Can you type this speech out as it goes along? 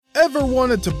Ever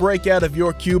wanted to break out of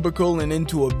your cubicle and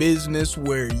into a business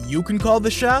where you can call the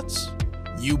shots?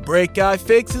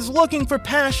 YouBreakIFix is looking for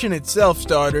passionate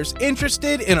self-starters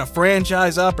interested in a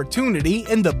franchise opportunity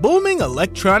in the booming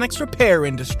electronics repair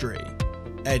industry.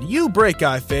 At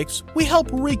YouBreakIFix, we help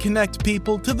reconnect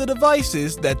people to the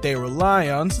devices that they rely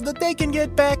on so that they can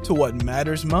get back to what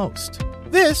matters most.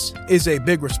 This is a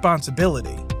big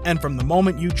responsibility, and from the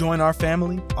moment you join our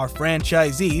family, our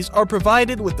franchisees are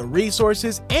provided with the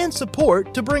resources and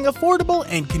support to bring affordable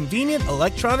and convenient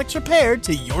electronics repair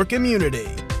to your community.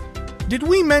 Did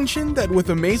we mention that with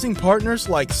amazing partners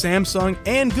like Samsung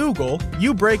and Google,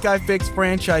 YouBreakIFix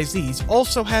franchisees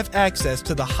also have access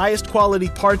to the highest quality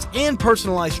parts and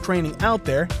personalized training out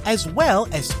there, as well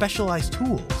as specialized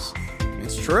tools?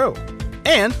 It's true.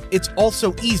 And it's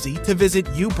also easy to visit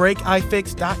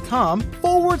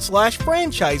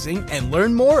YouBreakIFix.com/franchising and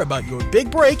learn more about your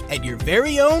big break at your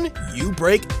very own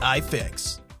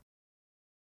YouBreakIFix.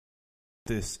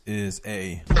 This is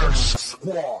a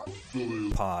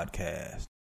podcast.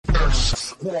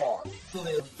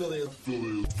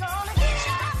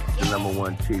 The number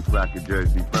one cheap rocket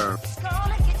jersey firm.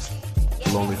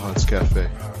 Lonely Hearts Cafe.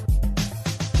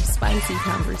 Spicy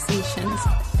conversations.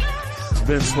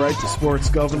 Vince Wright, the sports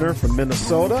governor from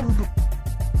Minnesota.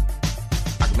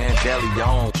 Man,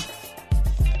 DeLeon.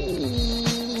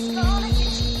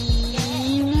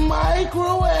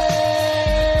 Microwave.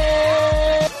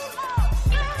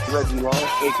 Reggie Long,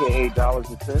 a.k.a. Dollars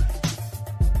and Cents.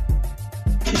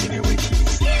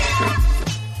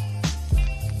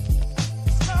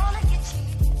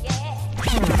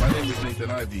 My name is Nathan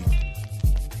Ivey.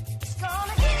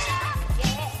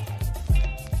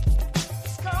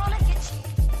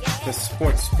 The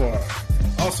Sports Bar,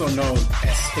 also known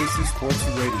as Stacy Sports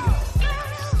Radio.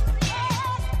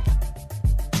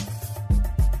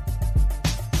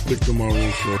 Victor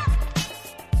Maroon Show.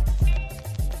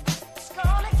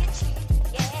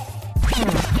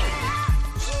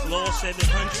 Law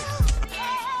 700.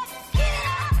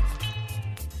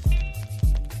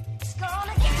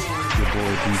 Your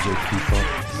boy DJ P-Funk.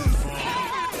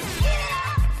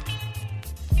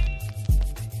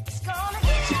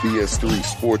 The BS3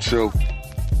 Sports Show.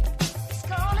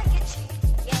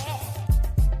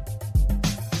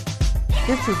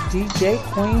 This is DJ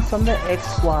Queen from the X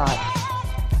Squad.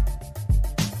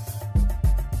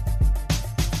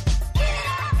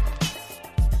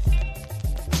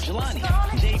 Jelani,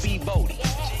 JB Bodie,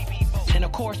 and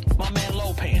of course, my man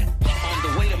Lopan on the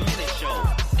Wait a Minute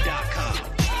Show.com.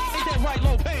 Ain't that right,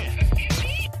 Lopan?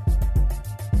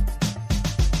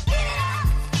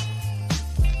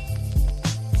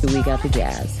 We got the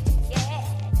jazz.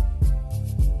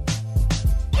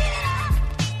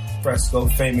 Fresco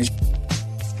famous.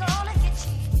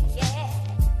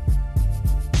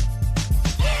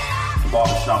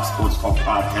 Barbershop Sports Talk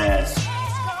Podcast.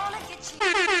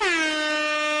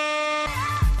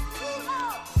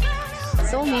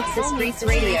 Soul Meets the Streets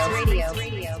Radio.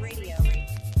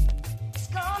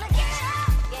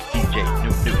 DJ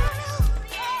New.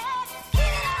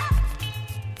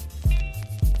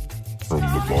 From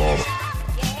the bottom.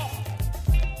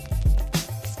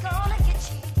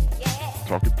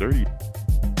 Talking 30.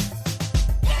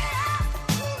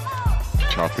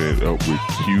 Chopping it up with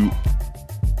Q.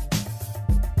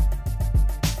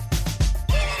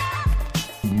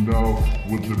 Enough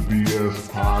with the BS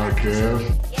podcast.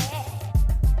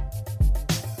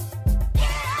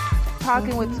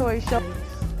 Talking with Tori Show.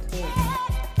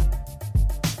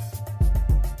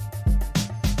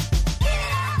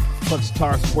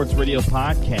 Star Sports Radio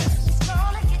Podcast.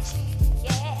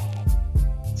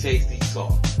 Tasty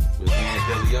Talk with man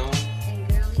DeLeon.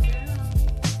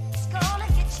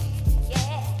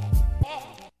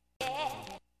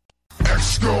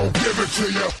 X gon' give it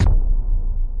to you.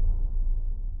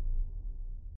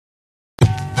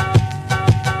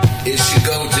 It should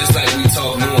go just like we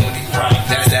talk normally. Right.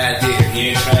 That's the idea. You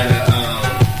ain't trying to,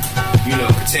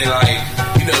 pretend like,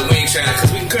 we ain't trying to,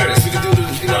 because we can curse. We can do the,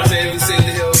 what I'm saying? We say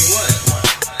the hell we want.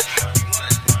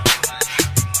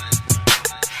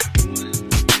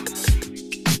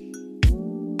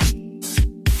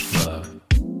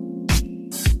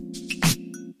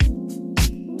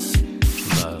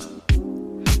 Love.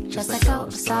 Just let go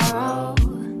of sorrow,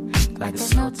 like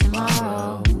there's no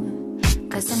tomorrow.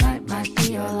 'Cause tonight might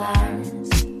be your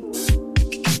last.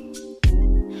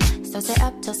 So stay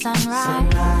up till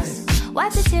sunrise.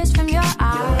 Wipe the tears from your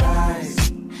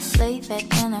eyes. Leave it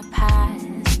in the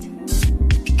past.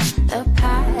 The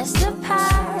past, the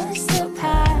past, the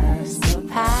past, the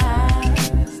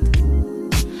past.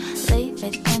 Leave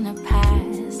it in the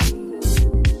past.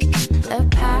 The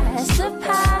past, the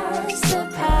past, the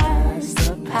past,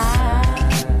 the past.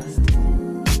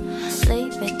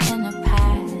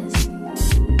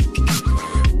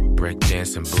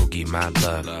 my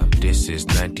love. This is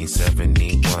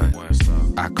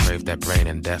 1971. I crave that brain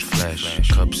and that flesh.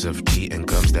 Cups of tea and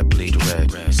gums that bleed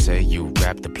red. Say you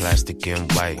wrap the plastic in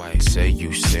white. Say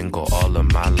you single all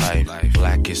of my life.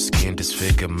 Blackest skin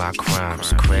disfigure my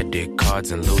crimes. Credit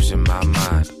cards and losing my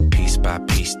mind. Piece by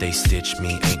piece they stitch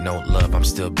me. Ain't no love, I'm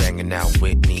still banging out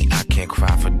Whitney. I can't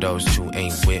cry for those who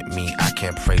ain't with me. I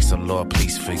can't pray, so Lord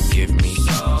please forgive me.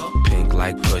 Pink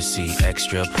like pussy,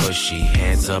 extra pushy.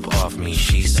 Hands up off me,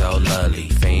 she's so lovely.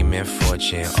 Fame and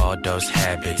fortune, all those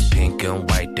habits. Pink and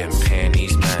white, them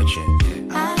panties matching.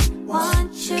 I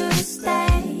want you to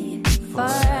stay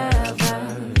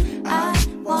forever. I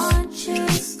want you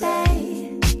to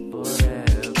stay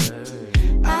forever.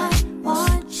 I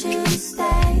want you to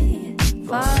stay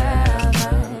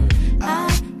forever.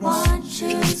 I want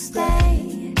you to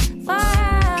stay forever.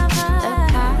 The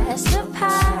past, the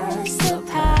past, the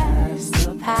past,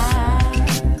 the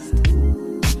past.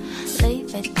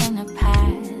 Leave it in the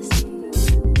past.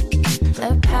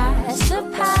 The past, the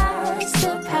past,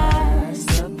 the past,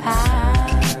 the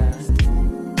past.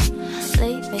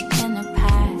 Leave it in the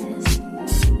past.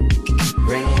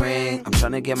 Ring, ring, I'm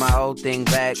tryna get my old thing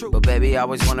back. But baby, I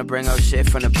always wanna bring up shit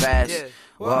from the past.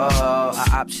 Whoa, our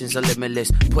options are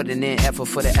limitless. Putting in effort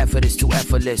for the effort is too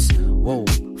effortless. Whoa,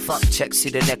 fuck, check, see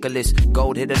the necklace.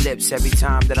 Gold hit the lips every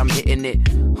time that I'm hitting it.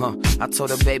 I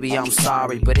told her, baby, I'm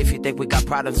sorry. But if you think we got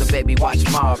problems, then baby, watch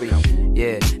Mari.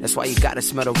 Yeah, that's why you gotta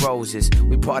smell the roses.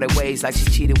 We parted ways like she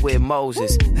cheated with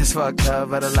Moses. That's fucked up,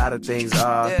 but a lot of things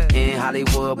are. In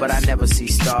Hollywood, but I never see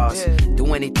stars.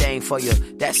 Do anything for you,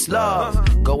 that's love.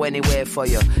 Go anywhere for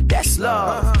you, that's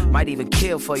love. Might even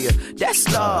kill for you, that's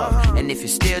love. And if you're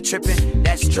still tripping,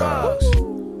 that's drugs.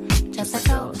 Just let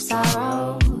go of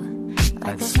sorrow,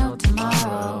 like there's no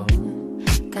tomorrow.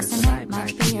 Cause tonight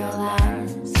might be your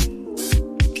last.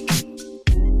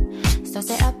 So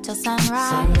stay up till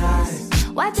sunrise.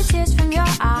 Wipe the tears from your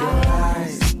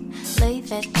eyes.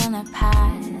 Leave it in the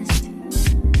past.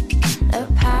 The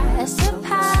past, the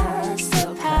past,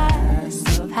 the past,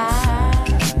 the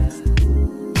past.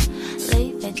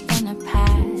 Leave it in the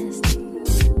past.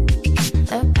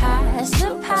 The past,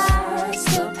 the past,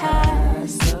 the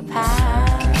past, the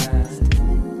past.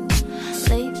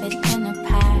 Leave it in the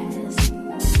past.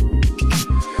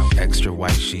 Extra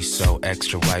white, she's so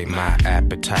extra white. My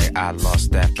appetite, I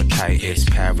lost appetite. It's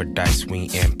paradise, we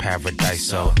in paradise.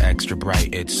 So extra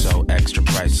bright, it's so extra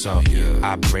bright. So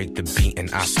I break the beat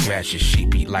and I scratch it. She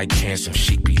beat like cancer,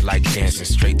 she beat like dancing.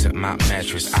 Straight to my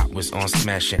mattress, I was on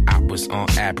smashing, I was on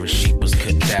average. She was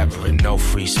cadaver. No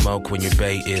free smoke when your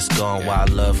bae is gone. Wild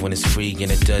love when it's free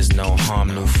and it does no harm.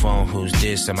 New phone, who's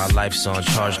this? And my life's on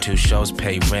charge. 2 shows,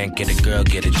 pay rent, get a girl,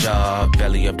 get a job.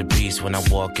 Belly of the beast when I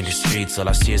walk in the streets. All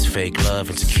I see is fake love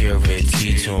and security.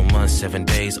 2 months, 7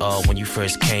 days, all when you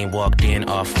first came. Walked in,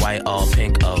 off-white, all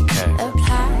pink, okay. The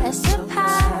past, the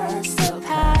past, the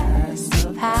past,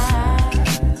 the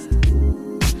past.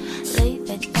 Leave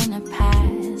it in the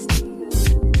past.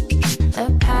 The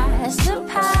past, the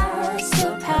past,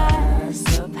 the past,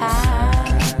 the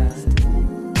past.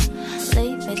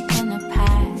 Leave it in the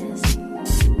past.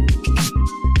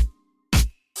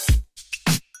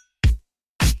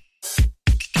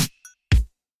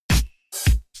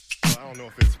 I don't know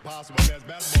if it's possible. As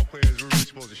basketball players, we're really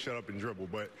supposed to shut up and dribble,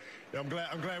 but I'm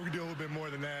glad we do a little bit more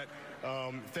than that.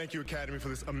 Thank you, Academy, for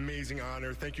this amazing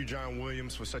honor. Thank you, John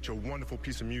Williams, for such a wonderful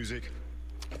piece of music.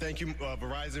 Thank you,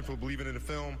 Verizon, for believing in the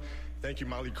film. Thank you,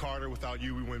 Molly Carter. Without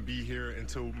you, we wouldn't be here. And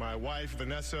to my wife,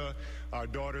 Vanessa, our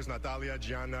daughters, Natalia,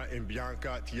 Gianna, and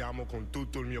Bianca, ti amo con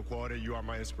tutto il mio cuore. You are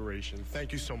my inspiration.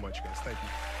 Thank you so much, guys. Thank you.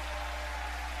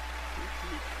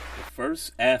 The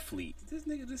first athlete.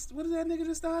 What did that nigga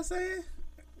just start saying?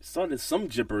 Started some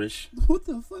gibberish. What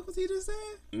the fuck was he just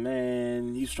saying?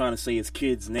 Man, he was trying to say his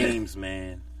kids' names,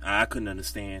 man. I couldn't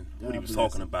understand what he was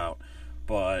talking about.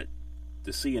 But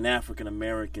to see an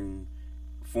African-American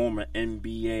former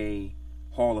NBA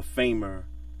Hall of Famer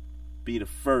be the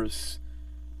first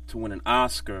to win an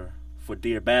Oscar for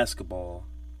Dear Basketball,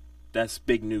 that's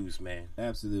big news, man.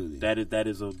 Absolutely. That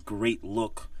is a great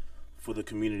look for the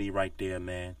community right there,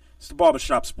 man. It's the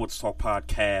Barbershop Sports Talk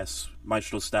Podcast.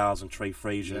 Maestro Styles and Trey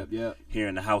Frazier here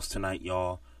in the house tonight,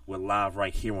 y'all. We're live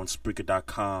right here on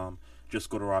Spreaker.com. Just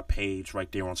go to our page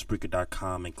right there on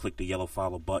Spreaker.com and click the yellow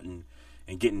follow button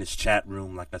and get in this chat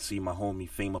room. Like I see my homie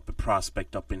Fame up at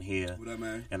Prospect up in here. What up,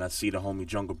 man? And I see the homie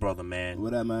Jungle Brother, man.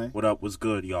 What up, man? What up? What's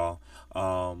good, y'all?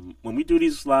 When we do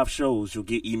these live shows, you'll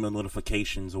get email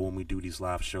notifications, or when we do these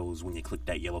live shows, when you click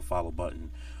that yellow follow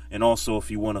button. And also, if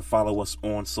you want to follow us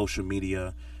on social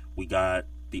media, we got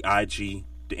the IG,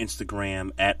 the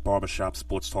Instagram, at Barbershop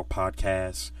Sports Talk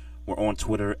Podcast. We're on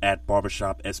Twitter at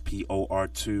Barbershop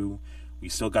SPOR2. We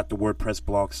still got the WordPress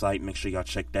blog site. Make sure y'all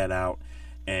check that out.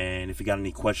 And if you got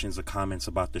any questions or comments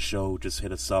about the show, just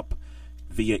hit us up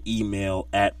via email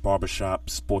at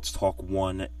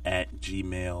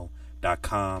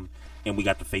barbershopsportstalk1@gmail.com. And we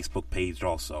got the Facebook page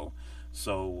also.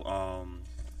 So,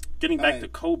 getting back to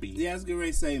Kobe. Yeah, I was getting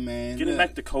ready to say, man. Getting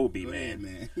back to Kobe,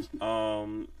 man.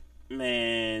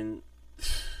 Man.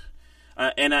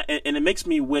 And it makes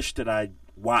me wish that I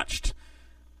watched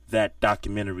that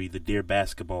documentary, The Dear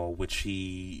Basketball, which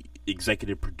he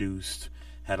executive produced,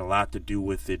 had a lot to do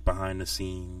with it behind the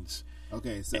scenes.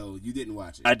 Okay, so you didn't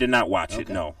watch it? I did not watch it.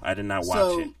 No, I did not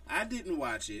watch it. I didn't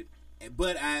watch it,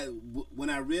 but when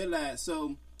I realized,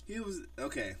 so he was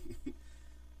okay.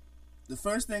 The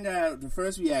first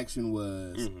reaction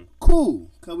was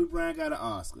cool. Kobe Bryant got an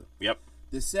Oscar. Yep.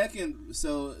 The second,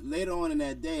 so later on in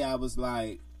that day, I was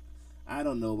like, I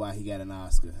don't know why he got an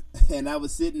Oscar, and I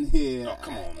was sitting here. Oh,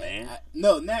 come on, man.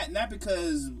 No, not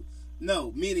because.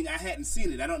 No, meaning I hadn't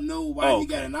seen it. I don't know why he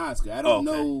got an Oscar. I don't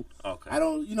know. Okay. I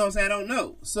don't. You know what I'm saying? I don't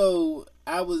know. So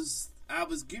I was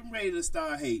getting ready to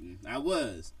start hating. I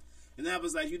was, and I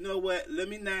was like, you know what? Let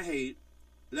me not hate.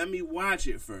 Let me watch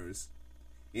it first,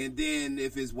 and then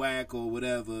if it's whack or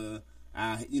whatever,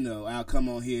 I'll come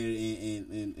on here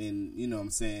and you know what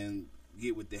I'm saying,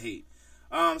 get with the hate.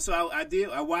 So I did.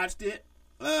 I watched it.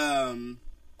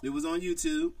 It was on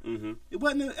YouTube. Mm-hmm. It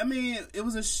wasn't. I mean, it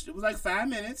was like 5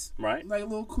 minutes, right? Like a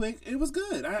little quick. It was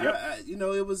good.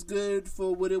 It was good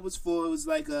for what it was for. It was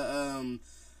like a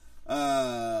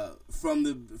from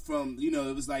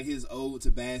it was like his ode to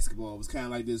basketball. It was kind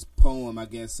of like this poem, I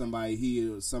guess somebody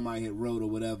had wrote or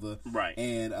whatever, right?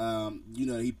 And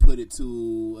he put it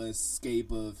to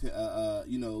escape of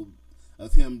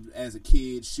of him as a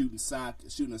kid shooting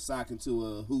a sock into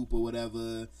a hoop or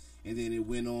whatever. And then it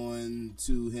went on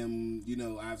to him,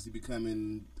 obviously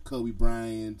becoming Kobe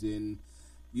Bryant and,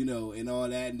 and all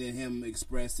that. And then him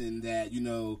expressing that,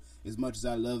 as much as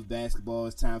I love basketball,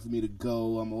 it's time for me to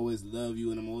go. I'm always love you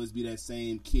and I'm always be that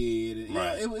same kid. And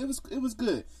right. It was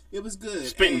good. It was good.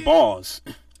 Spitting balls.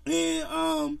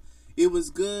 And it was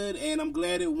good, and I'm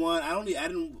glad it won. I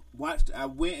didn't watch. I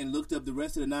went and looked up the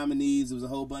rest of the nominees. There was a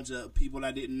whole bunch of people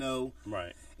I didn't know.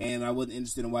 Right. And I wasn't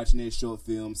interested in watching their short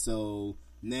film, so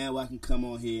now I can come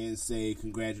on here and say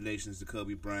congratulations to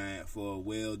Kobe Bryant for a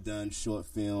well-done short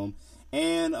film.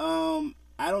 And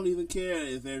I don't even care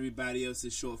if everybody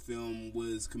else's short film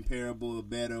was comparable or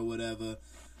better or whatever.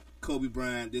 Kobe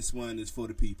Bryant, this one is for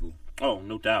the people. Oh,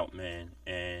 no doubt, man.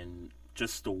 And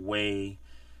just the way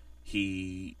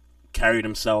he carried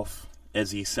himself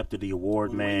as he accepted the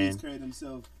award, man. He's carried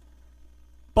himself.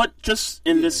 But just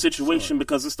in this situation,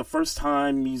 because it's the first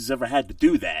time he's ever had to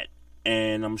do that.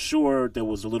 And I'm sure there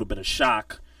was a little bit of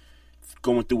shock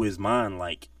going through his mind,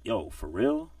 like, yo, for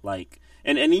real? Like,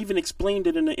 and he even explained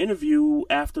it in the interview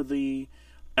after the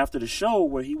show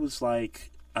where he was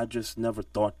like, I just never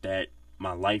thought that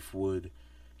my life would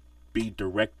be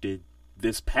directed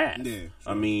this path. Yeah,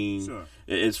 sure, I mean,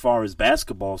 as far as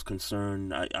basketball is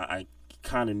concerned, I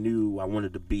kind of knew I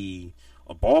wanted to be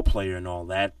a ball player and all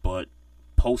that, but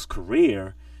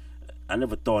post-career, I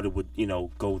never thought it would,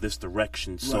 go this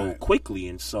direction so quickly.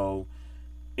 And so,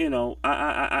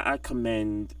 I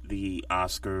commend the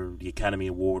Oscar, the Academy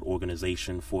Award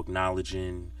organization for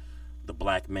acknowledging the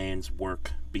black man's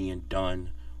work being done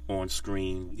on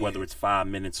screen, whether it's 5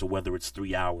 minutes or whether it's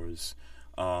 3 hours.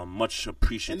 Much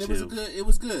appreciative. And it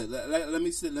was good.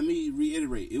 Let me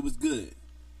reiterate. It was good.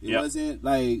 It wasn't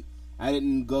like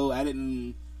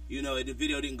the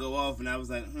video didn't go off and I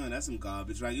was like, that's some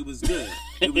garbage. Like, it was good.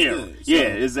 It was good. So, yeah,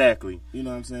 exactly. You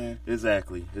know what I'm saying?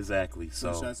 Exactly.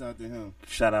 So shouts out to him.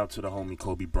 Shout out to the homie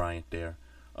Kobe Bryant there.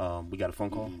 We got a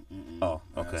phone call? Oh,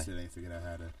 okay. I still ain't figured out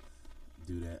how to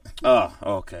do that. Oh,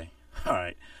 okay. All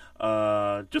right.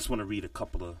 Just want to read a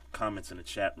couple of comments in the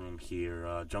chat room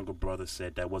here. Jungle Brother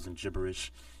said that wasn't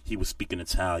gibberish. He was speaking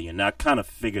Italian. Now, I kind of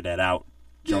figured that out,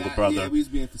 Jungle Brother. Yeah, we was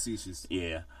being facetious.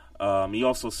 Yeah. He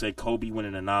also said Kobe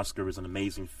winning an Oscar is an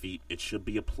amazing feat. It should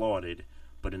be applauded,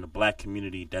 but in the black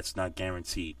community, that's not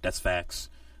guaranteed. That's facts.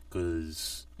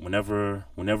 Because whenever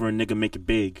a nigga make it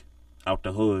big out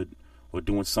the hood or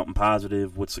doing something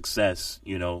positive with success,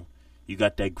 you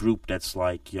got that group that's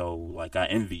like, yo, like, I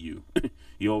envy you.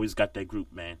 You always got that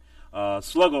group, man.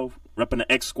 Sluggo, repping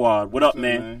the X Squad. What up,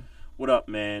 man? What up,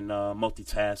 man?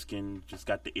 Multitasking, just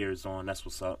got the ears on. That's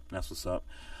what's up.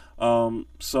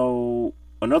 So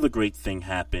another great thing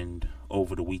happened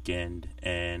over the weekend,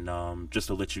 and just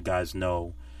to let you guys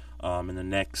know, in the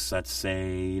next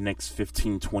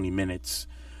 15-20 minutes,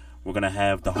 we're going to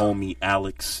have the homie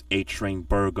Alex A-Train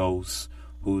Burgos,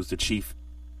 who's the chief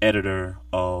editor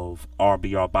of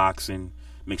RBR Boxing.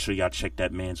 Make sure y'all check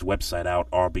that man's website out,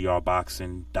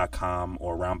 rbrboxing.com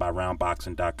or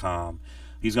roundbyroundboxing.com.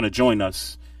 He's going to join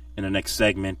us in the next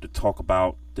segment to talk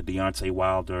about the Deontay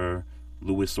Wilder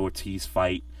Luis Ortiz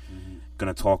fight.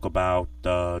 Going to talk about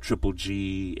Triple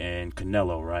G and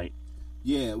Canelo, right?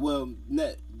 Yeah, well,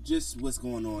 just what's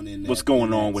going on in that. What's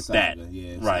going on that with saga. that?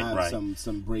 Yeah, right.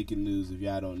 Some breaking news. If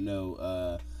y'all don't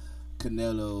know,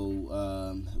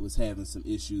 Canelo was having some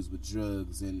issues with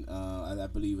drugs, and I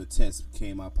believe a test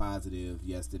came out positive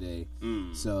yesterday.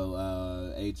 So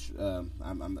I need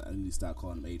to stop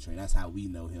calling him A-Train. That's how we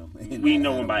know him. We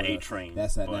know him by A-Train.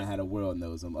 That's how the world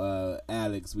knows him.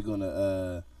 Alex, we're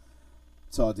gonna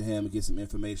talk to him and get some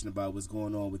information about what's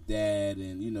going on with that,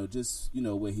 and just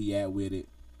where he at with it.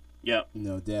 Yep.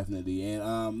 Definitely.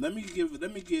 And let me give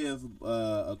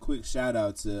a quick shout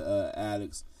out to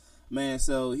Alex. Man,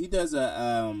 so he does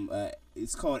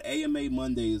it's called AMA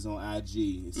Mondays on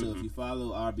IG. So if you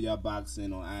follow RBR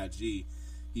Boxing on IG,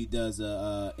 he does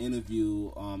a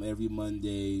interview every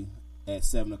Monday at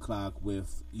 7:00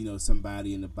 with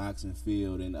somebody in the boxing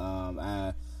field, and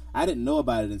I didn't know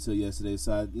about it until yesterday,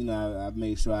 so I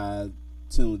made sure I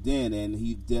tuned in, and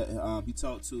he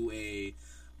talked to a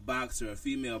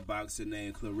female boxer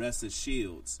named Claressa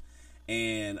Shields,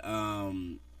 and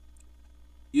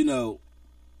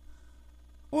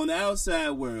on the outside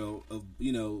world of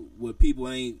where people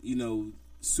ain't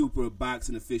super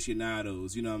boxing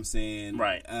aficionados, you know what I'm saying,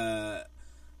 right?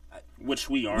 Which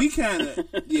we aren't. We kind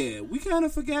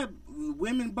of forgot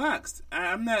women boxed.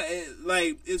 I'm not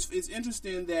like it's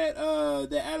interesting that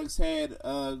that Alex had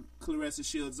Claressa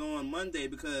Shields on Monday,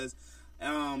 because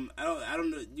I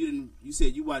don't know. You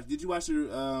said you watched. Did you watch the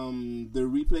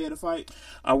replay of the fight?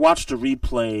 I watched the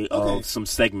replay of some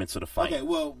segments of the fight. Okay.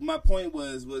 Well, my point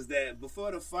was that before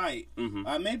the fight,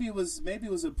 maybe it was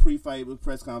a pre-fight with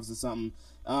press conference or something.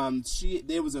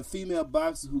 There was a female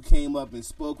boxer who came up and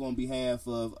spoke on behalf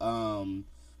of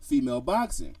female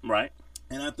boxing. Right.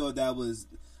 And I thought that was.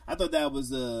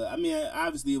 I mean,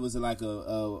 obviously it was like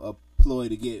a ploy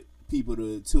to get people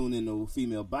to tune into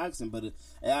female boxing, but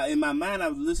in my mind I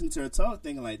was listening to her talk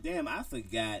thinking like, damn, I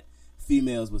forgot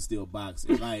females were still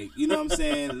boxing. Like, you know what I'm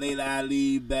saying? Layla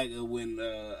Ali back when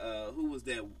who was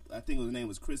that? I think his name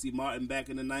was Chrissy Martin back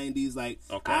in the 90s. Like,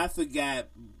 I forgot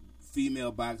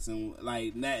female boxing.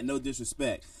 Like, no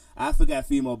disrespect, I forgot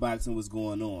female boxing was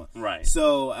going on. Right.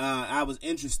 So I was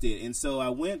interested, and so I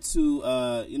went to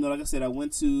like I said, I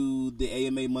went to the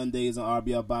AMA Mondays on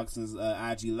RBR Boxing's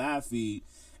IG live feed.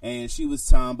 And she was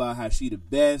talking about how she the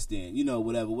best and,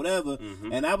 whatever.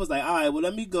 And I was like, all right, well,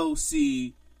 let me go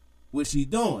see what she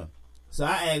doing. So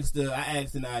I asked in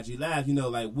the IG Live,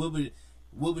 like,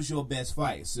 what was your best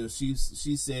fight? So she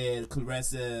said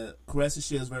Claressa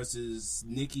Shields versus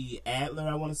Nikki Adler,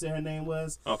 I want to say her name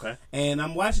was. Okay. And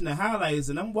I'm watching the highlights,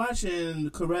 and I'm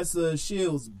watching Claressa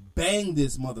Shields bang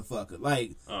this motherfucker.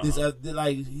 Like,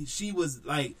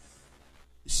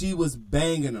 she was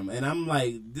banging him, and I'm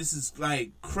like, this is like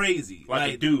crazy,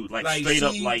 like a dude, like straight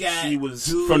up, like she was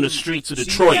from the streets of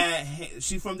Detroit.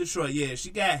 She from Detroit, yeah. She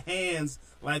got hands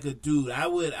like a dude. I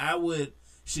would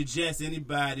suggest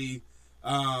anybody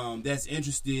that's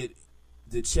interested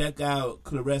to check out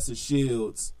Claressa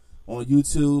Shields on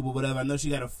YouTube or whatever. I know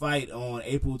she got a fight on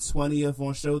April 20th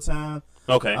on Showtime.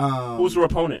 Okay, who's her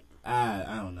opponent?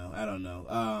 I don't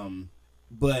know.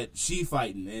 But she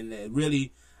fighting, and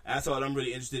really. That's all I'm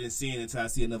really interested in seeing until I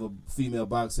see another female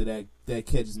boxer that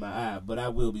catches my eye. But I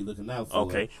will be looking out for.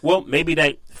 Okay. Well, maybe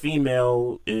that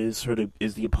female is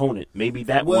the opponent. Maybe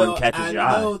that one catches your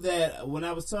eye. I know that when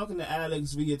I was talking to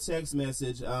Alex via text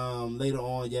message later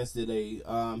on yesterday,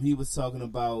 he was talking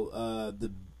about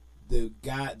the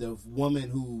woman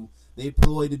who they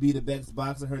employed to be the best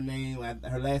boxer. Her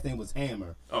last name was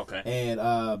Hammer. Okay. And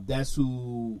that's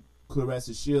who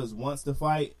Claressa Shields wants to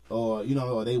fight, or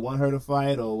or they want her to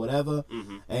fight, or whatever.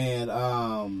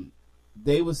 And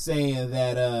they were saying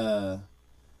that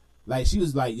like she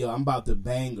was like, yo, I'm about to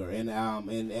bang her, and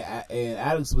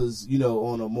Alex was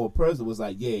on a more personal was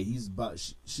like, yeah, she's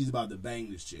about to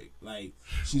bang this chick, like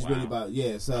she's really about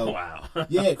so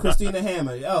yeah, Christina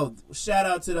Hammer. Oh, shout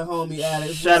out to the homie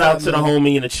Alex. Shout out to the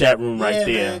homie in the chat room right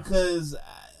there, because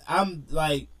I'm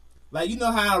like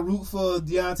how I root for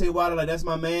Deontay Wilder, like that's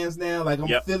my man's now. Like I'm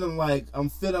feeling like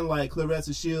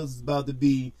Claressa Shields is about to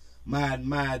be my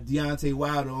Deontay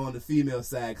Wilder on the female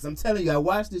side. Because I'm telling you, I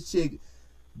watched this chick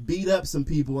beat up some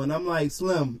people, and I'm like,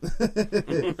 Slim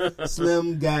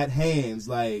got hands.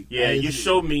 Like, yeah, you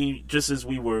showed me just as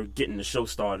we were getting the show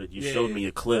started. You showed me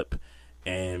a clip,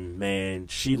 And man,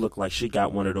 she looked like she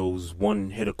got one of those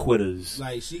one-hitter quitters.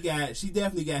 Like she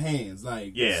definitely got hands.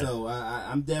 Like yeah. So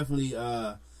I'm definitely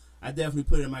I definitely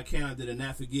put it in my calendar to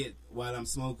not forget while I'm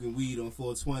smoking weed on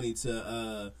 420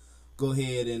 to go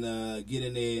ahead and get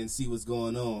in there and see what's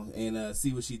going on and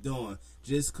see what she's doing.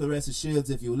 Just Claressa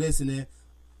Shields, if you're listening,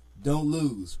 don't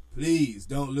lose. Please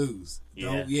don't lose.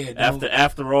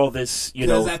 After all this,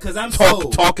 because I'm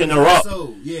sold. Talking her up.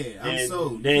 I'm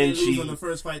sold. Then you can't lose on the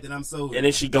first fight that I'm sold. And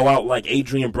then she go out like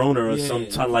Adrian Broner or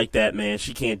something like that, man.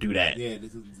 She can't do that. Yeah,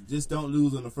 just don't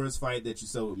lose on the first fight that you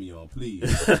sold me on,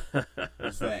 please.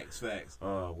 Facts.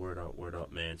 Oh, word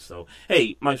up, man. So,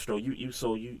 hey, Maestro,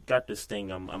 you got this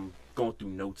thing. I'm going through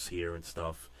notes here and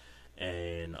stuff,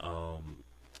 and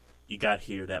you got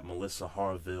here that Melissa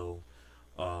Harville.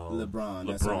 LeBron,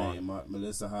 that's her name.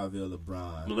 Melissa Harville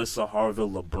LeBron. Melissa Harville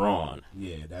LeBron.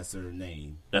 Yeah, that's her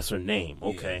name. That's her name.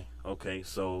 Okay, yeah. Okay.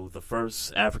 So the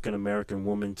first African American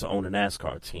woman to own a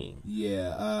NASCAR team.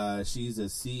 Yeah, she's a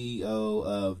CEO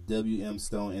of WM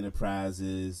Stone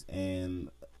Enterprises and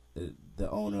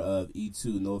the owner of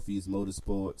E2 Northeast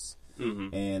Motorsports.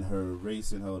 Mm-hmm. And her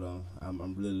racing. Hold on, I'm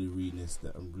literally reading this.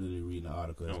 I'm literally reading the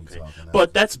article. Okay,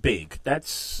 but that's big.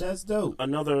 That's dope.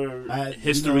 Another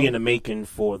history in the making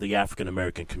for the African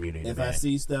American community. If I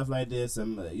see stuff like this, I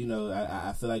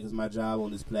feel like it's my job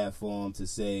on this platform to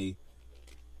say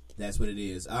that's what it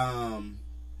is.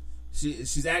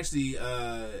 She's actually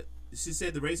she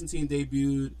said the racing team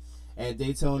debuted at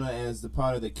Daytona as the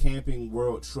part of the Camping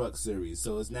World Truck Series.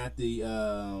 So it's not the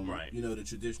the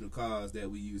traditional cars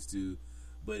that we used to,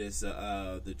 but it's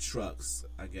the trucks,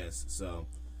 I guess. So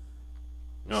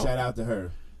shout out to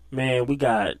her. Man, we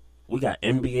got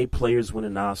NBA players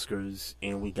winning Oscars,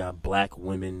 and we got black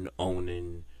women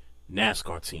owning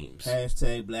NASCAR teams.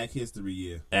 Hashtag Black History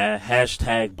Year.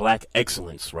 Hashtag Black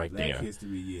Excellence right Black there. Black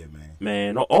History Year, man.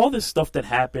 Man, all this stuff that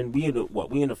happened, we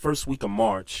in the first week of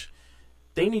March.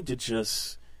 They need to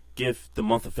just give the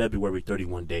month of February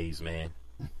 31 days, man.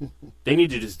 They need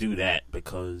to just do that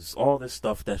because all this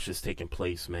stuff that's just taking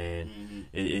place, man,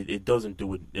 it doesn't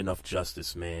do it enough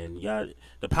justice, man. Yeah,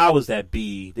 the powers that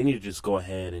be, they need to just go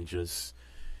ahead and just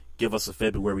give us a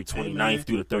February 29th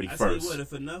through the 31st. I tell you what,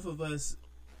 if enough of us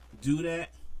do that,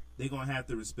 they're going to have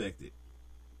to respect it.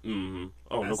 Mm-hmm.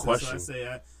 Oh, no question. So I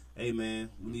say, hey, man,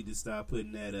 we need to start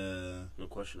putting that... No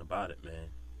question about it, man.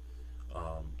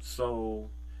 So,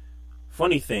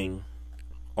 funny thing,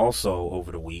 also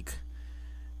over the week,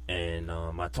 and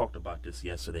I talked about this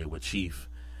yesterday with Chief,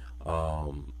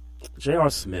 J.R.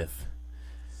 Smith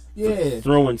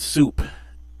throwing soup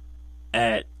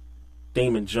at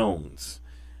Damon Jones.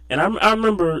 And I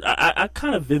remember, I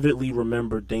kind of vividly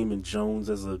remember Damon Jones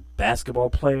as a basketball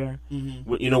player,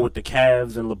 with the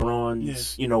Cavs and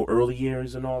LeBron's, early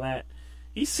years and all that.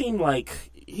 He seemed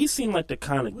like the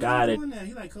kind of guy that...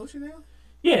 He like coaching now?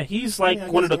 Yeah, he's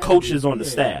like one of the coaches on the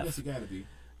staff. I guess he gotta be.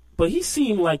 But he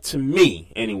seemed like, to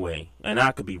me, anyway, and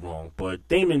I could be wrong, but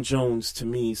Damon Jones, to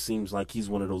me, seems like he's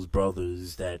one of those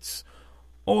brothers that's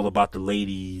all about the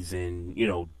ladies and,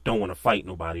 don't want to fight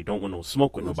nobody, don't want no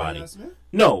smoke with nobody.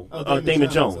 No, Damon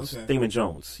Jones. Okay. Damon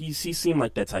Jones. He seemed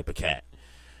like that type of cat.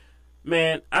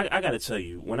 Man, I got to tell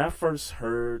you, when I first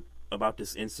heard about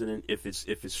this incident, if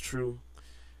it's true,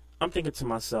 I'm thinking to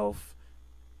myself,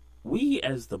 we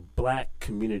as the black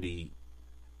community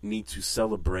need to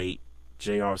celebrate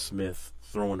J.R. Smith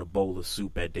throwing a bowl of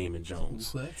soup at Damon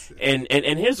Jones. And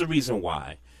here's the reason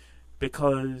why.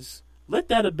 Because let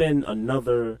that have been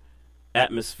another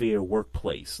atmosphere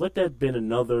workplace. Let that have been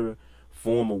another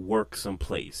form of work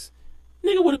someplace.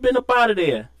 Nigga would have been up out of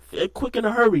there quick in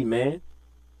a hurry, man.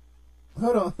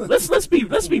 Hold on. Let's be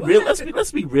real.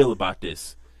 Let's be real about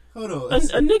this. Hold on. A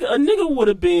nigga would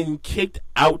have been kicked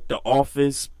out the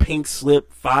office, pink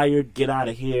slip, fired, get out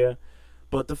of here.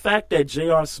 But the fact that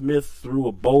J.R. Smith threw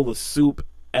a bowl of soup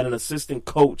at an assistant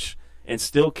coach and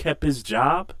still kept his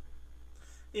job?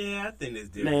 Yeah, I think it's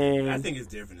different. Man. I think it's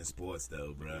different in sports,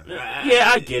 though, bro.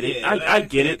 I get it. I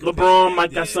get it. LeBron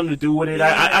might got something to do with it.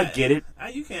 Yeah, I get it.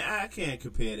 I can't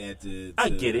compare that to I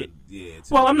get it. Yeah.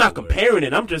 Well, I'm not comparing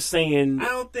it. I'm just saying. I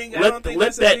don't think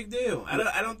that's a big deal.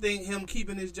 I don't think him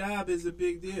keeping his job is a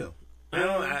big deal.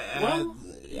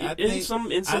 In some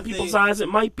people's eyes, it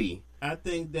might be. I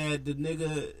think that the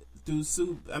nigga threw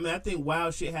soup. I mean, I think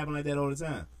wild shit happen like that all the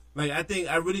time. Like,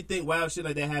 I really think wild shit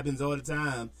like that happens all the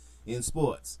time in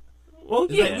sports. Well,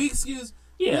 it's yeah. Like, we excuse.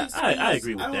 I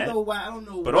agree with that. I don't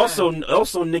know why. But also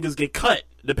niggas get cut,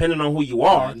 depending on who you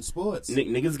are. Not in sports.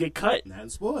 Niggas get cut. Not in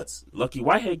sports. Lucky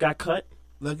Whitehead got cut.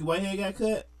 Lucky Whitehead got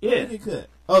cut? Yeah. He get cut.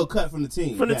 Oh, cut from the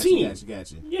team. From the team.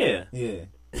 Gotcha. Yeah. Yeah.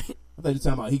 I thought you were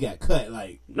talking about he got cut,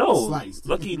 like, no, sliced.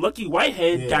 Lucky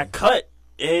Whitehead got cut,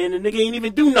 and the nigga ain't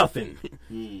even do nothing.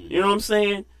 You know what I'm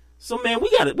saying? So, man, we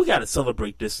gotta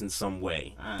celebrate this in some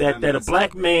way. That a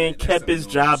black man kept his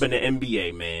job in the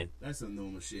NBA, man. That's some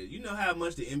normal shit. You know how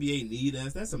much the NBA need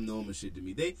us? That's some normal shit to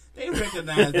me. They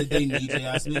recognize that they need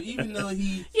J.R. Smith, even though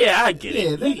he... Yeah, I get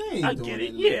it. I get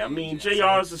it. Yeah, I mean,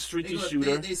 J.R. is a streaky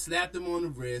shooter. They slapped him on the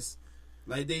wrist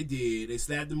like they did. They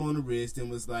slapped him on the wrist and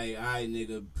was like, all right,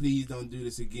 nigga, please don't do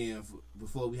this again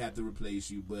before we have to replace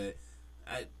you. But,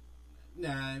 he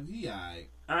all right.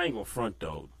 I ain't gonna front,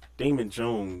 though. Damon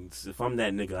Jones, if I'm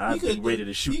that nigga, I'd be ready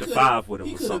to shoot the 5 with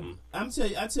him or something. I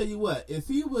tell you what, if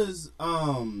he was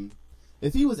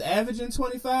averaging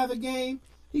 25 a game,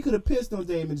 he could have pissed on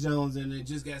Damon Jones and then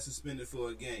just got suspended for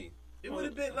a game. It would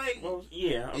have been like,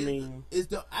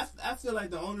 I feel like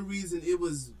the only reason it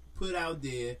was put out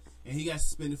there and he got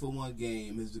suspended for one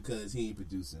game is because he ain't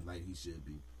producing like he should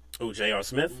be. Oh, J.R.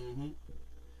 Smith? Mm-hmm.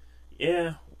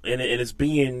 Yeah, and it's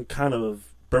being kind of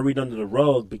buried under the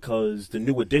rug because the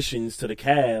new additions to the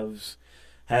Cavs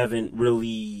haven't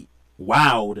really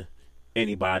wowed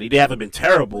anybody. They haven't been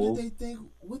terrible.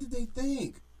 What did they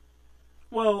think?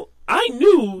 Well, I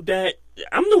knew that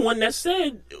I'm the one that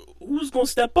said who's going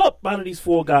to step up out of these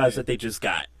 4 guys that they just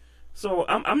got. So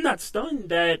I'm not stunned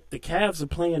that the Cavs are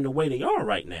playing the way they are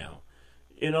right now.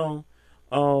 You know,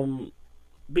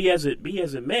 be as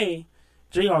it may,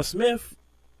 J.R. Smith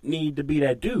need to be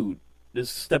that dude to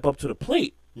step up to the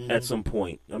plate. At some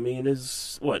point. I mean,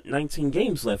 there's 19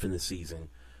 games left in the season.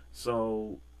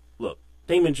 So, look,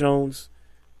 Damon Jones,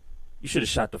 you should have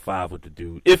shot the 5 with the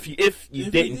dude. If you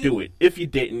didn't do it, if you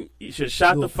didn't, you should have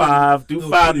shot the 5, do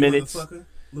 5 minutes.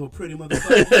 Little pretty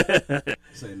motherfucker.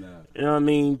 Say nah. You know what I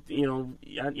mean? You know,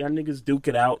 y'all niggas duke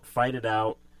it out, fight it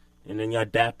out, and then y'all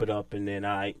dap it up, and then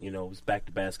it's back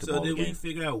to basketball. So did we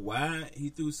figure out why he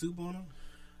threw soup on him?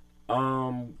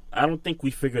 I don't think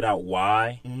we figured out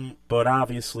why, but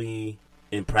obviously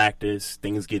in practice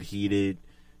things get heated.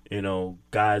 You know,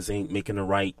 guys ain't making the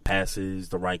right passes,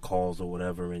 the right calls or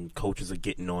whatever, and coaches are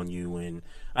getting on you. And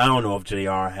I don't know if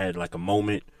JR had like a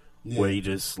moment where he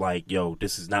just like, yo,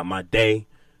 this is not my day.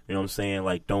 You know what I'm saying?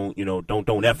 Like,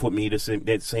 don't F with me. This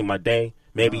ain't my day.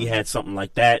 Maybe he had something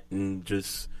like that and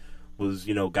just was,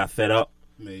 got fed up.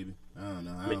 Maybe. I don't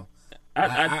know.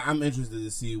 I'm interested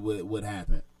to see what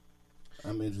happened.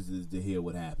 I'm interested to hear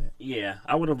what happened. Yeah,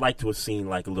 I would have liked to have seen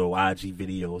like a little IG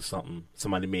video or something.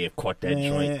 Somebody may have caught that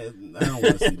joint. I don't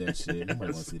want to see that shit.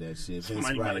 Nobody want to see that shit.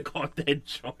 Somebody might have caught that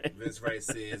joint. Vince Wright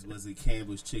says, was it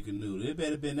Campbell's chicken noodle? It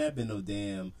better been no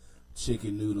damn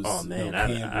chicken noodles. Oh man,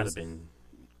 I'd have been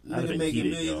making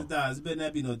heated, millions of dollars. It better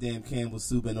not be no damn Campbell's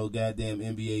soup and no goddamn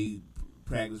NBA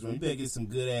practice room. You better get some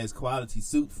good ass quality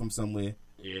soup from somewhere.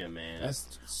 Yeah, man.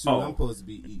 That's soup I'm supposed to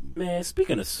be eating. Man,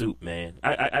 speaking of soup, man,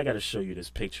 I got to show you this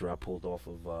picture I pulled off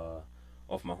of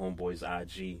my homeboy's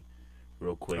IG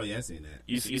real quick. Oh, yeah, I seen that.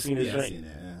 You seen this, right? I seen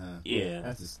that. Uh-huh. Yeah.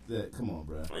 That's just, come on,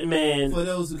 bro. Man. For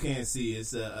those who can't see,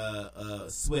 it's a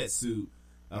sweatsuit,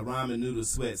 a ramen noodle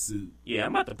sweatsuit. Yeah,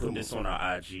 I'm about to put this on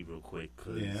our IG real quick.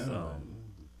 Cause, this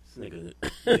nigga.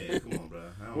 Yeah, come on,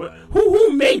 bro.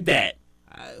 Who made that?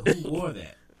 Who wore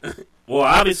that? Well,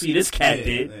 obviously this cat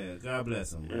did. Yeah, God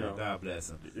bless him. God bless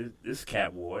him. This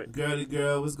cat wore it. Girly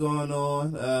girl, what's going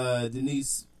on?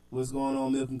 Denise, what's going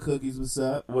on? Milk and Cookies, what's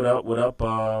up? What up?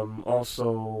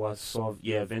 Also, I saw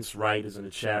Vince Wright is in the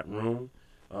chat room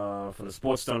from the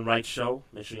Sports Done Right show.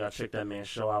 Make sure y'all check that man's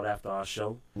show out after our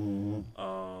show.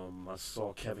 Mm-hmm. I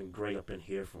saw Kevin Gray up in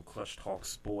here from Clutch Talk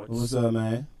Sports. What's up,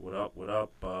 man? What up?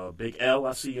 Big L,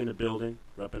 I see you in the building.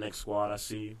 Repping X Squad, I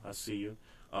see you.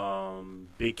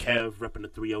 Big Kev repping the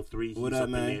 303. He's what up, up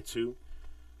man? In there too.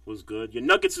 Was good. Your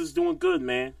Nuggets is doing good,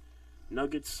 man.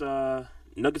 Nuggets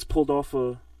pulled off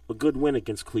a good win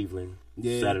against Cleveland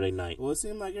Saturday night. Well, it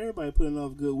seemed like everybody putting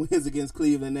off good wins against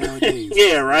Cleveland nowadays.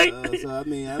 Yeah, right. So I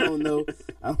mean, I don't know.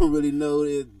 I don't really know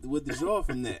what to draw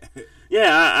from that.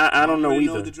 Yeah, I don't know really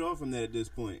either. Know what to draw from that at this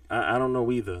point. I don't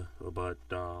know either, but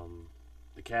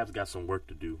the Cavs got some work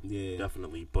to do. Yeah,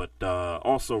 definitely. But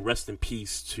also, rest in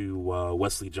peace to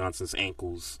Wesley Johnson's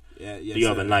ankles the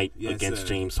other night against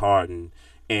James Harden.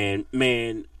 And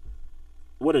man,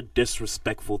 what a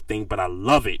disrespectful thing! But I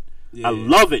love it. Yeah. I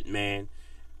love it, man.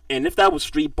 And if that was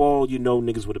street ball,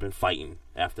 niggas would have been fighting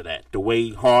after that. The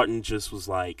way Harden just was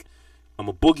like, I'm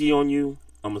a boogie on you.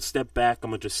 I'm going to step back.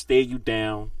 I'm going to just stare you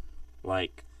down.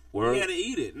 Like, word. He had to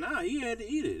eat it. He had to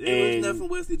eat it. There was nothing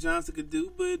Wesley Johnson could do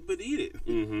but eat it.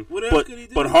 Mm-hmm. What else could he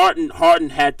do? But Harden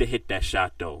had to hit that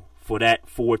shot, though, for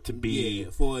it to be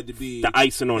the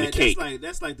icing on the cake.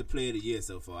 That's like the player of the year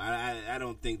so far. I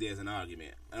don't think there's an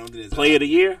argument. I don't think there's player of the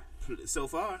year? So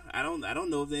far, I don't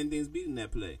know if anything's beating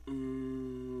that play.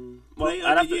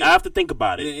 I have to think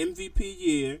about it. In an MVP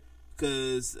year,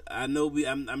 because I know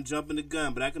I'm jumping the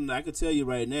gun, but I can tell you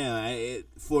right now,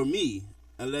 for me,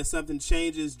 unless something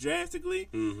changes drastically,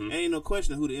 ain't no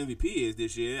question of who the MVP is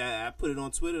this year. I put it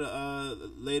on Twitter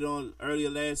later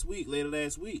last week.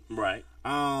 Right.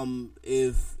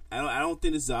 If I don't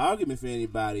think it's an argument for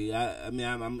anybody.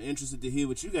 I'm interested to hear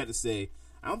what you got to say.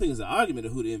 I don't think it's an argument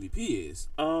of who the MVP is.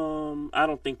 I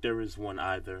don't think there is one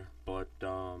either. But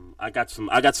I got some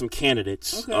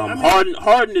candidates. Okay,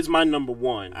 Harden is my number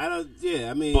one. I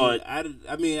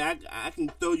can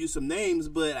throw you some names,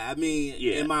 but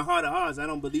in my heart of hearts, I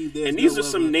don't believe there's. And these are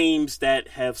some names that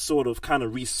have sort of kind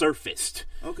of resurfaced.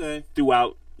 Okay.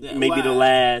 Throughout maybe the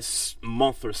last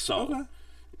month or so. Okay.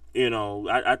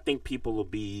 I think people will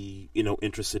be,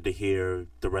 interested to hear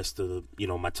the rest of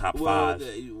my top five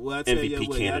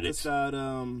MVP candidates. Y'all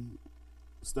can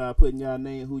start putting y'all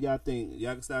name, who y'all think.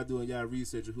 Y'all can start doing y'all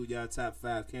research of who y'all top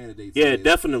five candidates is. But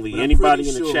Definitely. Anybody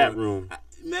in the chat room.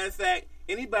 Matter of fact,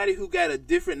 anybody who got a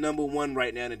different number one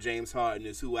right now than James Harden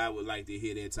is who I would like to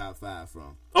hear their top five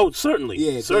from. Oh, certainly.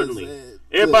 Yeah, certainly.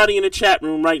 Everybody in the chat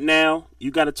room right now,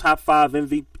 you got a top five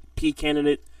MVP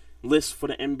candidate list for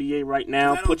the NBA right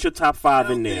now. Put your top five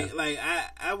in there.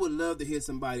 I would love to hear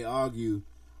somebody argue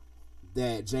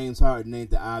that James Harden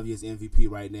ain't the obvious MVP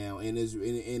right now, and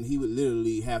he would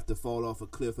literally have to fall off a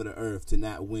cliff of the earth to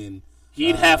not win.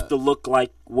 He'd have to look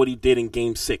like what he did in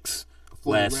Game 6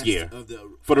 last year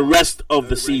for the rest of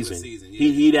the season.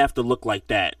 Yeah. He'd have to look like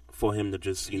that for him to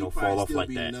just fall off like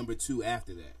that. Number two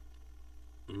after that.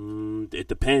 It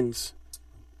depends.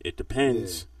 Yeah.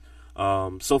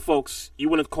 So, folks, you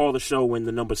want to call the show when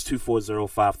the number's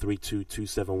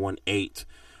 240-532-2718.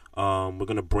 We're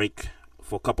going to break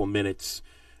for a couple minutes.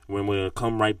 When we're going to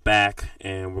come right back,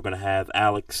 and we're going to have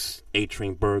Alex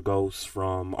A-Train Burgos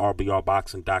from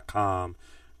RBRBoxing.com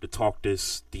to talk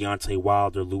this Deontay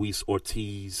Wilder, Luis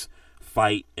Ortiz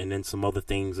fight, and then some other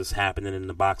things that's happening in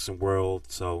the boxing world.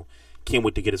 So, can't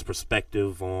wait to get his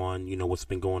perspective on, what's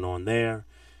been going on there.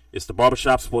 It's the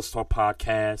Barbershop Sports Talk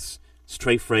Podcast. It's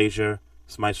Trey Frazier.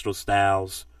 It's Maestro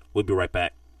Styles. We'll be right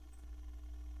back.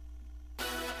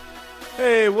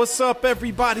 Hey, what's up,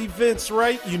 everybody? Vince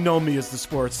Wright. You know me as the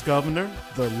sports governor.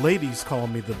 The ladies call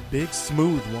me the big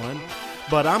smooth one.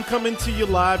 But I'm coming to you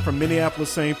live from Minneapolis,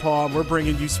 St. Paul, and we're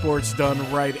bringing you sports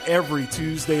done right every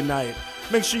Tuesday night.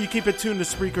 Make sure you keep it tuned to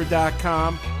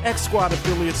Spreaker.com,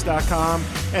 XSquadAffiliates.com,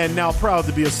 and now proud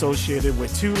to be associated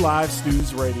with 2 Live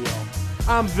Stews Radio.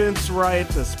 I'm Vince Wright,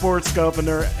 the sports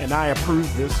governor, and I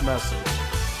approve this message.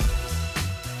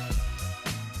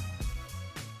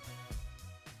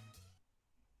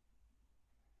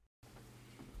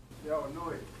 Yo,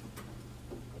 annoyed.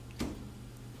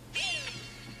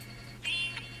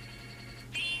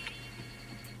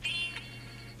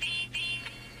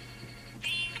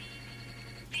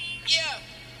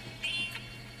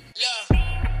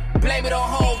 Blame it on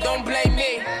Hov, don't blame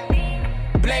me.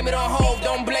 Blame it on Hov,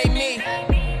 don't blame me.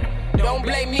 Don't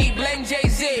blame me, blame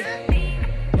Jay-Z.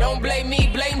 Don't blame me,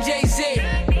 blame Jay-Z.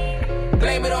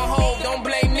 Blame it on Hov, don't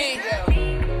blame me.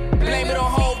 Blame it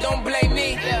on Hov, don't blame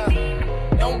me.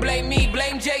 Don't blame me,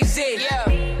 blame Jay-Z.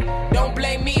 Don't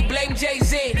blame me, blame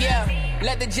Jay-Z.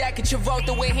 Leather jacket,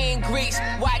 Travolta when he in Greece.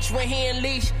 Watch when he in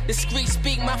leash. Discreet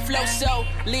speak, my flow so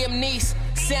Liam Neeson.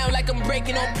 Sound like I'm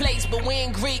breaking on plates, but we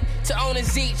in Greek to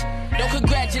owners each. Don't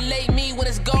congratulate me when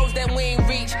it's goals that we ain't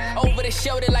reach. Over the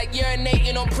shoulder like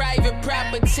urinating on private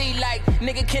property. Like,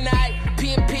 nigga, can I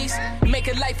pee in peace? Make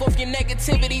a life off your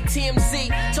negativity,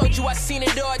 TMZ. Told you I seen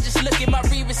it all, just look at my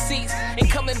re-receipts. And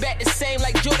coming back the same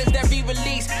like Jordans that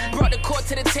re-released. Brought the court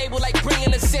to the table like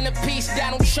bringing a centerpiece.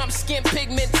 Donald Trump's skin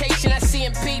pigmentation, I see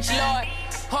impeach, Lord.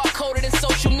 Hard-coded in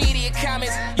social media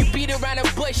comments. You beat around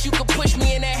the bush, you could push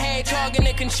me in the hedgehog and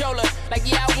the controller. Like,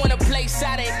 yeah, I wanna play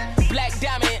Sonic. Black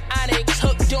Diamond, Onyx,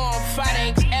 hooked on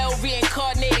phonics. LV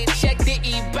incarnated, check the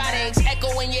ebonics.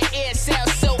 Echo in your ear, sound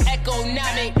so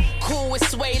economic. Cool with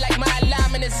sway like my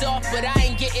alignment is off, but I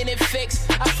ain't getting it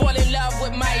fixed. I fall in love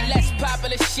with my less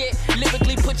popular shit.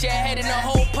 Lyrically put your head in a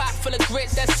whole pot full of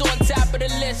grits. That's on top of the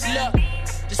list, look.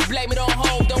 Just blame it on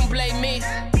Hov, don't blame me.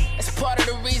 That's part of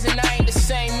the reason I ain't the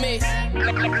same me.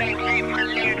 Blame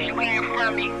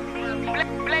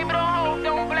it on Hov,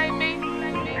 don't blame me.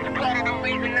 That's part of the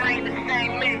reason I ain't the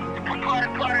same me. Part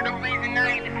of the reason I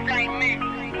ain't the same me.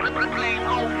 Blame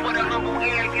Hov for the humble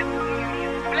arrogance.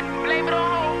 Blame it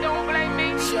on Hov, don't blame me.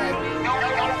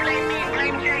 Don't blame me,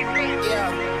 blame Jay-Z. Don't blame me, blame Jay-Z.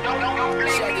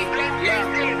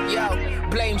 Yo,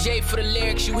 blame Jay for the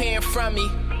lyrics you hearing from me.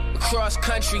 Across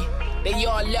country. They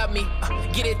all love me.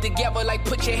 Get it together like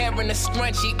put your hair in a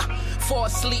scrunchie. Fall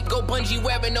asleep, go bungee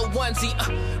wearing a onesie.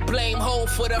 Blame Ho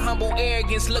for the humble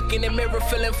arrogance. Look in the mirror,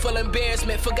 feeling full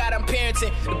embarrassment. Forgot I'm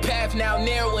parenting. The path now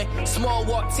narrowing. Small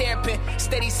walk terrapin.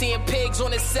 Steady seeing pigs on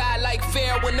the side like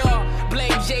fair when all.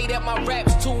 Blame Jay that my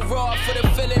rap's too raw. For the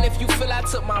feeling if you feel I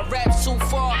took my raps too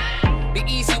far. The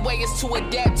easy way is to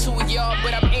adapt to y'all,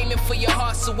 but I'm aiming for your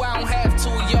heart, so I don't have to,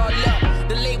 y'all. Look,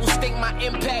 the labels think my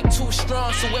impact too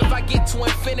strong, so if I get to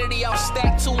infinity, I'll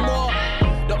stack 2 more.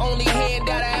 The only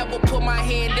handout I ever put my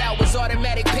hand out was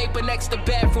automatic paper next to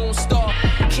bathroom stall.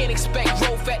 Can't expect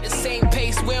growth at the same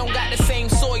pace. We don't got the same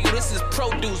soil. This is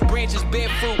produce, branches bear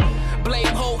fruit. Blame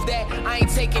Hove that I ain't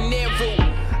taking their route.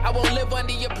 I won't live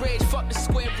under your bridge. Fuck the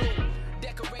square root.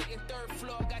 Decorating 3rd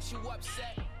floor got you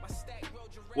upset.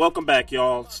 Welcome back,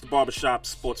 y'all. It's the Barbershop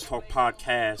Sports Talk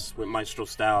Podcast with Maestro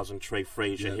Styles and Trey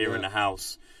Frazier here in the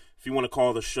house. If you want to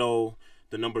call the show,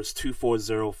 the number is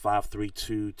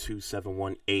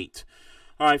 240-532-2718.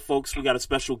 All right, folks, we got a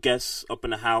special guest up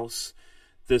in the house.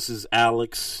 This is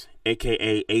Alex,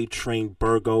 a.k.a. A-Train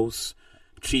Burgos,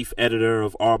 chief editor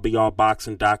of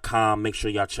RBRboxing.com. Make sure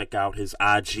y'all check out his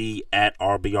IG at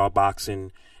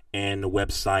RBRboxing and the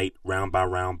website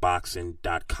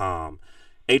roundbyroundboxing.com.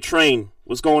 A-Train,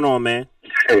 what's going on, man?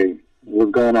 Hey, what's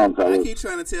going on, fellas? I keep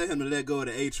trying to tell him to let go of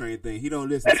the A-Train thing. He don't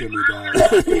listen to me, dog.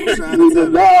 I keep trying to tell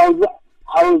him.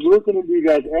 I was listening to you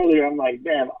guys earlier. I'm like,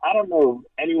 damn, I don't know if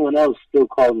anyone else still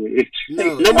calls me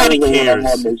A-Train. Nobody cares.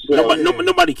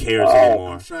 Nobody cares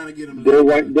anymore. I'm trying to get him.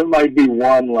 There might be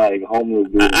one like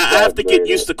homeless dude. I have to get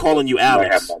used to calling you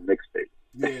Alex. I have my mixtape.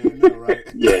 Yeah, I know, right?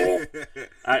 Yeah.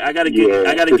 I gotta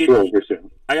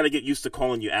get used to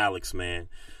calling you Alex, man.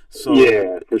 So,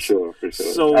 yeah, for sure.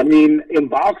 So, I mean, in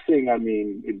boxing,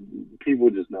 people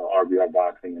just know RBR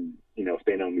Boxing, and if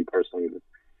they know me personally,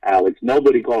 Alex.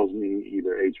 Nobody calls me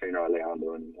either A-Train or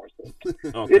Alejandro anymore. So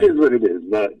okay. It is what it is.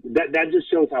 But that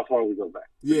just shows how far we go back.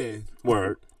 Yeah.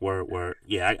 Word.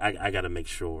 Yeah, I got to make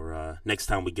sure next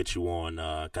time we get you on,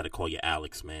 got to call you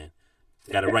Alex, man.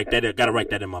 Got to write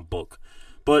that in my book.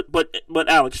 But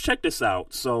Alex, check this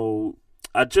out. So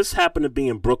I just happened to be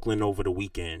in Brooklyn over the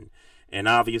weekend. And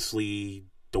obviously,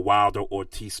 the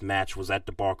Wilder-Ortiz match was at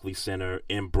the Barclays Center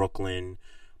in Brooklyn,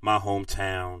 my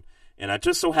hometown. And I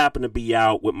just so happened to be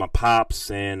out with my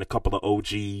pops and a couple of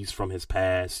OGs from his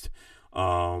past.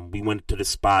 We went to the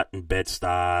spot in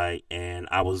Bed-Stuy, and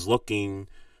I was looking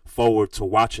forward to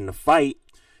watching the fight.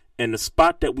 And the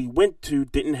spot that we went to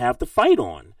didn't have the fight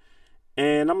on.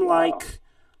 And I'm like,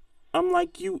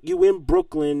 you in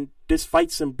Brooklyn, this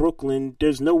fight's in Brooklyn,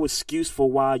 there's no excuse for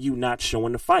why you not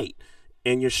showing the fight.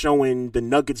 And you're showing the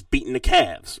Nuggets beating the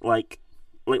Cavs. Like,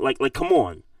 come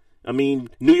on. I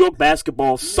mean, New York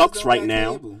basketball sucks right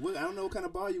now. Well, I don't know what kind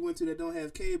of bar you went to that don't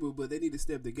have cable, but they need to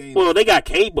step the game. Well, they got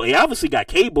cable. They obviously got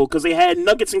cable because they had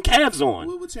Nuggets and Cavs on.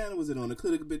 What channel was it on? It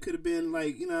could have been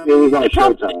like, It was on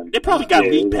Showtime. They probably got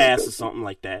League Pass or something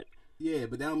like that. Yeah,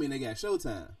 but that don't mean they got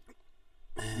Showtime.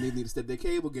 They need to step their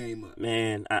cable game up.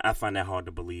 Man, I find that hard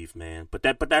to believe, man. But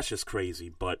that's just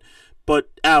crazy. But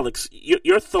Alex,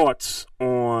 your thoughts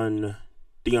on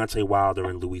Deontay Wilder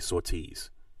and Luis Ortiz?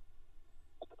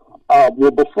 Well,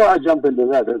 before I jump into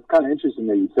that, it's kind of interesting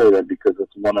that you say that because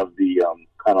it's one of the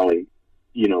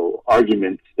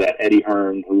arguments that Eddie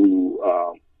Hearn, who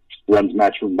runs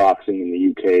Matchroom Boxing in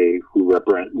the UK, who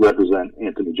represent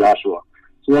Anthony Joshua.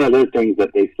 It's one of those things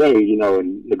that they say,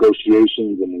 in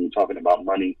negotiations and when you're talking about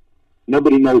money,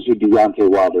 nobody knows who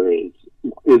Deontay Wilder is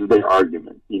their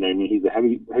argument. He's a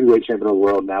heavyweight champion of the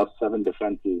world, now 7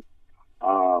 defenses,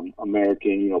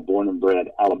 American, born and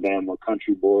bred, Alabama,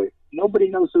 country boy. Nobody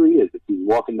knows who he is. If he's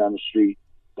walking down the street,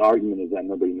 the argument is that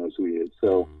nobody knows who he is.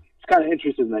 So it's kind of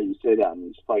interesting that you say that. I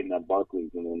mean, he's fighting at Barclays,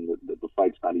 and then the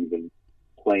fight's not even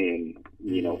playing,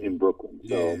 in Brooklyn.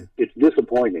 So it's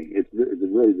disappointing. It's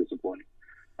really disappointing.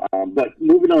 But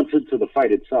moving on to the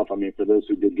fight itself, I mean, for those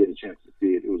who did get a chance to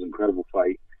see it, it was an incredible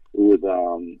fight. It was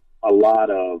a lot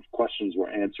of questions were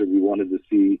answered. We wanted to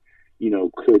see,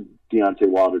 could Deontay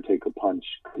Wilder take a punch?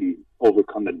 Could he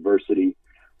overcome adversity?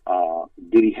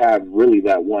 Did he have really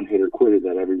that one-hitter quitter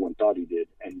that everyone thought he did?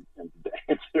 And the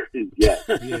answer is yes.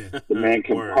 The man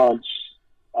can punch,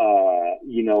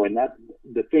 and that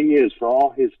the thing is, for all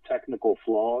his technical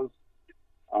flaws,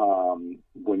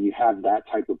 when you have that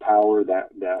type of power, that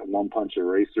one-punch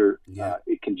eraser,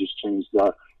 it can just change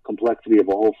the complexity of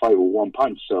a whole fight with one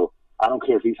punch. So I don't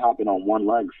care if he's hopping on one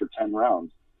leg for 10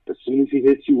 rounds. As soon as he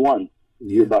hits you one,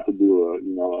 you're about to do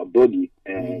a boogie,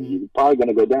 and you're probably going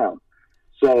to go down.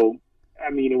 So, I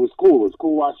mean, it was cool. It was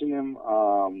cool watching him.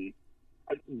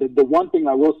 the one thing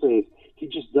I will say is he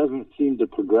just doesn't seem to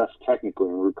progress technically,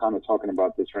 and we're kind of talking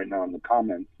about this right now in the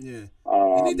comments. Yeah,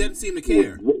 and he doesn't seem to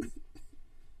care.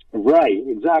 Right,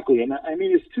 exactly. And I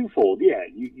mean, it's twofold. Yeah,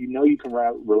 you know you can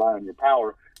rely on your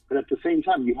power, but at the same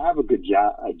time, you have a good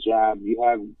jab. You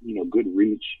have, good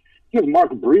reach. You have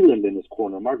Mark Breland in his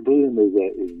corner. Mark Breland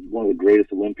is one of the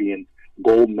greatest Olympians,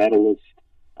 gold medalist.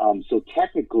 So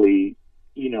technically,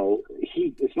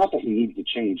 it's not that he needs to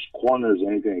change corners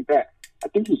or anything like that. I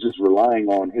think he's just relying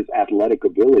on his athletic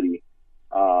ability,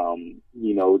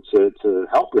 to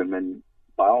help him. And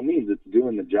by all means, it's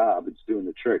doing the job. It's doing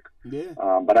the trick. Yeah.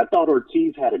 But I thought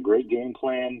Ortiz had a great game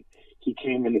plan. He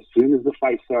came in as soon as the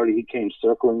fight started. He came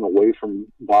circling away from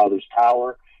Wilder's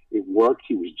power. It worked.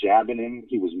 He was jabbing him.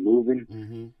 He was moving.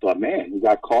 Mm-hmm. But, man, he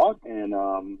got caught, and,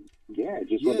 it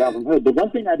just went down from here. The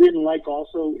one thing I didn't like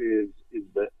also is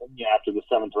that after the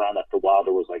 7th round, after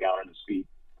Wilder was, out on his feet,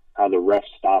 how the ref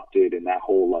stopped it and that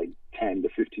whole, 10 to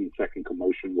 15-second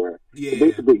commotion where it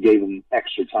basically gave him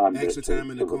extra time in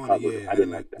the corner. Recover. Yeah, I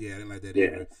didn't like that. Yeah, I didn't like that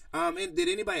either. And did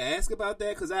anybody ask about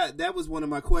that? Because that was one of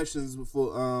my questions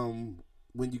before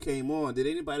when you came on. Did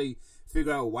anybody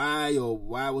figure out why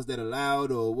was that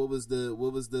allowed, or what was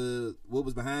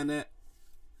behind that?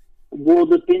 Well,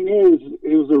 the thing is,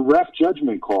 it was a ref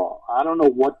judgment call. I don't know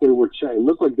what they were checking. It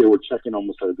looked like they were checking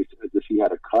almost as if he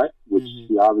had a cut, which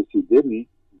he obviously didn't.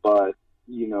 But,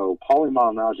 Paulie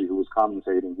Malignaggi, who was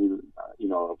commentating, he was,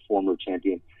 a former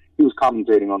champion, he was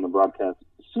commentating on the broadcast.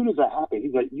 As soon as that happened,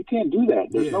 he's like, you can't do that.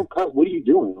 There's no cut. What are you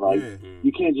doing?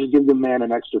 You can't just give the man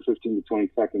an extra 15 to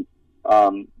 20 seconds.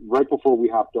 Right before we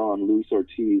hopped on, Luis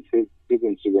Ortiz, his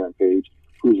Instagram page,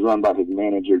 who's run by his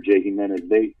manager, Jay Jimenez,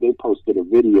 they posted a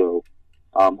video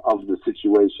of the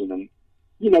situation. And,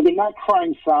 they're not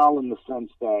crying foul in the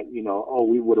sense that,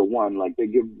 we would have won. They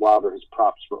give Wilder his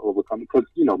props for overcoming. Because,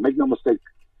 make no mistake,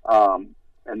 and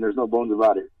there's no bones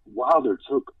about it, Wilder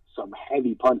took some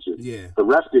heavy punches. Yeah. The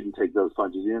ref didn't take those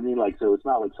punches, you know what I mean? So it's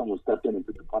not like someone stepped in and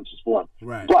took the punches for him.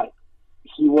 Right. But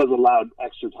he was allowed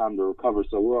extra time to recover,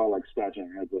 so we're all scratching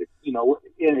our heads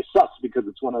and it sucks because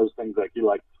it's one of those things you're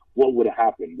like, what would have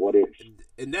happened? What if?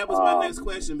 And that was my next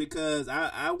question, because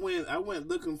I went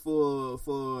looking for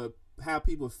how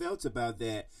people felt about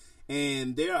that,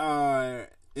 and there are,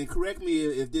 and correct me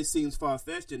if this seems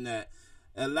far-fetched or not,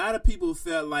 a lot of people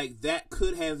felt like that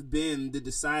could have been the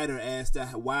decider as to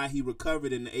why he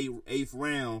recovered in the eighth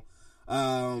round.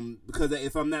 Because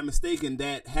if I'm not mistaken,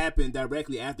 that happened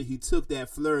directly after he took that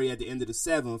flurry at the end of the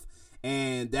 7th,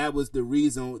 and that was the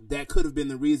reason. That could have been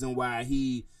the reason why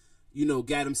he,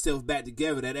 got himself back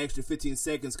together. That extra 15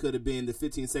 seconds could have been the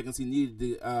 15 seconds he needed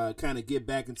to kind of get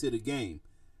back into the game.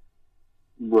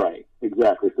 Right,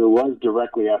 exactly. So it was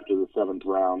directly after the 7th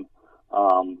round.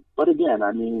 But again,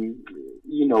 I mean,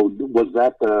 was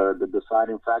that the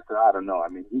deciding factor? I don't know. I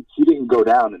mean, he didn't go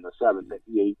down in the 7th.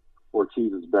 He ate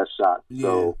Ortiz's best shot. Yeah.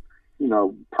 So,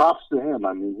 props to him.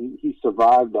 I mean, he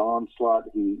survived the onslaught.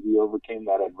 He overcame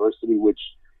that adversity, which,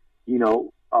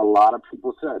 a lot of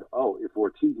people said, oh, if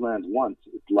Ortiz lands once,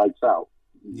 it's lights out.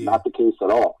 Yeah. Not the case at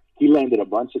all. He landed a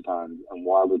bunch of times, and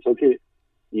Wilder took it,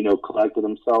 collected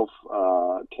himself,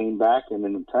 came back, and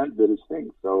in the 10th did his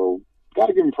thing. So, got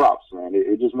to give him props, man.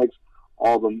 It just makes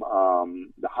all the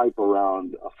hype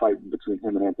around a fight between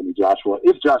him and Anthony Joshua.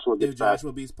 If Joshua gets back,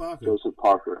 beats Parker. Joseph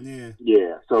Parker. Yeah.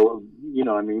 Yeah. So,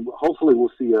 hopefully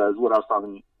we'll see, is what I was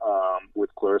talking with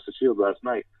Clarissa Shields last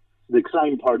night. The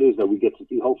exciting part is that we get to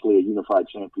see, hopefully, a unified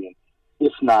champion,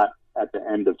 if not at the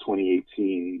end of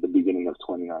 2018, the beginning of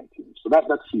 2019. So that's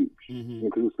huge,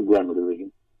 because it's the Glamour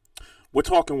division. We're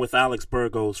talking with Alex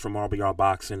Burgos from RBR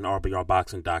Boxing,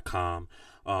 RBRBoxing.com.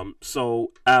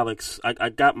 So, Alex, I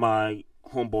got my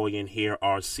homeboy in here,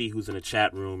 RC, who's in the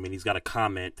chat room, and he's got a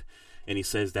comment, and he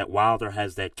says that Wilder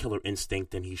has that killer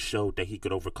instinct, and he showed that he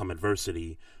could overcome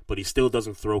adversity, but he still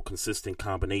doesn't throw consistent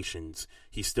combinations.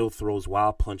 He still throws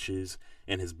wild punches,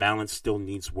 and his balance still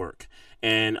needs work.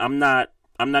 And I'm not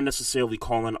necessarily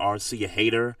calling RC a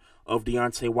hater of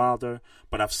Deontay Wilder,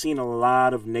 but I've seen a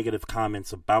lot of negative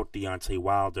comments about Deontay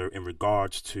Wilder in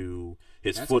regards to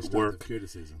his footwork.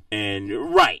 Criticism.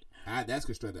 And right. That's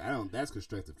constructive. That's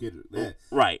constructive criticism.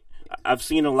 Right. I've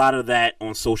seen a lot of that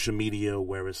on social media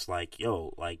where it's like,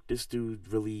 yo, this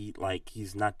dude really,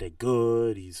 he's not that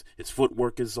good. His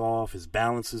footwork is off. His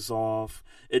balance is off.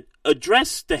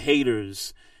 Address the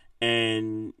haters,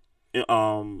 and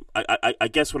I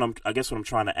guess what I'm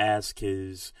trying to ask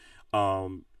is,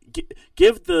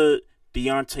 give the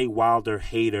Deontay Wilder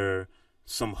hater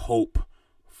some hope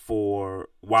for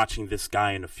watching this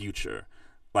guy in the future.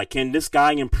 Can this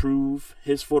guy improve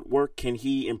his footwork? Can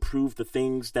he improve the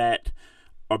things that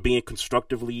are being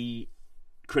constructively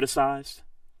criticized?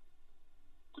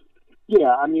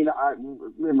 Yeah, I mean,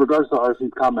 in regards to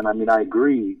RC's comment, I mean, I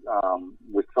agree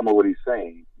with some of what he's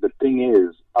saying. The thing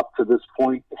is, up to this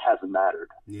point, it hasn't mattered.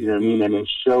 Yeah. You know what I mean? And it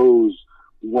shows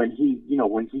when he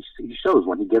shows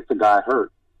when he gets the guy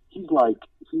hurt. He's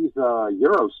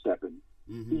Euro stepping.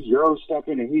 Mm-hmm. He's Euro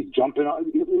stepping and he's jumping.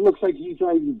 It looks like he's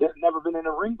never been in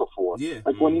a ring before. Yeah.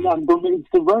 Like when he knocked Bermudez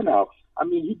to Burnout. I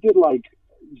mean, he did like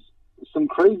some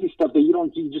crazy stuff that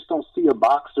you just don't see a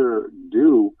boxer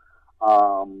do.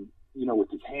 With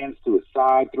his hands to his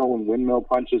side, throwing windmill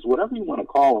punches, whatever you want to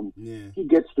call him, he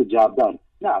gets the job done.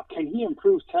 Now, can he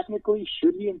improve technically?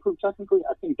 Should he improve technically?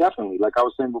 I think definitely. Like I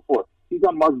was saying before, he's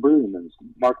got Mark Breland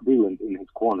in his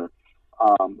corner,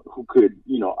 who could,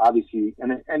 obviously,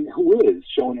 and who is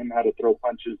showing him how to throw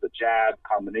punches, the jab,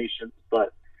 combinations.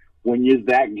 But when you're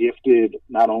that gifted,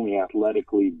 not only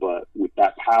athletically, but with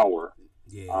that power,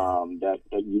 that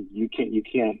you can't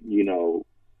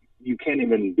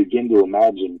even begin to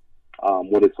imagine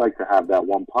what it's like to have that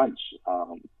one punch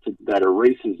that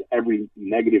erases every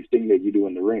negative thing that you do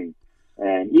in the ring.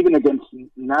 And even against,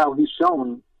 now he's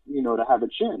shown, to have a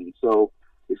chin. So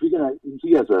if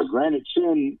he has a granite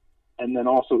chin and then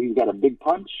also he's got a big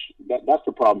punch, that's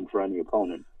a problem for any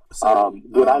opponent.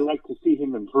 Would I like to see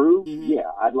him improve? Mm-hmm. Yeah,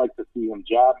 I'd like to see him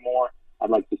jab more. I'd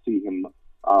like to see him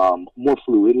more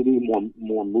fluidity,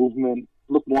 more movement,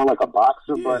 look more like a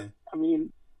boxer. Yeah. But, I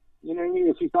mean, you know what I mean?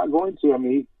 If he's not going to, I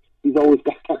mean, he's always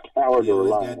got that power to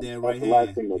rely on. He always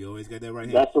got that right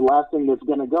hand. That's the last thing that's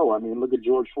going to go. I mean, look at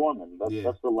George Foreman.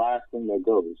 That's the last thing that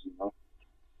goes,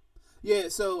 Yeah,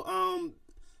 so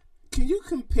can you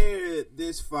compare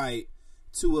this fight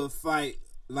to a fight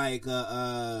like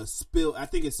I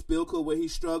think it's Spilka where he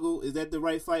struggled? Is that the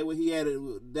right fight where he had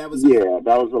it? That was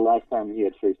the last time he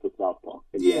had faced the southpaw.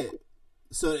 Exactly. Yeah.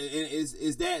 So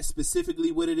is that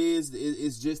specifically what it is?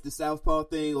 Is just the southpaw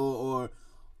thing, or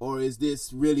is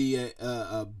this really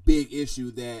a big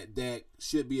issue that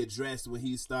should be addressed when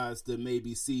he starts to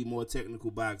maybe see more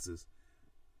technical boxers?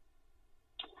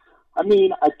 I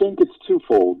mean, I think it's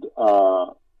twofold.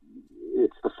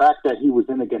 It's the fact that he was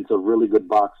in against a really good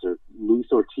boxer, Luis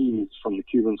Ortiz from the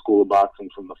Cuban School of Boxing,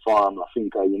 from the farm, La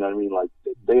Finca. You know what I mean? Like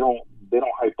they don't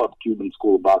hype up Cuban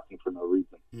School of Boxing for no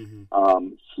reason. Mm-hmm.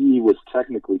 He was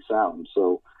technically sound,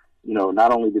 so.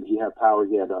 Not only did he have power,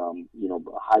 he had,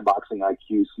 high boxing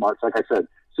IQ, smarts. Like I said, as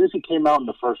soon as he came out in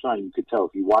the first round, you could tell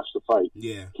if you watched the fight.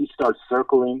 Yeah. He starts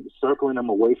circling him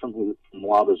away from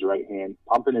Wilder's right hand,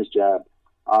 pumping his jab.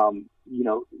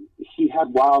 He had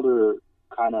Wilder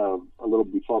kind of a little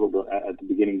befuddled at the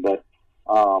beginning, but,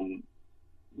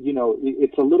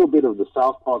 it's a little bit of the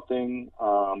southpaw thing.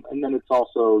 And then it's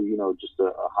also, just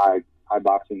a high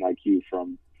boxing IQ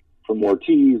from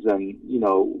Ortiz, and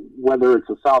whether it's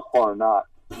a southpaw or not,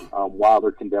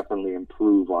 Wilder can definitely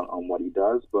improve on what he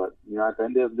does. But at the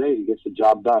end of the day, he gets the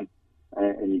job done,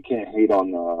 and you can't hate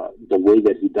on the way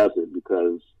that he does it,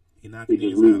 because he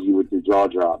just leaves you with your jaw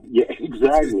drop. Yeah,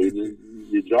 exactly.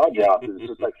 Your jaw drop is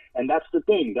just like, and that's the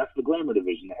thing. That's the glamour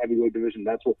division, the heavyweight division.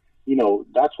 That's what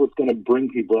that's what's going to bring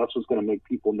people. That's what's going to make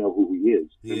people know who he is.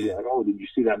 Yeah. And be like, oh, did you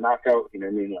see that knockout? You know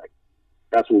what I mean? Like,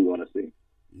 that's what we want to see.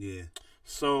 Yeah.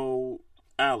 So,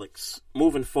 Alex,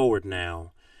 moving forward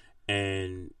now,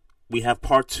 and we have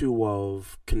part 2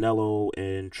 of Canelo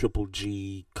and Triple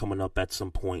G coming up at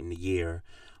some point in the year.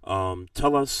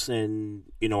 Tell us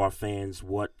and, our fans,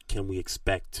 what can we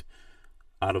expect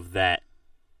out of that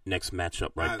next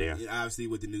matchup there? Obviously,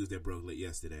 with the news that broke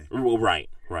yesterday. Well, right.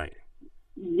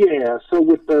 Yeah, so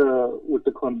with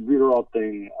the clenbuterol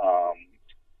thing,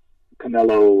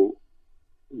 Canelo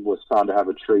was found to have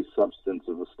a trace substance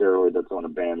of a steroid that's on a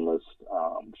ban list,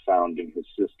 found in his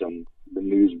system. The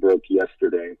news broke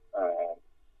yesterday.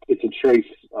 It's a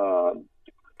trace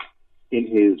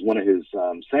in one of his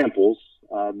samples.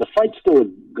 The fight's still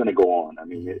going to go on. I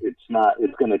mean,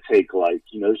 it's going to take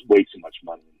there's way too much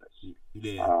money in this.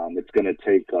 Yeah. It's going to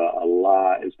take a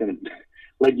lot. It's going to,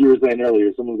 like you were saying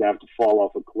earlier, someone's going to have to fall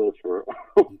off a cliff or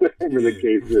whatever the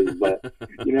case is. But,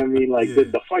 you know what I mean? Like,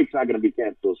 the fight's not going to be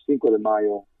canceled. Cinco de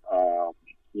Mayo,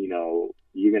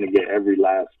 you're going to get every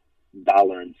last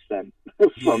dollar and cent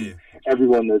from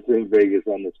everyone that's in Vegas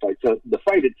on this fight. So the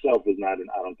fight itself is not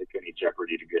I don't think, any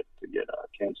jeopardy to get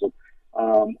canceled.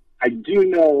 I do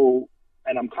know,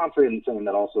 and I'm confident in saying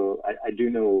that also, I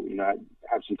do know, I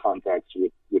have some contacts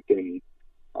within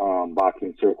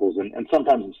boxing circles, and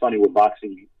sometimes it's funny with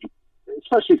boxing,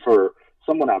 especially for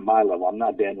someone at my level. I'm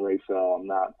not Dan Rafael, I'm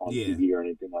not on TV or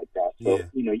anything like that. So,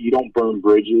 you don't burn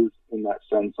bridges in that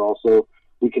sense also.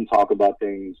 We can talk about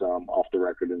things off the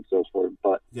record and so forth,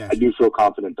 but I do feel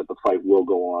confident that the fight will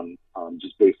go on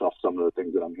just based off some of the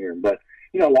things that I'm hearing. But,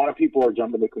 a lot of people are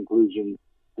jumping to conclusions.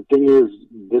 The thing is,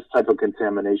 this type of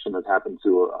contamination has happened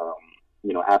to,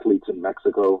 athletes in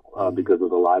Mexico because of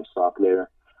the livestock there.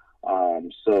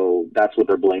 So that's what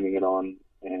they're blaming it on.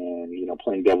 And,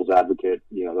 playing devil's advocate,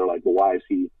 they're like, well, why is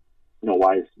he,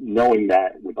 why is, knowing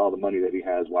that with all the money that he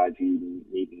has, why is he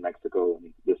eating Mexico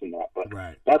and this and that? But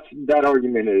that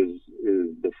argument is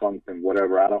defunct and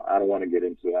whatever. I don't want to get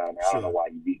into that. I mean, I don't know why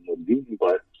he's eating what he's eating,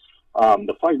 but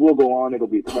the fight will go on. It'll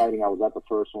be exciting. I was at the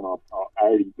first one.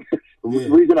 The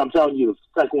reason I'm telling you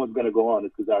the second one's going to go on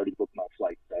is because I already booked my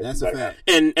flight. That's a fact.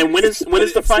 And when is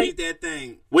the fight? That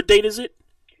thing. What date is it?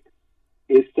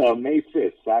 It's May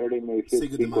 5th, Saturday, May 5th,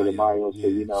 Cinco de Mayo.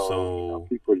 So,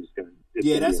 people are just going to...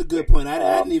 Yeah, that's a good point.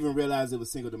 I didn't even realize it was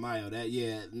Cinco de Mayo.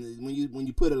 When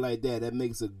you put it like that, that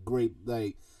makes a great,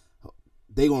 like,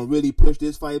 they gonna really push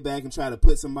this fight back and try to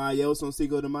put somebody else on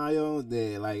Cinco de Mayo.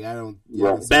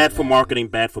 Bad for marketing,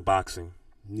 bad for boxing.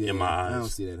 In my eyes, I don't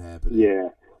see that happening. Yeah,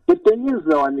 the thing is,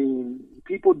 though,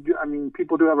 people do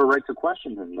have a right to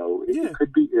question him, though. It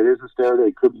could be, it is a steroid.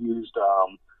 It could be used,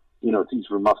 to use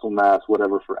for muscle mass,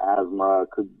 whatever, for asthma.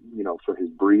 Could, for his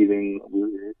breathing.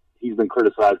 He's been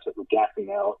criticized for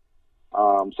gassing out.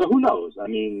 So who knows?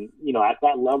 At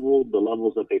that level, the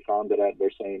levels that they found it at,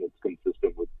 they're saying it's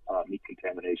consistent with meat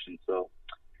contamination. So,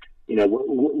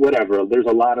 whatever. There's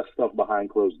a lot of stuff behind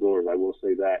closed doors. I will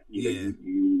say that.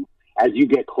 You as you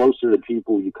get closer to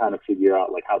people, you kind of figure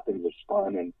out like how things are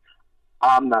spun. And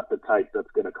I'm not the type that's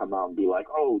going to come out and be like,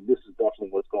 "Oh, this is definitely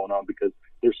what's going on," because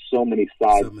there's so many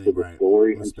sides to the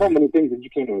story and so many things that you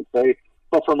can't even say.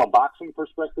 But from a boxing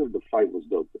perspective, the fight was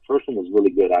dope. The first one was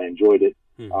really good. I enjoyed it.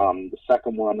 The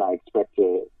second one I expect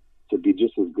to be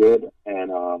just as good.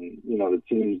 And, the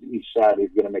teams, each side is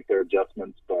going to make their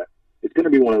adjustments. But it's going to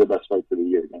be one of the best fights of the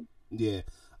year, man. Yeah.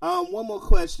 One more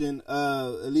question,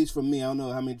 at least from me. I don't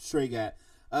know how many Trey got.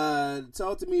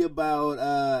 Talk to me about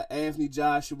Anthony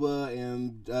Joshua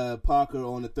and Parker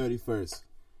on the 31st.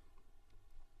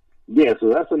 Yeah, so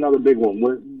that's another big one.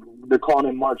 They're calling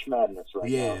it March Madness right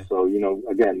now. So,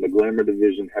 again, the Glamour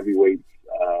Division heavyweights,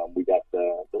 we got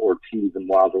the Ortiz and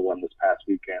Wilder one this past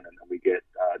weekend, and then we get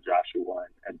Joshua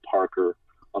and Parker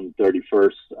on the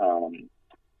 31st.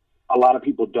 A lot of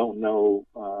people don't know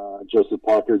Joseph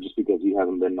Parker just because he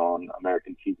hasn't been on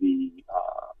American TV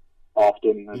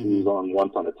often. He was on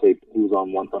once on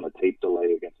a tape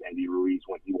delay against Andy Ruiz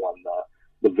when he won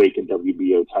the vacant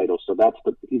WBO title. So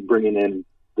he's bringing in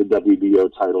the WBO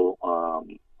title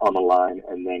on the line,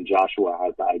 and then Joshua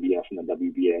has the IBF and the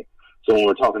WBA. So when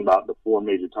we're talking about the four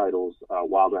major titles,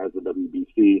 Wilder has the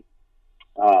WBC.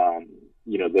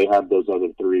 They have those other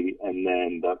three, and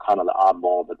then the kind of the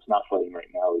oddball that's not fighting right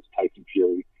now is Tyson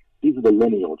Fury. He's the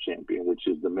lineal champion, which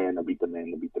is the man that beat the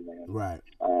man that beat the man. Right.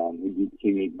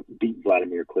 He beat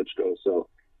Vladimir Klitschko, so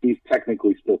he's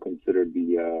technically still considered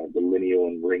the lineal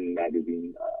and Ring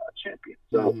magazine champion.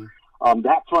 So.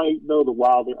 That fight, though,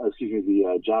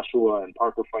 the Joshua and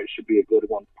Parker fight should be a good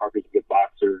one. Parker's a good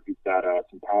boxer. He's got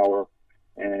some power.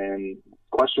 And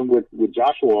question with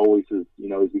Joshua always is,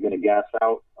 is he going to gas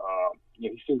out? He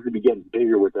seems to be getting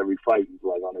bigger with every fight. He's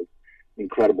like on his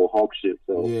incredible Hulk shit.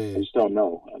 So I just don't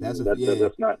know. That's not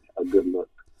a good look.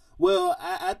 Well,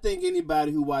 I think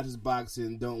anybody who watches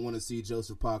boxing don't want to see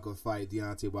Joseph Parker fight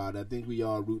Deontay Wilder. I think we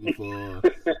all rooting for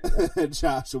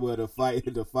Joshua to fight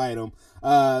him.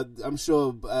 I'm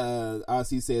sure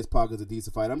RC says Parker's a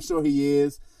decent fighter. I'm sure he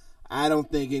is. I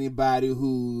don't think anybody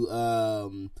who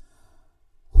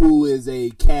is a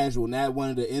casual, not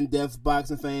one of the in-depth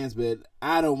boxing fans, but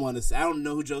I don't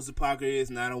know who Joseph Parker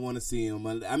is, and I don't want to see him.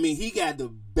 He got to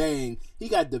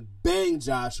bang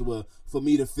Joshua for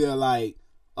me to feel like,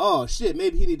 oh shit,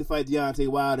 maybe he need to fight Deontay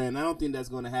Wilder, and I don't think that's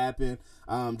going to happen.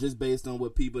 Just based on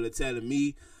what people are telling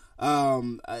me.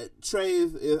 Trey,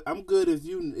 if I'm good.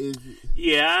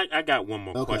 I got one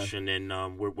more question,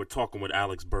 and we're talking with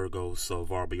Alex Burgos of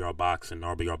RBR Boxing,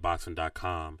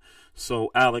 RBRBoxing.com.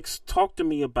 So, Alex, talk to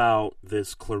me about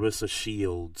this Claressa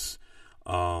Shields,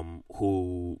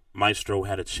 who Maestro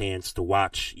had a chance to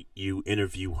watch you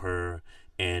interview her.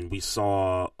 And we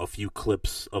saw a few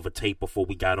clips of a tape before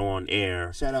we got on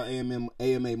air. Shout out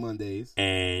AMA Mondays.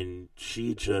 And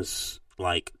she just,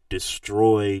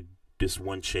 destroyed this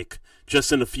one chick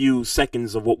just in a few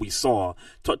seconds of what we saw.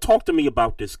 Talk to me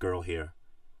about this girl here.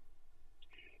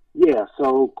 Yeah,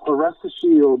 so Claressa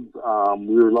Shields,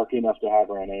 we were lucky enough to have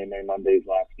her on AMA Mondays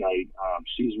last night.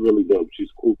 She's really dope. She's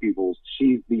cool people.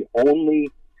 She's the only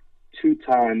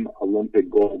two-time Olympic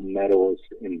gold medalist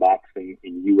in boxing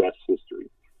in U.S.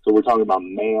 history. So we're talking about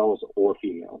males or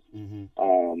females.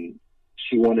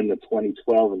 She won in the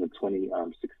 2012 and the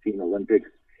 2016 Olympics.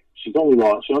 She only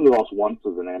lost once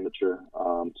as an amateur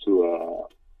to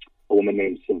a woman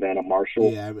named Savannah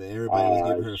Marshall. Yeah, everybody was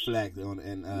giving her flack on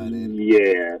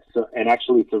yeah. So and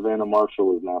actually, Savannah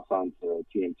Marshall is now signed to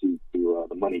TNT to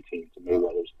the Money Team to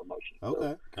Mayweather's promotion.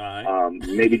 Okay, so, all right.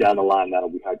 Maybe down the line that'll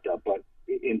be hyped up, but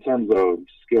in terms of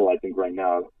skill, I think right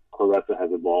now Claressa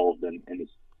has evolved and is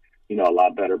a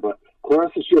lot better. But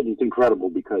Claressa Shields is incredible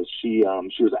because she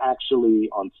was actually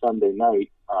on Sunday night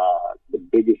the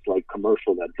biggest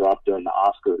commercial that dropped during the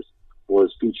Oscars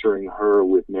was featuring her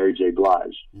with Mary J.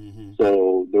 Blige. Mm-hmm.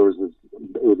 So it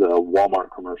was a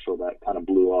Walmart commercial that kind of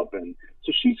blew up, and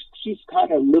so she's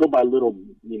kind of little by little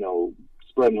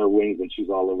spreading her wings, and she's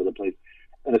all over the place.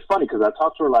 And it's funny because I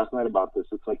talked to her last night about this.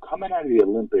 It's like coming out of the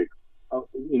Olympics.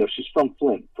 She's from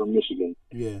Flint, from Michigan.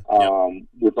 Yeah.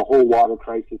 With the whole water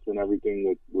crisis and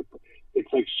everything, with it's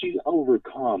like she's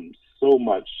overcome so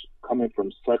much coming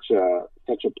from such a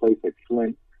place like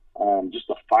Flint. Just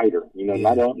a fighter,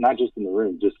 not just in the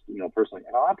ring, just personally.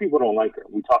 And a lot of people don't like her.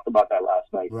 We talked about that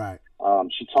last night. Right.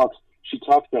 She talks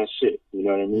that shit. You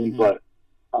know what I mean? Mm-hmm. But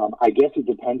I guess it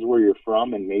depends where you're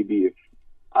from, and maybe if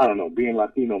I don't know, being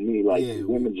Latino,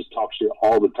 women just talk shit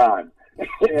all the time.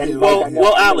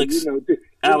 Well,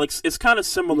 Alex, it's kind of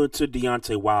similar to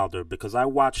Deontay Wilder because I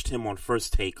watched him on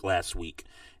First Take last week,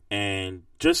 and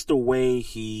just the way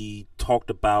he talked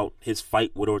about his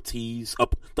fight with Ortiz,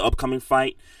 the upcoming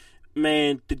fight,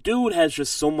 man, the dude has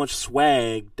just so much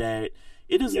swag that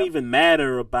it doesn't even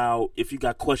matter about if you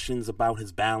got questions about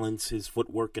his balance, his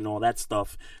footwork, and all that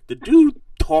stuff. The dude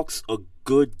talks a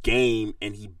good game,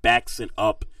 and he backs it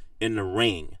up in the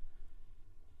ring.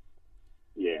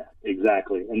 Yeah,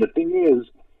 exactly. And the thing is,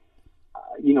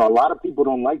 a lot of people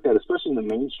don't like that, especially in the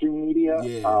mainstream media.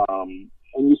 Yeah.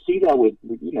 And you see that with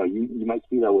you might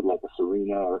see that with like a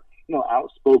Serena or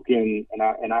outspoken. And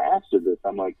I asked her this.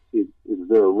 I'm like, is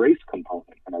there a race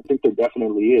component? And I think there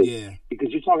definitely is. Yeah. Because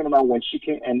you're talking about when she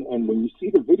can, and when you see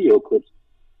the video clips,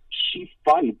 she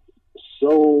fights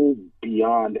so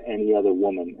beyond any other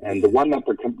woman. And the one that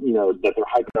they're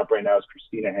hyping up right now is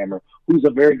Christina Hammer, who's a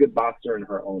very good boxer in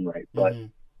her own right. But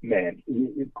man,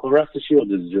 Claressa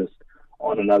Shields is just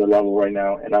on another level right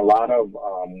now, and a lot of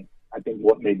I think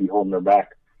what may be holding her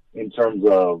back in terms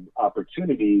of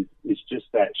opportunities is just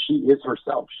that she is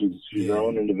herself. She's her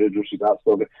own individual. She's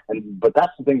outspoken, but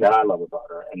that's the thing that I love about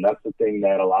her, and that's the thing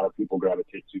that a lot of people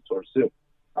gravitate towards too.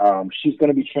 She's going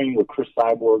to be training with Chris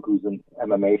Cyborg, who's an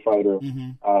MMA fighter.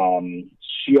 Mm-hmm.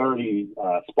 She already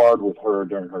sparred with her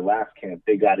during her last camp.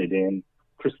 They got it in.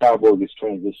 Chris Cyborg is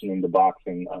transitioning to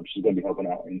boxing. She's going to be helping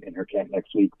out in her camp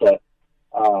next week. But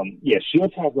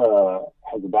Shields has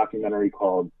a documentary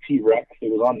called T-Rex.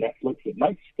 It was on Netflix. It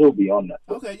might still be on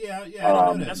Netflix. Okay, yeah, I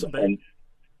know that. That's a bit.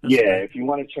 If you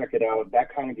want to check it out,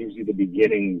 that kind of gives you the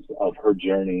beginnings of her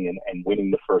journey and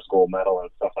winning the first gold medal and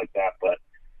stuff like that. But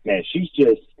man, she's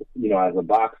just, as a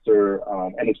boxer,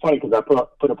 and it's funny because I put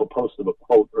up a post of a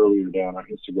quote earlier down on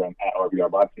Instagram at RBR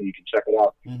Boxing. You can check it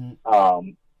out. Mm-hmm.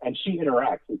 And she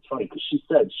interacts. It's funny because she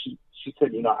said,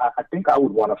 I think I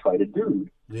would want to fight a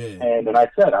dude. Yeah. And then I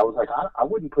was like, I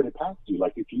wouldn't put it past you.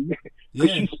 Like if you,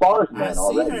 because she spars men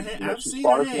already. I've seen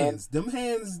her hands. Them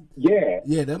hands. Yeah.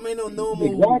 Yeah, them ain't no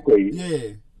normal. Exactly.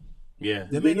 Yeah. Yeah.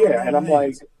 Them ain't no normal and I'm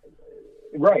hands.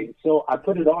 like, right. So I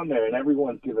put it on there, and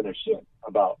everyone's giving a shit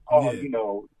about,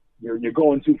 you're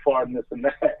going too far in this and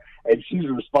that. And she's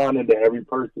responding to every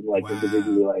person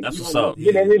individually, like, that's what's up.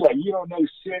 You know what I mean? Like, you don't know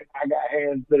shit. I got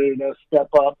hands that are gonna step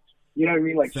up. You know what I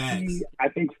mean? Like, I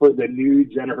think for the new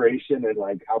generation and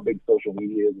like how big social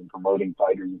media is and promoting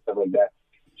fighters and stuff like that,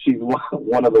 she's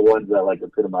one of the ones that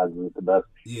epitomizes it the best.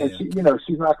 Yeah. And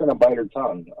she's not gonna bite her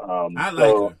tongue. I like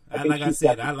her.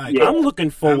 I like her. I'm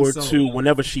looking forward to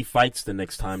whenever she fights the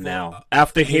next time now.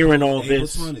 After hearing all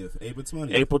this.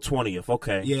 April 20th.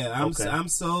 Okay. Yeah, I'm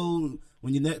so.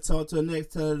 When you talk to her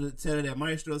next, tell her that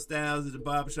Maestro Styles of the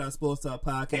Barbershop Sports Talk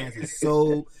podcast is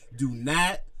so do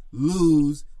not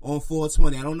lose on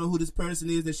 420. I don't know who this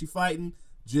person is that she's fighting.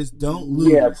 Just don't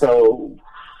lose. Yeah, so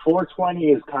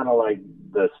 420 is kind of like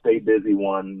the stay busy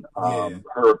one.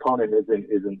 Her opponent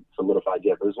isn't solidified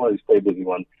yet, but it's one of these stay busy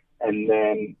ones. And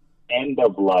then end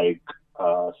of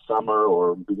summer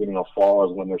or beginning of fall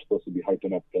is when they're supposed to be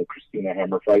hyping up the Christina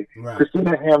Hammer fight. Right.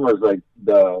 Christina Hammer is like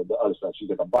the other side. She's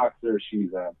like a boxer. She's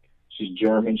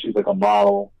German. She's like a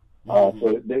model.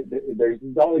 So there's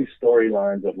all these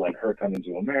storylines of like her coming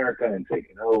to America and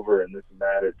taking over and this and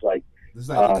that. It's like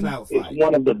a clout fight. It's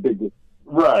one of the biggest.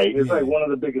 Right. It's like one of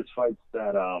the biggest fights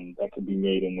that could be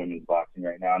made in women's boxing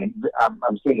right now. And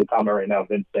I'm seeing the comment right now,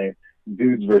 Vince saying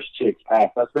dudes versus chicks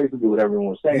pass. That's basically what everyone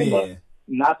was saying. Yeah. But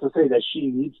not to say that she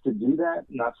needs to do that.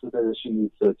 Not to say that she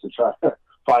needs to try to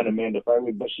find Amanda fight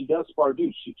with. But she does spar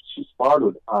dudes. She sparred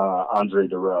with Andre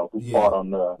Durrell, who fought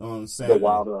on the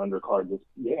Wilder undercard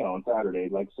on Saturday.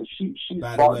 Like, so she's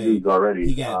fought dudes already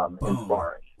in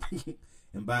sparring.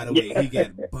 And by the way, he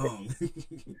got bummed.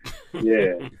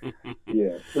 Yeah.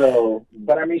 So,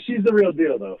 but I mean, she's the real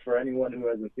deal, though, for anyone who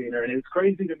hasn't seen her. And it's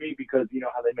crazy to me because, you know,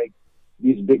 how they make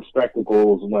these big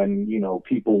spectacles when, you know,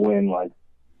 people win, like,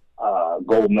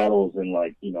 gold medals in,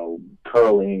 like, you know,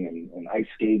 curling and ice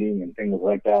skating and things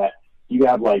like that. You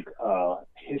have, like,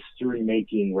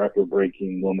 history-making,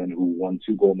 record-breaking woman who won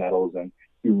 2 gold medals. And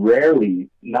you rarely,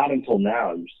 not until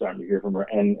now, you're starting to hear from her.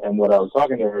 And what I was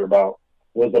talking to her about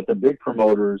was that the big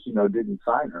promoters, you know, didn't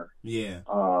sign her. Yeah.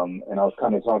 And I was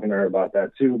kind of talking to her about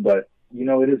that too, but you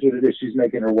know, it is what it is. She's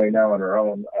making her way now on her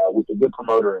own, with a good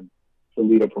promoter and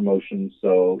Toledo Promotions.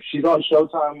 So she's on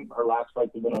Showtime. Her last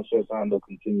fights have been on Showtime. They'll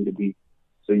continue to be.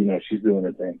 So, you know, she's doing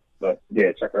her thing, but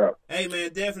yeah, check her out. Hey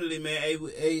man, definitely, man. I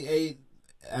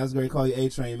was going to call you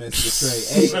A-Train, man.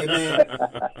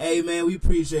 Hey man, we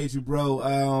appreciate you,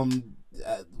 bro.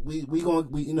 We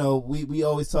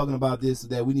always talking about this,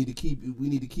 that we need to keep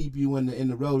you in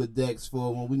the Rolodex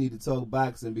for when we need to talk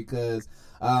boxing, because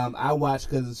I watch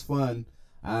because it's fun,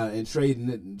 and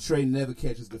trading never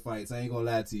catches the fights. I ain't gonna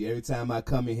lie to you. Every time I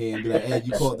come in here and be like, "Hey,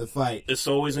 you caught the fight," it's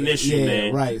always an issue,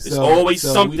 man. Right. It's always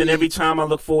something every time I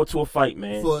look forward to a fight,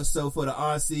 man. For the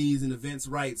RCs and events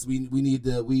rights, we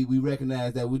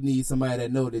recognize that we need somebody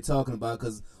that know what they're talking about.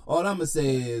 Because all I'm gonna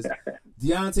say is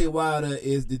Deontay Wilder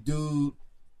is the dude,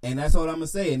 and that's all I'm gonna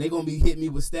say. And they're gonna be hitting me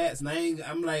with stats, and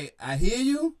I'm like, I hear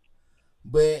you,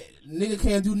 but nigga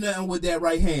can't do nothing with that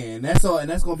right hand. That's all, and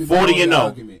that's gonna be 40-0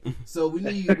 argument. So we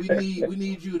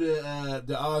need you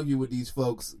to argue with these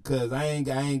folks, because I ain't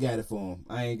got it for them.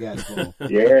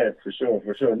 Yeah, for sure.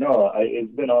 No,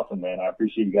 it's been awesome, man. I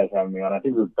appreciate you guys having me on. I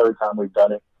think it's the 3rd time we've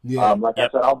done it. Yeah. I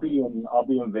said, I'll be in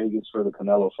Vegas for the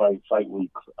Canelo fight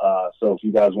week. So if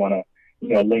you guys want to, you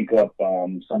know, link up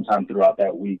sometime throughout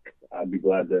that week, I'd be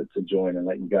glad to join and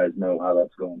let you guys know how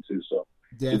that's going too. So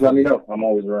just let me know. I'm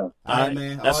always around. All right,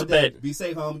 man. That's a bet. Be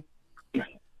safe, homie. All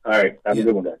right. Have a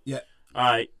good one, guys. Yeah. All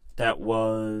right. That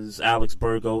was Alex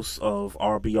Burgos of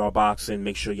RBR Boxing.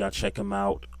 Make sure y'all check him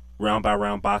out.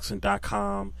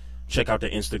 roundbyroundboxing.com. Check out the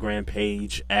Instagram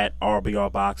page at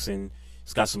RBR Boxing.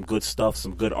 It's got some good stuff,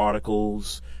 some good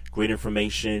articles, great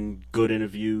information, good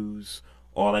interviews,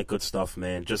 all that good stuff,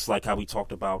 man. Just like how we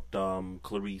talked about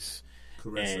Carissa.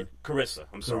 I'm sorry.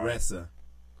 Clarissa.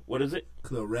 What is it?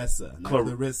 Clarissa.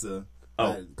 Clarissa.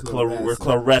 Oh,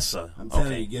 Clarissa. I'm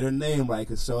telling you, get her name right,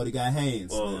 because Shorty got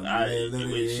hands. Well,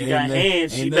 she got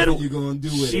hands. She better. You gonna do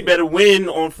with she better win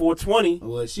on 420.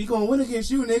 Well, she gonna win against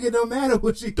you, nigga. Don't matter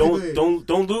what she do.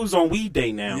 Don't lose on weed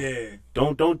day now. Yeah.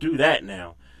 Don't do that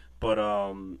now. But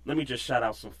let me just shout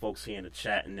out some folks here in the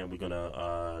chat, and then we're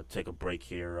gonna take a break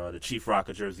here. The Chief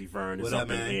Rocker Jersey Vern is up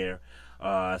in here.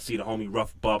 I see the homie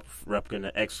Rough Buff repping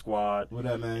the X Squad. What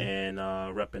up, man? And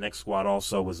repping X Squad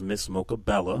also was Miss Mocha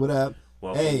Bella. What up?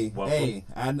 Welcome. Hey,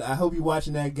 I hope you're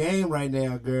watching that game right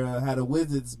now, girl. How the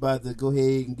Wizards about to go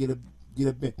ahead and get up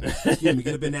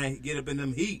in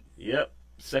them heat. Yep.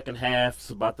 Second half's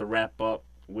about to wrap up.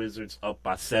 Wizards up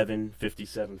by 7,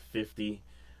 57-50.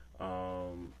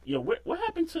 What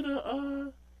happened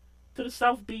to the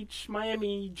South Beach,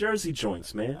 Miami, Jersey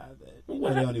joints, man? They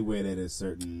only wear that at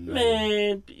certain...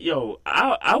 Man,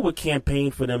 I would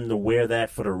campaign for them to wear that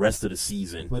for the rest of the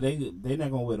season. But they're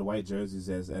not going to wear the white jerseys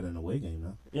at an away game,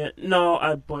 though. Yeah,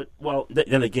 no,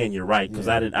 then again, you're right, because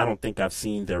I don't think I've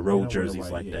seen their road jerseys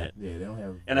like that. Yeah, they don't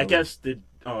have... And I guess the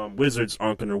Wizards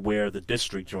aren't going to wear the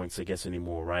district joints, I guess,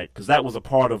 anymore, right? Because that was a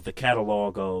part of the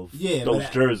catalog of those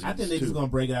jerseys. I think they're just going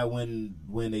to break it out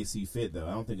when they see fit, though.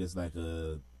 I don't think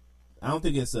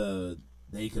it's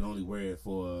they can only wear it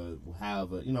for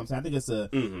however, you know what I'm saying? I think it's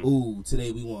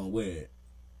today we want to wear it.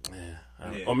 Yeah.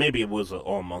 Or maybe it was an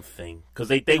all-month thing, because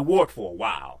they wore it for a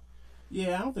while.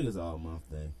 Yeah, I don't think it's an all-month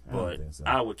thing.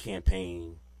 I would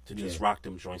campaign to just rock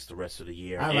them joints the rest of the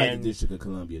year. I like the District of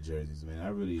Columbia jerseys, man. I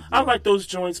really do. I like those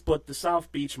joints, but the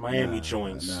South Beach, Miami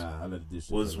joints I like the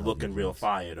was looking real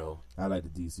fire, though. I like the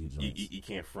DC joints. You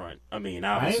can't front. I mean,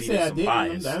 I obviously didn't say I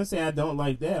bias. I didn't say I don't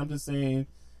like that. I'm just saying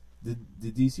the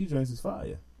DC joints is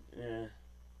fire. Yeah,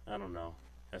 I don't know.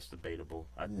 That's debatable.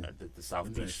 The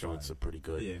South Beach joints are pretty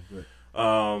good. Yeah, good.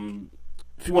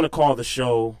 If you want to call the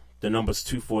show, the number's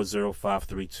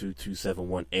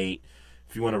 240-532-2718.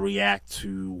 If you want to react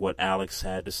to what Alex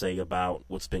had to say about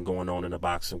what's been going on in the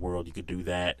boxing world, you could do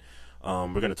that.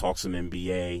 We're going to talk some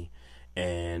NBA,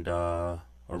 and a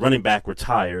running back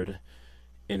retired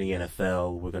in the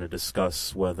NFL. We're going to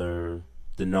discuss whether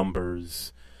the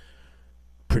numbers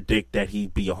predict that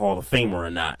he'd be a Hall of Famer or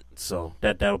not. So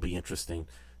that'll be interesting.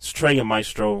 It's Trey and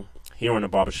Maestro here on the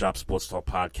Barbershop Sports Talk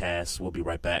podcast. We'll be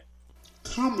right back.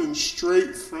 Coming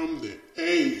straight from the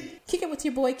A. Kick it with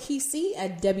your boy Kesey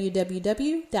at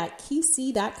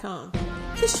www.kesey.com.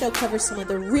 His show covers some of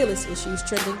the realest issues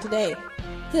trending today.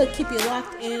 He'll keep you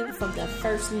locked in from the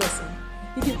first listen.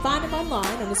 You can find him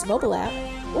online on his mobile app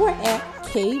or at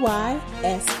KYSII.com,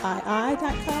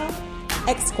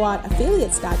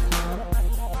 XSquadAffiliates.com,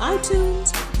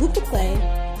 iTunes, Google Play,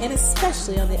 and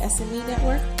especially on the SME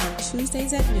Network on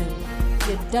Tuesdays at noon.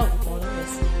 You don't want to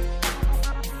miss it.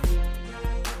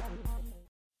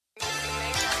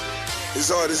 It's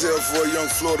hard as hell for a young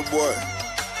Florida boy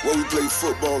where we play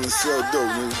football and sell dope,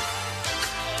 man.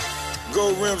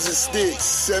 Gold rims and sticks,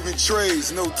 7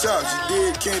 trays, no tops, you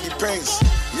did candy paints,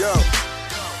 yo.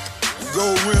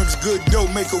 Gold rims, good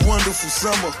dope, make a wonderful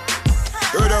summer.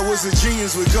 Heard I was a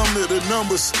genius when it come to the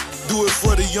numbers. Do it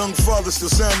for the young father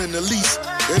still sounding the least.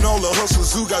 And all the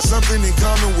hustlers who got something in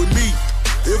common with me.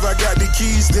 If I got the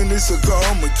keys, then it's a car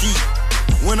I'ma keep.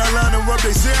 When I line them up,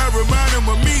 they say I remind them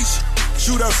of Meech.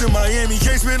 Shootouts in Miami,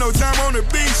 can't spend no time on the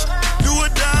beach. Do or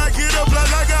die, get up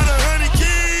like I got 100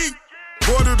 keys.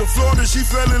 Border to Florida, she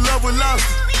fell in love with lobster.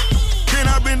 Then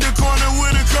I been the corner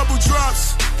with a couple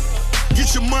drops.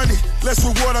 Get your money, let's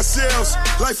reward ourselves.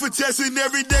 Life for testing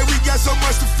every day, we got so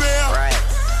much to fail. Right.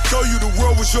 Told you the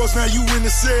world was yours, now you in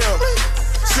the cell.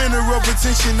 Center of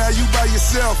attention, now you by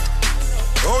yourself.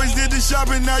 Always did the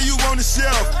shopping, now you on the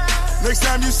shelf. Next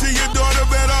time you see your daughter,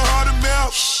 better heart to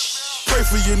melt. Pray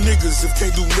for your niggas if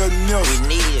can't do nothing else. We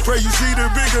need it. Pray you see the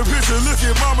bigger picture, look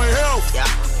at mama health. Yeah.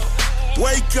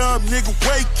 Wake up, nigga,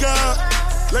 wake up.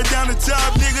 Lay down the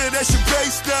top, nigga, that's your pay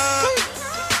stub.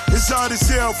 It's hard as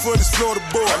hell for this Florida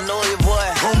boy. I know you, boy.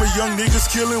 Homie, young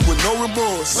niggas killing with no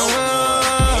remorse.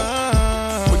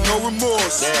 With no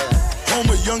remorse. Yeah.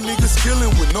 Homie, young niggas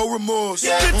killing with no remorse.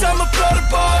 Yeah. Bitch, I'm a Florida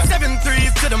boy.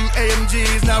 7-3s to them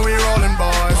AMGs, now we rolling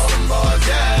bars. Rolling bars,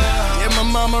 yeah. Yeah, my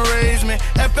mama raised me.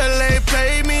 FLA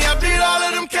paid me. I beat all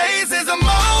of them cases I'm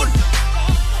on.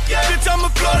 Yeah. Bitch, I'm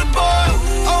a Florida boy.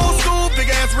 Old school, big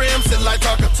ass rims, sit like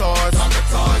Talkators. Yeah.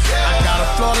 I got a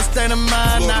Florida state of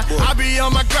mind now. I be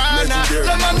on my grind now.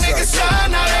 Let my niggas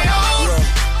shine, now they own.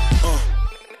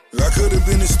 I could have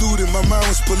been a student, my mind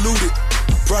was polluted.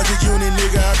 Project Unit,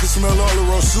 nigga, I could smell all the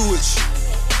raw sewage.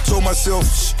 Told myself,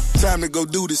 time to go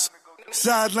do this.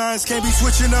 Sidelines can't be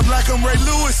switching up like I'm Ray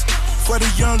Lewis. For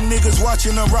the young niggas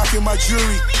watching, I'm rocking my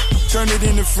jury. Turn it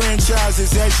into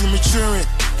franchises as you maturing.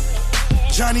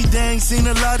 Johnny Dang seen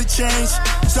a lot of change.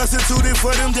 Substituted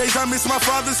for them days, I miss my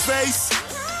father's face.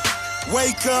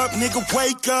 Wake up, nigga,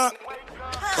 wake up.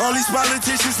 All these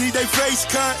politicians need their face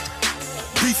cut.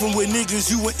 Beefing with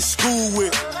niggas you went to school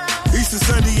with. Easter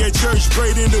Sunday at church,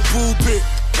 prayed in the pulpit.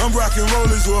 I'm rocking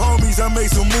rollers with homies I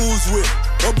made some moves with.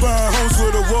 Or buying homes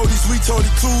for the roadies we told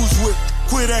the tools with.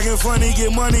 Quit acting funny,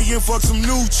 get money and fuck some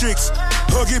new chicks.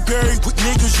 Or get buried with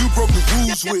niggas you broke the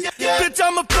rules with. Bitch,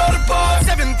 I'm a Florida boy.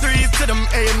 7-3s to them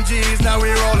AMGs, now we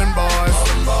rolling bars.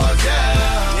 Rolling bars,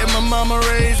 yeah. Yeah, my mama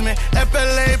raised me.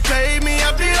 FLA paid me.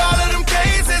 I beat all of them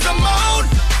cases I'm on.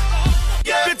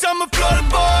 Yeah. Bitch, I'm a Florida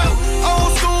boy.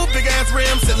 Old school, big ass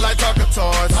rims, sit like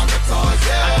Talkators. Yeah.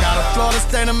 I got a Florida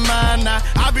state of mind now.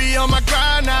 I be on my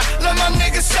grind now. Let my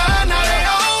niggas shine, now they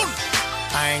own.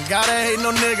 I ain't gotta hate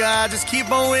no nigga, I just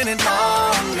keep on winning.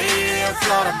 Only a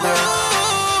Florida boy.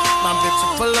 My bitch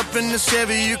will pull up in the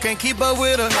Chevy, you can't keep up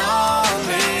with her.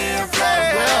 Only a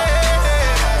Florida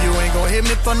boy. You ain't gon' hit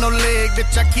me for no leg,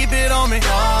 bitch, I keep it on me.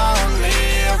 Only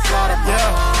a Florida boy.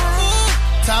 Yeah.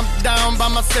 Time down by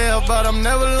myself, but I'm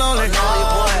never lonely.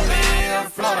 Yeah.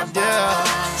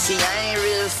 See, I ain't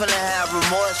really finna have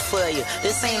remorse for you.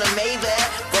 This ain't a Maybach,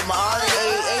 but my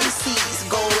AACs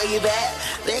go way back.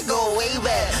 They go way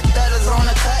back. Thudders on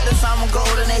the cutlass, I'm a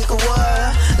golden acre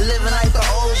word. Living like the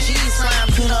OG,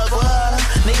 slime peanut butter.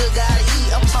 Nigga gotta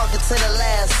eat, I'm talking to the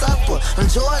Last Supper. I'm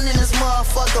joining this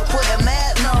motherfucker, putting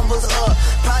mad numbers up.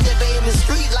 Project Baby,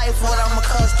 street life, what I'm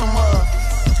accustomed of.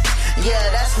 Yeah,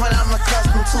 that's what I'm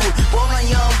accustomed to. Boy, my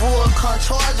young boy come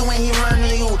charge when he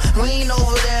running you. We ain't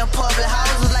over there in public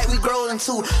houses like we growing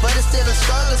too. But it's still a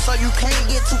struggle, so you can't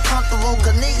get too comfortable.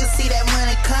 Cause niggas see that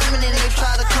money coming and they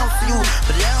try to come for you.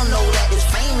 But they don't know that this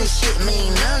famous shit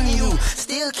mean none to you.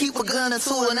 Still keep a gun or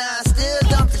two and I still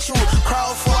dump at you.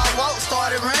 Crawl before I walk,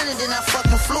 started running, then I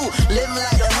fucking flew. Living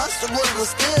like the hustler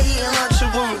was still eating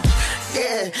Lunchable.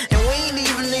 Yeah, and we ain't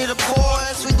even need a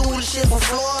chorus. We do the shit for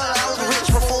Florida. I was rich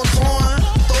before touring.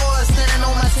 Thor standing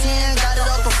on my 10, got it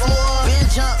off the floor. Been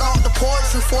jumped off the porch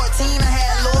since 14, I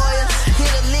had lawyers.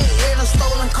 Hit a lick in a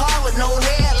stolen car with no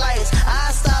headlights.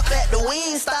 I stop at the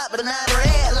wing stop, but not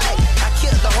red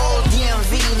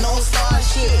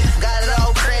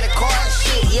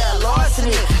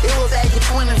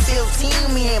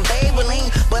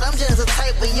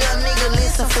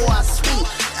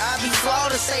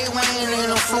say Wayne ain't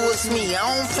influence me. I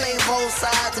don't play both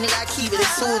sides, nigga, I keep it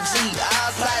at 2G. I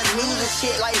apply the music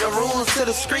shit like the rules to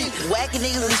the street. Whacking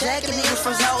niggas and jacking niggas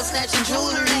from house snatching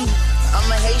jewelry. I'm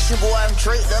a Haitian boy, I'm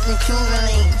draped up in Cuban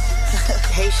link.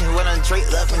 Haitian boy, I'm draped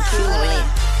up in Cuban link.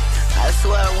 I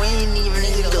swear we ain't even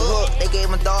need the hook. They gave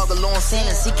my dog a long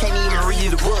sentence, he can't even read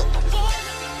the book.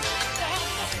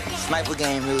 Sniper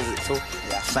game music too.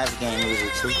 Yeah, sniper game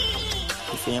music too.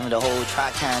 You feel me? The whole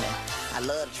Tri-County. I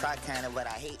love the Tri-County, but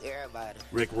I hate everybody.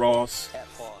 Rick Ross,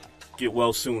 get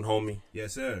well soon, homie.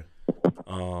 Yes, sir.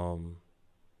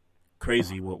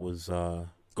 Crazy what was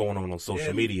going on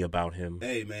social media about him.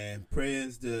 Hey, man,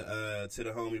 prayers to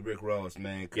the homie Rick Ross,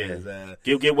 man. Cause,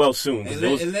 get well soon. And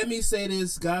let me say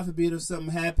this, God forbid if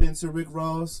something happened to Rick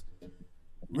Ross.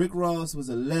 Rick Ross was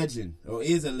a legend, or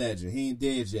is a legend. He ain't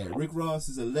dead yet. Rick Ross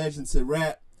is a legend to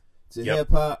rap, to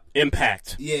hip-hop.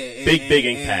 Impact. Yeah. Big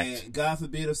impact. And God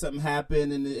forbid if something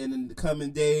happened in the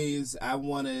coming days, I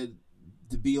wanted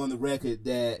to be on the record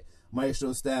that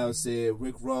Maestro Styles said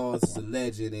Rick Ross is a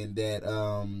legend and that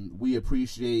we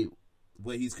appreciate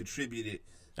what he's contributed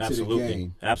to the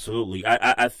game. Absolutely.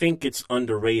 I think it's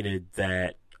underrated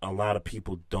that a lot of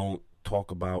people don't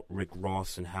talk about Rick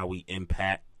Ross and how he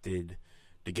impacted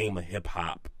the game of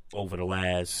hip-hop over the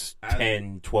last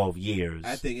 10, 12 years.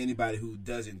 I think anybody who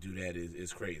doesn't do that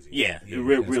is crazy. Yeah,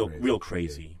 real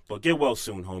crazy. Yeah. But get well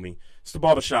soon, homie. It's the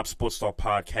Barbershop Sports Talk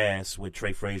Podcast with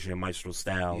Trey Frazier and Maestro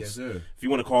Styles. Yes, sir. If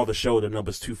you want to call the show, the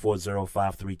number's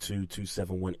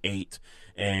 240-532-2718.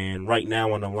 And right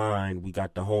now on the line, we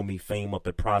got the homie Fame up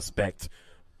at Prospect,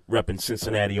 repping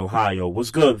Cincinnati, Ohio.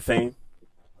 What's good, Fame?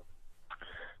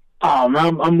 Oh,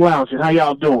 man, I'm lounging. How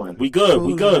y'all doing? We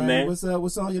good, man. What's up?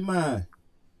 What's on your mind?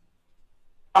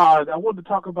 I wanted to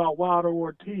talk about Wilder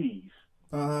Ortiz.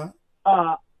 I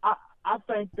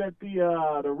think that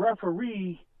the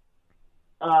referee,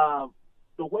 the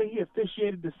way he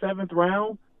officiated the 7th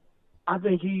round, I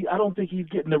don't think he's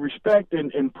getting the respect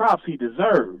and props he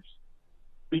deserves.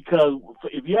 Because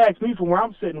if you ask me, from where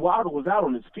I'm sitting, Wilder was out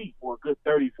on his feet for a good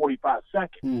 30, 45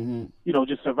 seconds. Mm-hmm.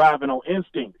 Just surviving on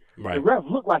instinct. Right. The ref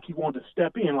looked like he wanted to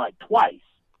step in like twice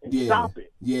and stop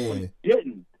it. Yeah. But he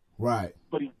didn't. Right.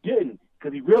 But he didn't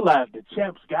because he realized the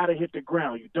champ's got to hit the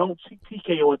ground. You don't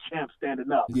TKO a champ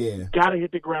standing up. Yeah. You got to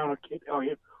hit the ground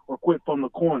or quit from the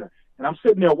corner. And I'm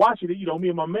sitting there watching it. Me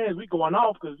and my man, we going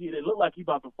off because it looked like he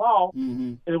about to fall.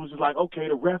 Mm-hmm. And it was just like, okay,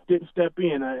 the ref didn't step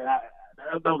in. That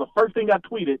was the first thing I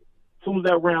tweeted. As soon as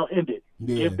that round ended,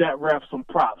 give that ref some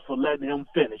props for letting him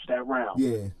finish that round.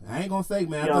 Yeah, I ain't gonna fake,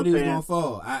 man. I thought he was gonna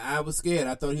fall. I was scared.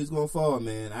 I thought he was gonna fall,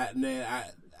 man.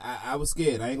 I was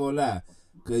scared. I ain't gonna lie,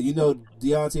 cause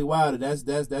Deontay Wilder. That's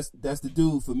the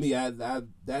dude for me. I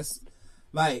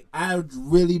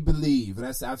really believe,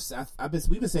 and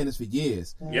we've been saying this for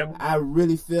years. Yep. I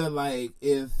really feel like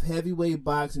if heavyweight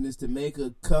boxing is to make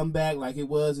a comeback like it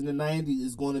was in the 90s,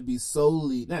 it's going to be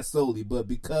not solely, but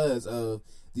because of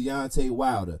Deontay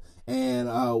Wilder, and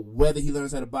whether he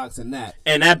learns how to box or not.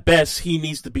 And at best, he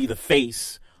needs to be the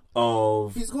face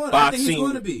of boxing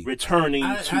returning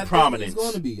to prominence. He's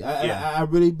going to be. I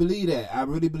really believe that. I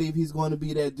really believe he's going to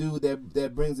be that dude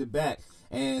that brings it back.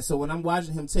 And so when I'm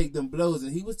watching him take them blows,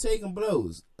 and he was taking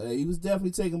blows, he was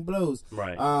definitely taking blows.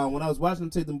 Right. When I was watching him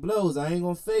take them blows, I ain't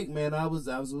gonna fake, man. I was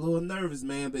a little nervous,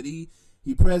 man, but he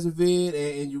persevered,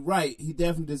 and you're right. He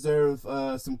definitely deserved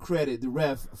some credit, the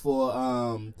ref, for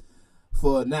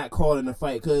not calling the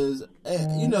fight, because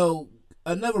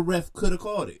another ref could have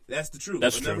called it. That's the truth.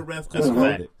 Another ref could have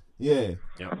called it. Yeah.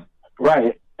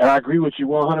 Right, and I agree with you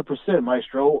 100%,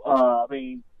 Maestro.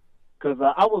 Because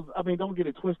don't get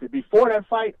it twisted. Before that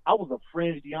fight, I was a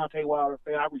fringe Deontay Wilder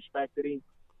fan. I respected him,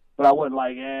 but I wasn't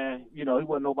like, he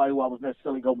wasn't nobody who I was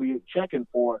necessarily going to be checking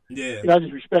for. Yeah. I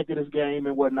just respected his game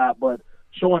and whatnot, but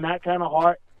showing that kind of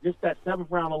heart, just that 7th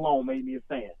round alone made me a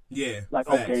fan. Yeah. Like,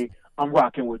 facts. Okay, I'm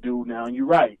rocking with dude now, and you're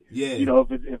right. Yeah.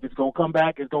 If it's going to come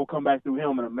back, it's going to come back through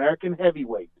him, an American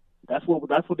heavyweight. That's what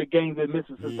the game's been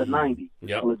missing since the 90s.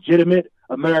 Yep. A legitimate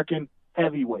American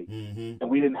heavyweight. Mm-hmm.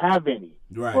 And we didn't have any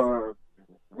for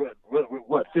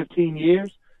 15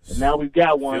 years, and now we've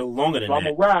got one. Longer than so I'm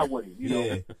gonna ride with him.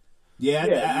 I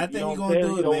think he's gonna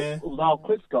do it, man. It was all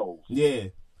clicks goals. Yeah,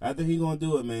 I think he's gonna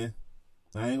do it, man.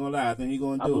 I ain't gonna lie, I think he's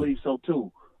gonna do it. I believe so too.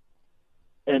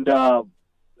 And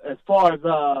as far as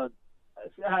I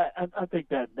think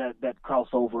that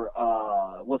crossover,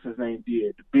 what's his name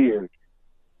did, the Beard,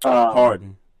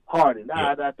 Harden.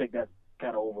 Yeah. I think that's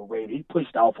kind of overrated. He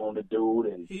pushed off on the dude,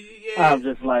 and I'm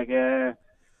just like, it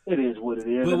is what it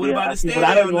is. But what about the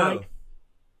stereo, though?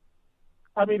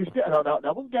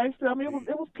 That was gangster.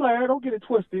 It was player. Don't get it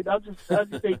twisted. I just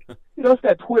think, it's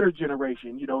that Twitter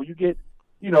generation. You get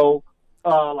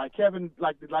Like Kevin,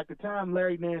 like the time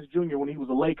Larry Nance Jr. when he was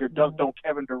a Laker dunked on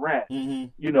Kevin Durant.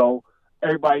 Mm-hmm.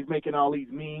 Everybody's making all these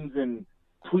memes and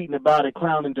tweeting about it,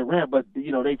 clowning Durant, but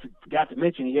they forgot to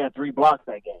mention he had 3 blocks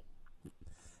that game.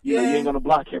 You ain't gonna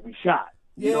block every shot.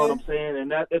 You know what I'm saying?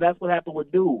 And that's what happened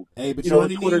with dude. Hey, but you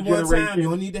only need it one time. You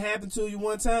don't need to happen to you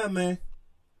one time, man.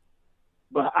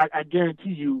 But I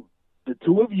guarantee you, the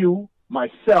two of you,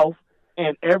 myself,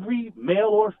 and every male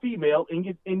or female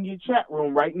in your chat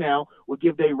room right now will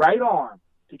give their right arm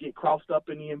to get crossed up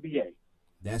in the NBA.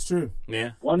 That's true.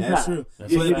 Yeah. That's time. True.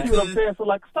 You know what I'm saying?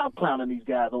 So, stop clowning these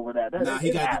guys over that.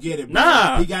 He got to get it, bro.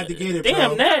 Nah. He got to get it,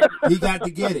 Damn bro. that. He got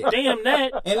to get it. Damn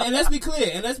that. And let's be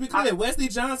clear. Wesley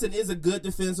Johnson is a good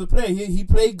defensive player. He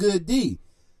played good D.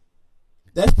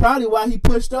 That's probably why he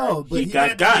pushed off. But he got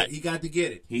to get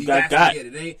it. He got got.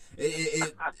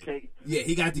 Yeah,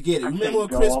 he got to get it. Remember when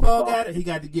Chris Paul got it? He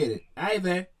got to get it. All right,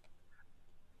 man.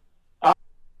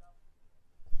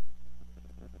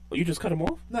 You just cut him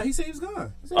off? No, he said he was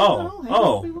gone.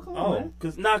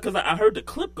 Because I heard the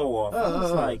clip go off. I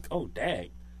was like, oh,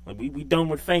 dang. Like, we done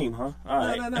with Fame, huh? All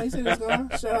right. No, he said he was gone.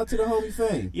 Shout out to the homie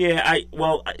Fame. Yeah,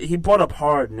 he brought up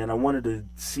Harden, and I wanted to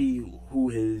see who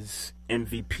his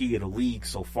MVP of the league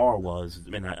so far was.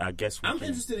 And I guess I'm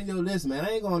interested in your list, man. I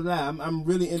ain't gonna lie. I'm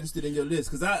really interested in your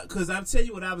list because I'll tell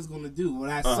you what I was gonna do when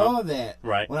I saw that.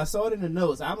 Right. When I saw it in the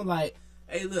notes, I'm like,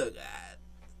 hey, look.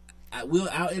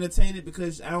 I'll entertain it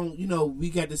because I don't, we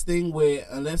got this thing where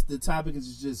unless the topic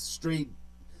is just straight,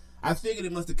 I figured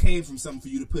it must have came from something for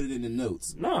you to put it in the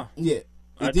notes. No. Yeah.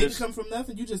 It didn't come from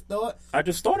nothing. You just thought. I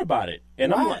just thought about it,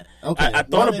 and I'm like, I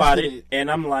thought about it,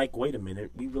 and I'm like, wait a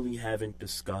minute, we really haven't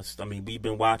discussed. I mean, we've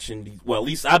been watching these. Well, at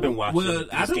least I've been watching. Well,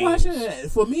 I've been watching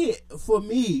it. For me,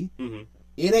 mm-hmm.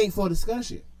 It ain't for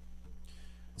discussion.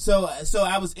 So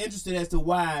I was interested as to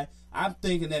why. I'm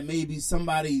thinking that maybe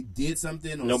somebody did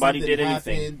something or nobody something did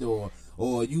happened anything.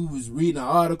 Or you was reading an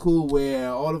article where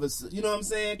all of us, you know what I'm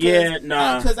saying? Yeah,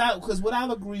 nah. Because what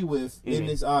I'll agree with in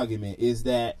this argument is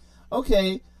that,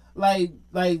 okay, like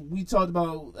we talked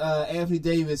about Anthony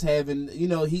Davis having,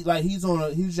 he's on a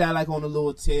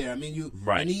little tear. I mean,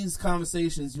 in these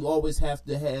conversations, you always have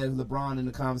to have LeBron in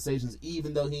the conversations,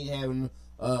 even though he ain't having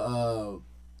a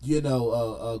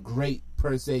great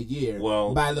per se year.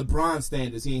 Well, by LeBron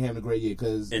standards, he ain't having a great year.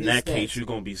 Cause in that case, you're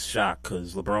gonna be shocked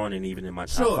because LeBron ain't even in my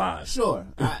top 5. Sure,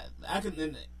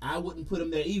 I wouldn't put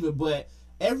him there either. But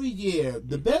every year,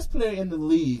 the best player in the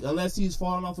league, unless he's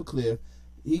falling off a cliff,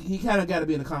 he kind of got to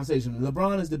be in the conversation.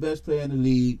 LeBron is the best player in the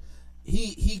league.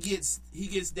 He gets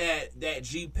that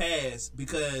G pass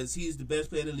because he's the best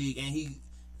player in the league, and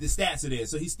the stats are there,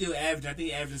 so he's still averaging. I think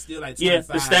he averages still like 25. Yeah,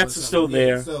 the stats are still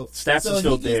there. So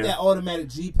he gets that automatic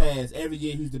G pass every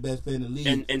year. He's the best player in the league,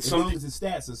 and as long as his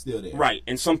stats are still there. Right,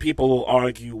 and some people will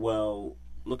argue, well,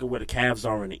 look at where the Cavs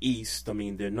are in the East. I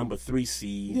mean, they're number 3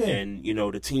 seed, and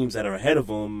the teams that are ahead of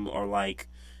them are like,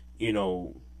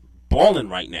 balling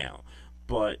right now.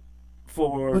 But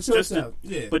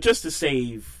just to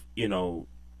save,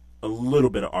 a little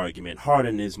bit of argument,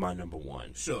 Harden is my number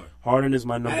 1. Sure. Harden is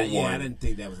my number 1. Yeah, I didn't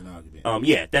think that was an argument.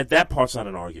 That part's not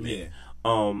an argument.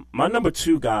 Yeah. My number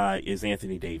 2 guy is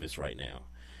Anthony Davis right now.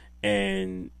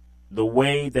 And the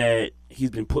way that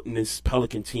he's been putting this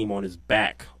Pelican team on his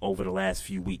back over the last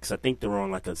few weeks, I think they're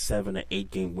on like a 7 or 8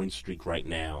 game win streak right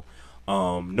now.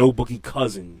 No Boogie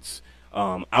Cousins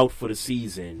out for the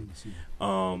season.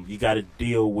 You got to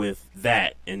deal with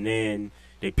that. And then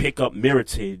they pick up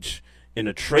Mirotić in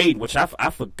a trade, which I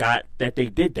forgot that they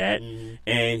did that,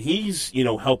 and he's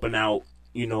helping out,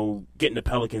 getting the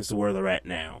Pelicans to where they're at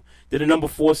now. They're the number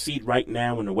 4 seed right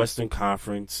now in the Western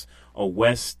Conference, a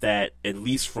West that at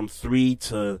least from 3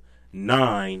 to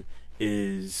 9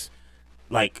 is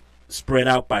like spread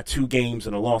out by 2 games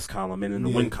in the loss column and in the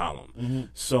win column. Mm-hmm.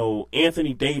 So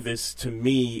Anthony Davis to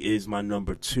me is my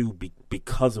number 2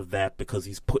 because of that, because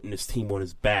he's putting his team on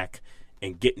his back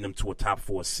and getting them to a top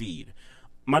 4 seed.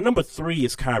 My number 3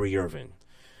 is Kyrie Irving,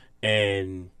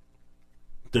 and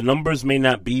the numbers may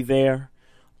not be there,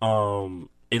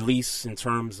 at least in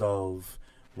terms of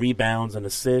rebounds and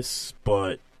assists,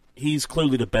 but he's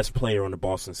clearly the best player on the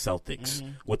Boston Celtics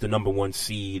with the number 1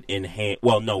 seed in hand.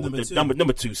 Well, no, with the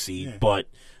number 2 seed, but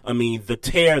I mean the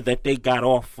tear that they got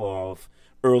off of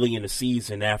early in the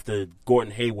season after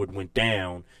Gordon Hayward went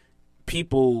down,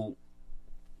 people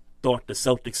thought the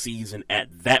Celtics season at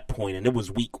that point, and it was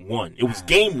week 1. It was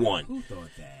game 1. Who thought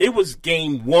that? It was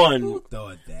game 1. Who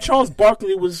thought that? Charles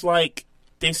Barkley was like,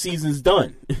 their season's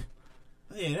done.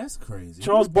 Yeah, that's crazy.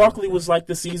 Charles Barkley was like,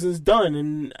 the season's done,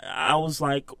 and I was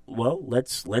like, well,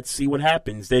 let's see what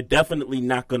happens. They're definitely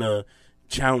not gonna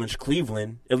challenge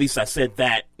Cleveland. At least I said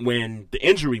that when the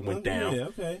injury went down. Yeah,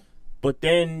 okay. But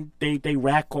then they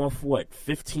rack off,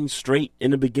 15 straight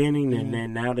in the beginning, and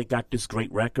then now they got this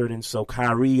great record. And so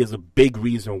Kyrie is a big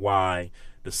reason why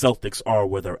the Celtics are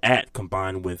where they're at,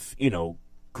 combined with,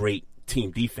 great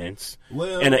team defense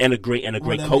and a great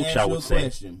coach, I would say.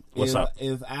 Question. What's up?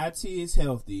 If IT is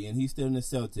healthy and he's still in the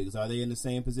Celtics, are they in the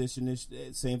same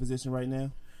position right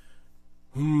now?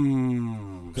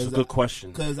 That's a good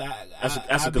question. Because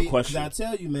that's a good question. Because I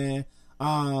tell you, man,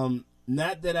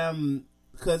 not that I'm.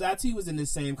 Because IT was in the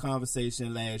same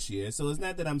conversation last year, so it's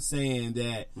not that I'm saying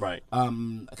that right.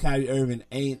 Kyrie Irving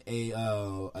ain't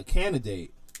a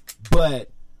candidate, but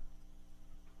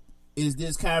is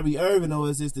this Kyrie Irving or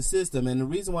is this the system? And the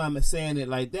reason why I'm saying it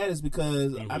like that is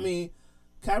because I mean,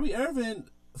 Kyrie Irving,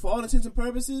 for all intents and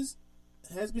purposes,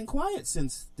 has been quiet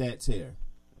since that tear.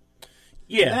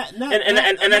 Yeah, I'm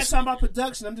not talking about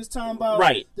production. I'm just talking about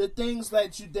the things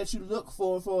that you look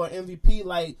for an MVP,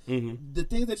 like the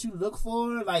things that you look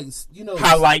for, like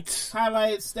highlights.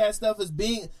 That stuff is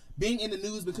being in the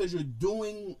news because you're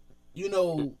doing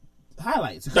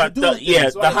highlights.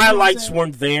 The highlights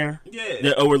weren't there,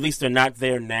 or at least they're not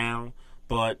there now.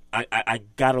 But I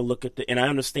gotta look at and I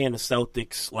understand the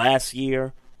Celtics last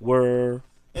year were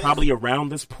probably around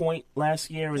this point last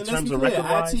year in terms of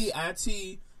record-wise.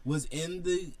 IT was in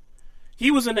the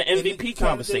MVP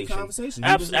conversation.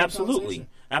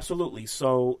 Absolutely.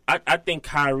 So I think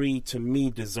Kyrie, to me,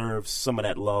 deserves some of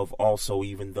that love also,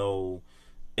 even though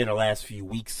in the last few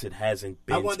weeks it hasn't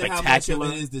been spectacular. How much of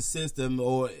it is the system,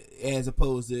 or as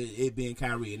opposed to it being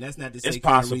Kyrie, and that's not to say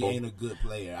Kyrie ain't a good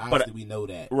player. Obviously, we know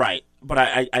that, right? But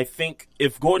I think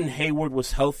if Gordon Hayward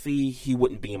was healthy, he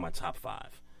wouldn't be in my top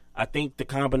 5. I think the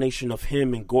combination of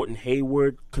him and Gordon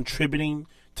Hayward contributing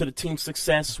to the team's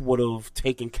success would have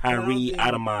taken Kyrie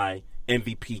out of my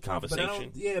MVP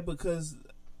conversation. Because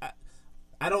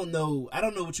I don't know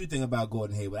what you think about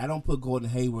Gordon Hayward. I don't put Gordon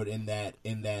Hayward in that.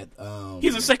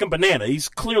 He's a second banana. He's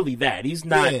clearly that. He's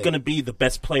not going to be the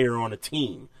best player on a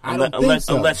team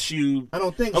unless you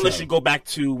go back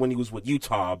to when he was with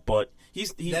Utah. But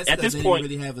he's at this point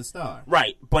really have a star,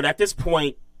 right? But at this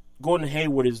point, Gordon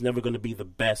Hayward is never going to be the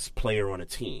best player on a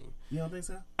team. You don't think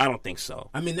so? I don't think so.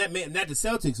 I mean, not the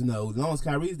Celtics know. As long as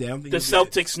Kyrie's there, I don't think the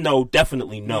Celtics know,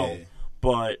 definitely know. Yeah.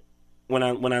 But when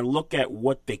I look at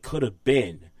what they could have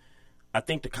been, I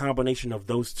think the combination of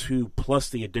those two, plus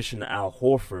the addition of Al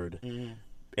Horford,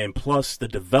 and plus the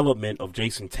development of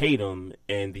Jason Tatum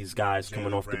and these guys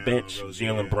coming off the bench,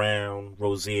 Jaylen Brown,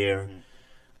 Rozier,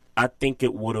 I think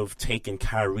it would have taken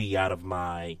Kyrie out of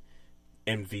my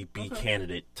MVP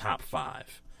candidate top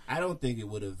 5. I don't think it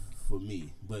would have for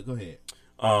me, but go ahead.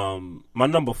 My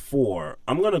number 4,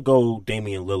 I'm going to go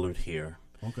Damian Lillard here.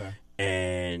 Okay.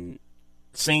 And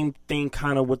same thing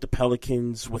kind of with the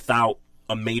Pelicans without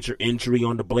a major injury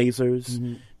on the Blazers.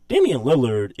 Damian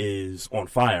Lillard is on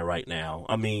fire right now.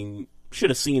 I mean, should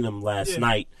have seen him last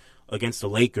night against the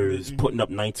Lakers, putting up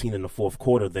 19 in the fourth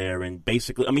quarter there. And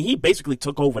he basically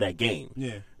took over that game.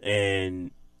 Yeah.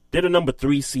 And they're the number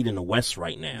 3 seed in the West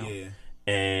right now. Yeah.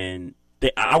 And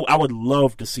I would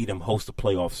love to see them host a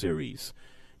playoff series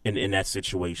in that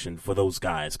situation for those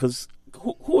guys. Because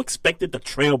who expected the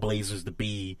Trailblazers to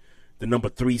be the number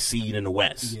 3 seed in the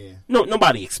West? Yeah.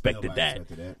 Nobody expected that.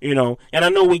 And I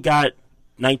know we got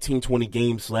 19, 20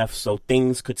 games left, so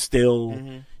things could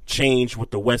still change with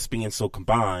the West being so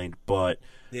combined. But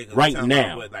right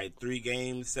now, like 3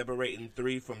 games separating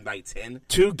 3 from like 10.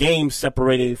 2 games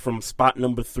separating from spot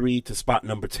number 3 to spot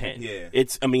number 10. Yeah,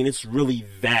 it's really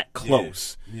that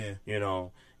close. Yeah.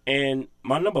 And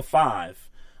my number 5.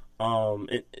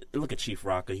 Look at Chief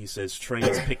Rocker. He says Trey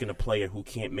is picking a player who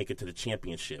can't make it to the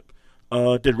championship.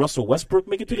 Did Russell Westbrook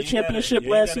make it to the championship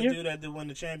last year? You got to do that to win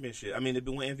the championship. I mean,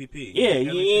 to win MVP. Yeah,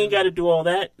 you ain't got to do all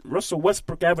that. Russell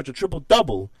Westbrook averaged a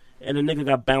triple-double, and the nigga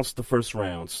got bounced the first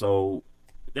round. So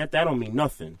that don't mean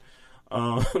nothing.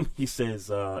 He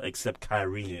says, except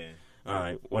Kyrie. Yeah. All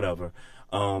right, whatever.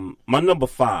 My number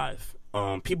 5.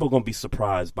 People are going to be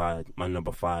surprised by my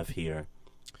number 5 here.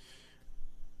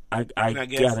 Can I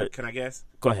guess?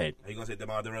 Go ahead. Are you going to say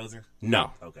DeMar DeRozan?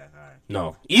 No. Okay, all right.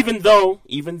 No. Even though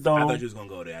I thought you was going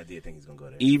to go there. I did think he's going to go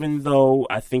there. Even though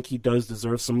I think he does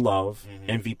deserve some love,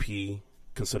 MVP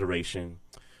consideration,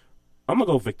 I'm going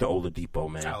to go Victor Oladipo,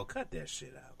 man. Oh, cut that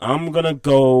shit out. I'm going to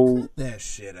go... Cut that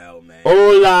shit out, man.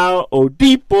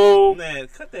 Oladipo. Man,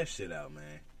 cut that shit out,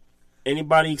 man.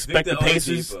 Anybody expect the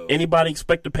Pacers? Anybody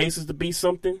expect the Pacers to be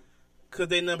something? Because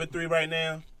they number 3 right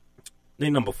now. They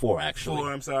number 4, actually.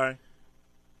 4, I'm sorry.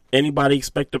 Anybody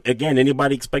expect the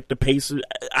Pacers?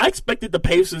 I expected the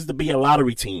Pacers to be a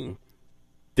lottery team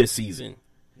this season.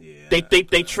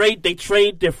 They trade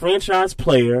their franchise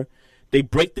player. They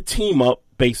break the team up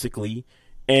basically,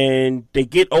 and they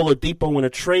get Oladipo in a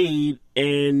trade,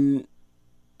 and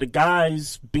the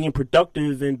guy's being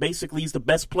productive, and basically he's the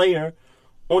best player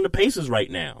on the Pacers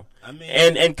right now. I mean,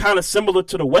 and kind of similar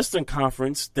to the Western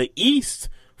Conference, the East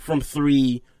from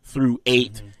 3 through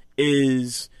 8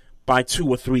 is by 2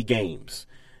 or 3 games.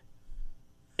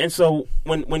 And so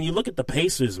when you look at the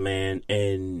Pacers, man,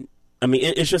 and I mean,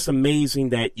 it's just amazing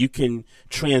that you can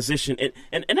transition.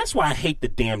 And that's why I hate the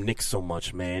damn Knicks so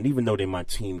much, man, even though they're my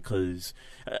team, because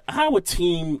how a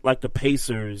team like the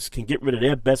Pacers can get rid of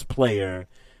their best player,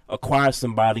 acquire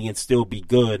somebody, and still be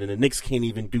good, and the Knicks can't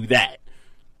even do that.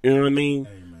 You know what I mean?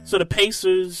 Hey, so the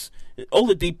Pacers,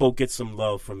 Oladipo gets some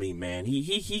love from me, man.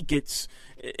 He gets,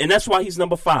 and that's why he's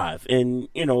number 5. And,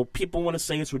 you know, people want to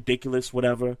say it's ridiculous,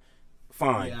 whatever.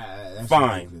 Fine. Yeah,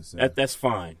 fine. That's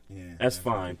fine. Yeah, that's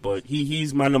fine. But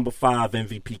he's my number 5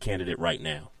 MVP candidate right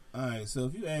now. All right, so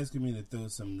if you're asking me to throw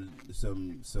some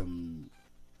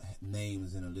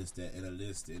names in a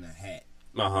list in a hat.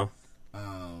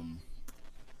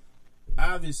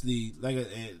 Obviously,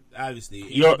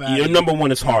 your number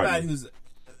 1 is Harden.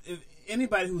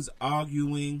 Anybody who's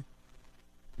arguing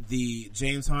the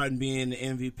James Harden being the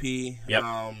MVP,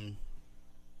 all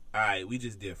right, we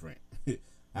just different.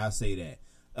 I'll say that.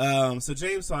 So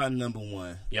James Harden, number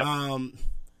 1. Yep.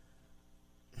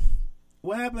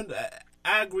 What happened?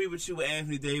 I agree with you with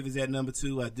Anthony Davis at number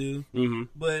 2. I do. Mm-hmm.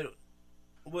 But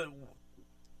what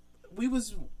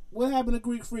happened to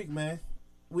Greek Freak, man?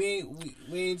 We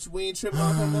ain't tripping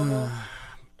off him no more.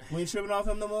 We ain't tripping off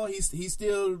him no more. He's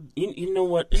still. You know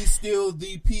what? He's still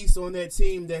the piece on that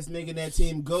team that's making that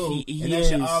team go. And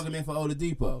that's your argument for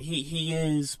Oladipo. He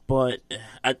is, but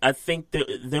I think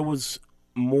that there was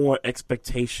more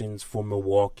expectations for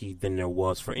Milwaukee than there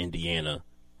was for Indiana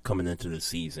coming into the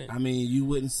season. I mean, you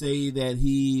wouldn't say that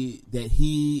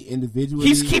he individually.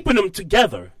 He's keeping them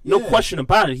together. No question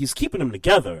about it. He's keeping them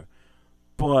together,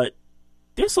 but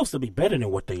they're supposed to be better than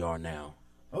what they are now.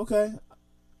 Okay.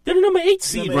 They're the number 8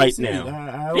 seed right now.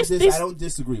 I don't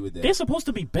disagree with that. They're supposed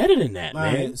to be better than that,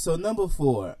 man. Right, so number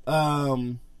 4.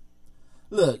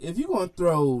 Look, if you're going to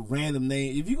throw random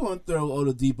names, if you're going to throw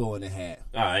Oladipo in the hat,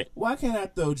 all right, why can't I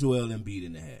throw Joel Embiid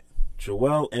in the hat?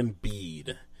 Joel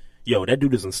Embiid. Yo, that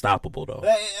dude is unstoppable, though.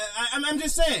 I'm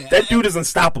just saying. That dude is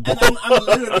unstoppable.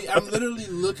 I'm literally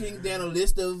looking down a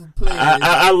list of players.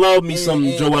 I love me some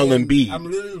Joel Embiid. I'm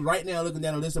literally right now looking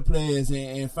down a list of players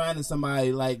and finding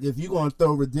somebody, like, if you're going to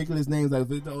throw ridiculous names like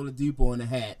Victor Oladipo in the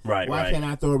hat, why can't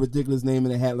I throw a ridiculous name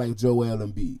in the hat like Joel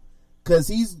Embiid? Because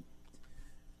he's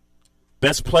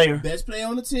best player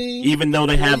on the team. Even though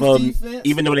they have a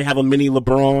mini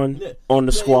LeBron on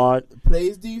the squad,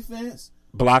 plays defense.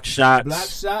 Block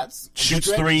shots,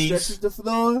 shoots threes, stretches the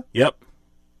floor. Yep.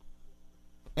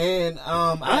 And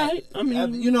I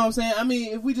mean, you know what I'm saying? I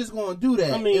mean, if we just gonna do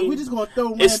that, if we just gonna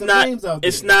throw random names out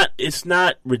there, it's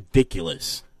not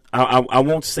ridiculous. I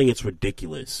won't say it's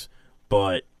ridiculous,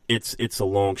 but it's a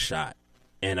long shot,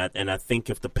 and I think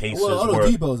if the Pacers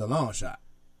Oladipo's a long shot.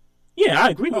 Yeah, I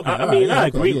agree. I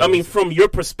agree. Yeah. I mean, from your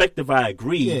perspective, I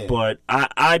agree, but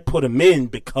I put him in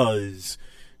because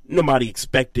nobody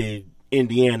expected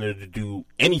Indiana to do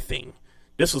anything.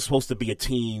 This was supposed to be a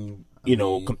team,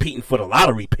 competing for the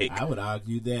lottery pick. I would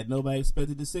argue that nobody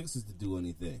expected the Sixers to do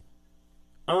anything.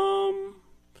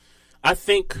 I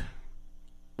think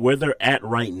where they're at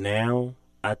right now,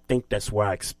 I think that's where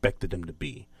I expected them to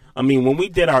be. I mean, when we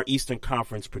did our Eastern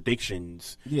Conference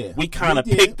predictions, we kind of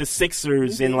picked the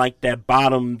Sixers in like that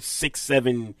bottom 6,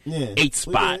 7, 8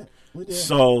 spot. We did.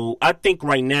 So I think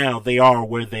right now they are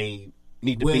where they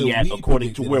need to be at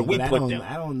according to where we put them.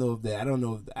 I don't know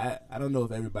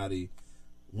if everybody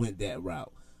went that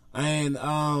route. And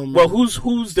well,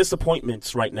 who's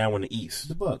disappointments right now in the East?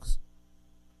 The Bucks.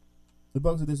 The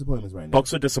Bucks are disappointments right now.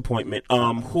 Bucks are disappointment.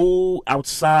 Who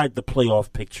outside the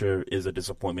playoff picture is a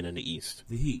disappointment in the East?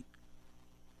 The Heat.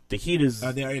 The Heat is.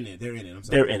 They're in it. I'm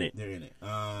sorry. They're in it.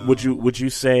 Would you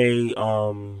say?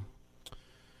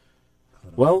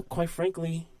 Well, quite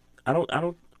frankly, I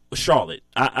don't. Charlotte.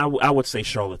 I would say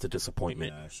Charlotte's a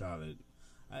disappointment. Charlotte.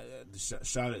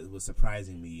 Charlotte was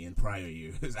surprising me in prior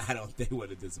years. I don't think what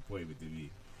a disappointment to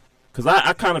me. Because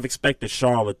I kind of expected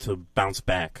Charlotte to bounce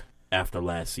back after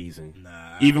last season.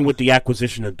 Even with the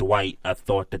acquisition of Dwight, I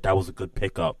thought that was a good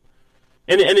pickup.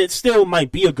 And it still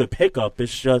might be a good pickup.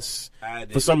 It's just,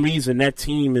 for some reason, that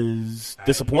team is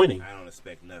disappointing. I don't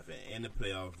expect nothing. In the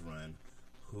playoff run,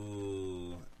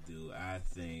 who do I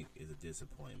think is a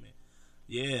disappointment?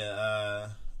 Yeah.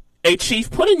 Hey, Chief,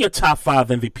 put in your top 5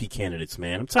 MVP candidates,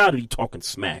 man. I'm tired of you talking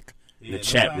smack in the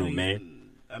chat room,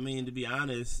 man. I mean, to be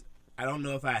honest, I don't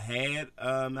know if I had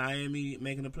Miami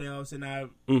making the playoffs in our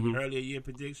earlier year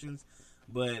predictions,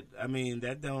 but I mean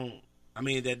that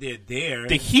they're there.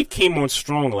 The Heat came on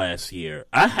strong last year.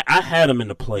 I had them in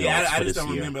the playoffs. Yeah, I for just this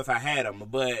don't year. remember if I had them,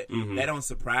 but that don't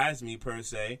surprise me per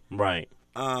se. Right.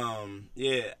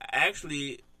 Yeah,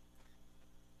 actually,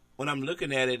 when I'm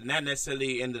looking at it, not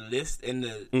necessarily in the list, in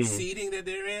the seeding that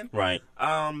they're in. Right.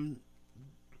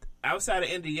 Outside of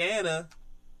Indiana.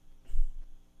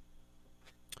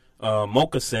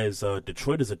 Mocha says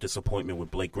Detroit is a disappointment with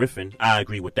Blake Griffin. I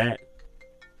agree with that.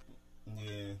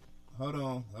 Yeah. Hold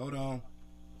on.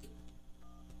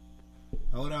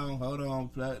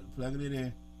 Plugging it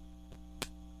in.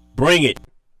 Bring it.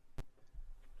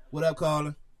 What up,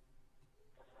 caller?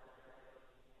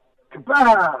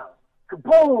 Kaboom!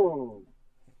 Kaboom!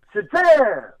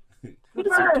 Shatam! What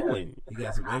is he doing? You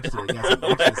got some extra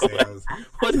sounds.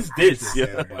 What is this?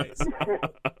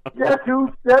 Guess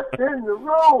who stepped in the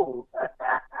room?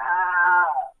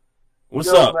 What's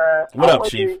up? Man, what up,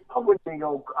 Chief? I wouldn't even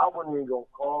go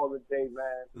call today,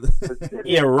 man.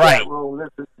 Yeah, right. Room,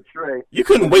 listen to Trey. You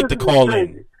couldn't wait to call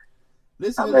in.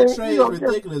 Listen to Trey is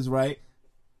ridiculous, right?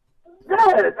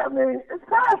 Yeah, I mean, it's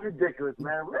past ridiculous,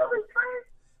 man. Really, Trey?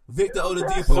 Victor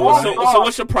Oladipo. So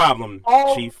what's your problem,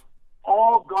 Chief?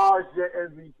 All guards get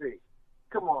MVP.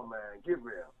 Come on, man. Get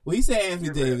real. Well, he said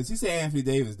Anthony Davis. He said Anthony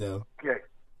Davis, though. Okay.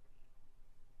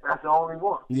 That's the only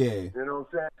one. Yeah. You know what I'm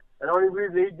saying? And the only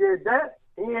reason he did that,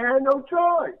 he had no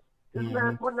choice. This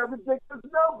man putting up ridiculous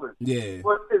numbers. Yeah.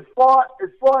 But as far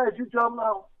as you talking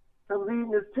about him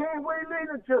leading his team, what are you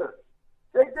leading to?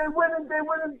 They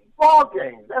winning ball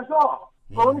games. That's all.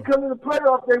 But when it comes to the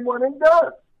playoffs, they won and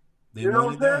done. You know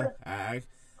what I'm saying?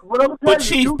 But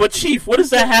Chief, what does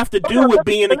that have to do with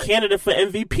being a candidate for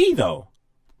MVP, though?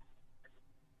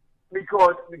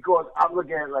 Because I'm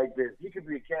looking at it like this. He could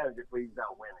be a candidate, but he's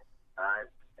not winning. All right?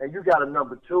 And you got a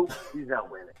number 2, he's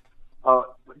not winning.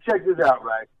 Check this out,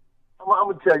 right? I'm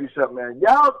going to tell you something, man.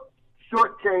 Y'all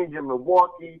shortchanging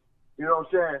Milwaukee. You know what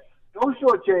I'm saying? Don't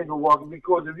shortchange Milwaukee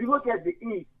because if you look at the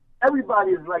East,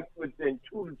 everybody is like within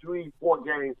 2 to 3, 4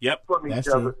 games from each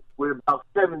other with about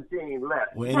 17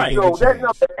 left. Well, right. So that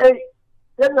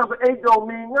number 8 don't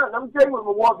mean nothing. I'm telling you what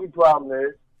Milwaukee's problem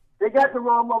is. They got the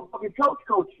wrong motherfucking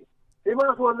coaching. They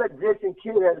might as well let Jason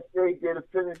Kidd have stayed there to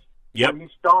finish when he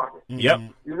started. Yep.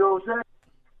 You know what I'm saying?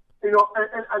 You know,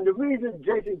 and the reason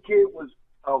Jason Kidd was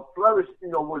flourished,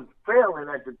 was failing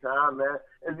at the time, man,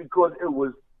 is because it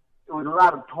was a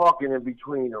lot of talking in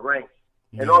between the ranks.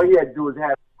 And all he had to do was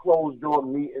have closed-door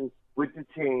meetings with the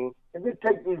team and then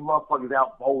take these motherfuckers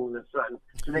out bowling or something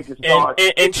so they can start.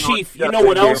 And Chief, you know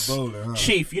what else?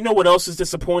 Chief, you know what else is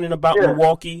disappointing about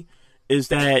Milwaukee? Is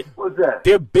that, what's that?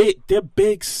 Their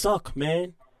big suck,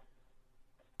 man.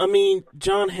 I mean,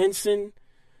 John Henson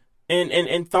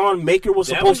and Thon Maker was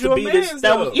supposed to be this.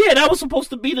 That was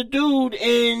supposed to be the dude,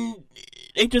 and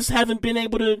they just haven't been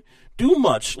able to do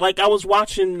much. Like I was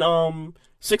watching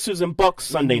Sixers and Bucks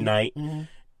Sunday night,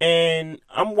 and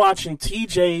I'm watching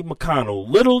T.J. McConnell,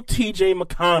 little T.J.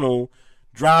 McConnell,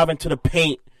 drive into the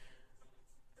paint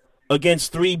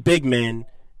against 3 big men,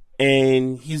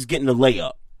 and he's getting a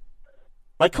layup.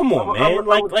 Like, come on, man.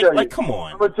 Come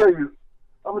on. I'm gonna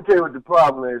tell you what the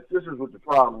problem is. This is what the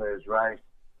problem is, right?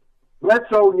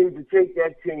 Bledsoe needs to take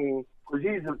that team because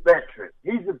he's a veteran.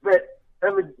 He's a vet.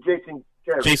 Him and Jason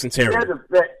Terry. They're the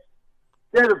vets.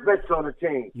 They're the vets on the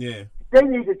team. Yeah. They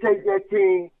need to take that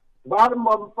team by the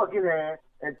motherfucking hand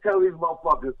and tell these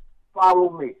motherfuckers,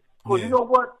 follow me. Because you know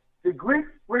what? The Greek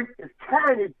freak is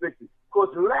carrying these bitches. Because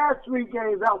the last 3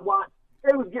 games I watched,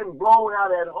 they was getting blown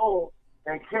out at home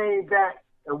and came back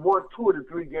and won 2 of the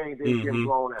 3 games they were getting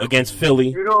blown out. Against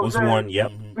Philly was one,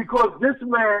 Because this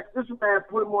man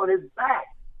put him on his back.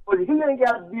 But he ain't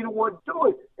got to be the one to do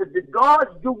it. If the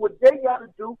guards do what they got to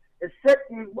do and set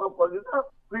these motherfuckers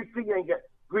up, Greek Freak ain't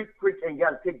got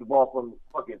to take the ball from the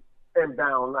fucking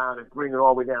inbound line and bring it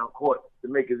all the way down court to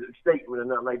make a statement or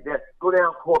nothing like that. Go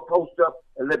down court, post up,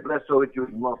 and let Bledsoe hit you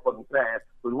with your motherfucking pass.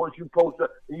 But once you post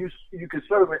up, you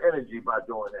conserve energy by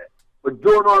doing that. But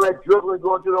doing all that dribbling,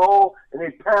 going to the hole, and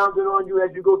they pounding on you as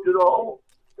you go to the hole,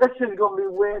 that shit's going to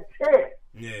be wear and tear.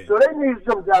 Yeah. So they need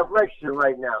some direction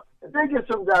right now. If they get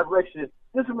some direction,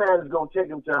 this man is going to take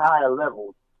them to higher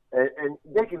levels, and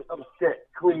they can upset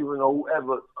Cleveland or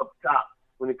whoever up top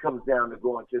when it comes down to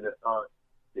going to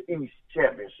the East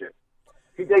Championship.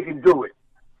 They can do it.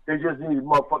 They just need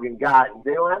motherfucking guidance.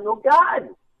 They don't have no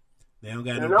guidance. They don't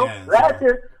got no guidance.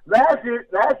 Last year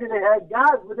they had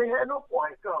guys, but they had no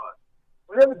point guard.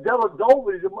 Whenever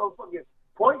Dellavedova is a motherfucking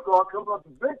point guard comes off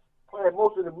the bench, playing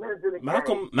most of the minutes in the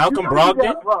game. Malcolm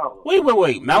Brogdon.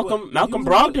 Wait. Malcolm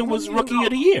Brogdon was Rookie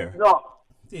of the Year. No.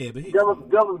 Yeah, but Delvin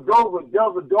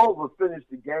Dover finished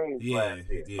the game last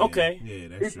year. Yeah, okay. Yeah,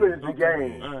 that's he finished the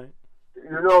game. All right.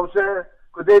 You know what I'm saying?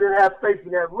 Because they didn't have faith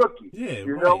in that rookie. Yeah,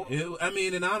 you right. know.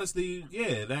 And honestly,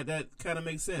 yeah, that kind of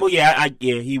makes sense. Well, yeah,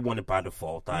 he won it by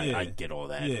default. I get all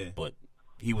that. Yeah. But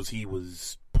he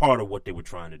was part of what they were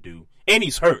trying to do, and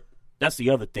he's hurt. That's the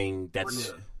other thing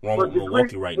that's wrong with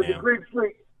Milwaukee right now. The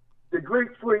Greek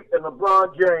Freak and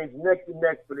LeBron James neck to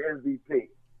neck for the MVP.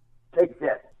 Take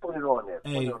that. Put it on there.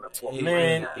 Hey,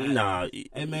 man, nah.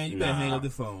 Hey, man, you better hang up the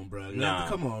phone, bro. Nah.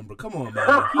 Come on, bro. Come on,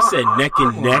 man. He said neck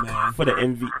and neck for the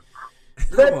MVP.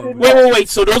 On, wait.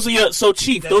 So those are your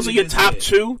Chief. Those are your top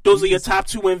two. Those are your top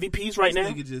two MVPs right now.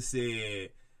 This nigga just said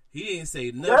he ain't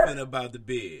say nothing about the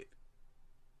bid.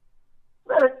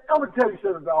 Man, I'm gonna tell you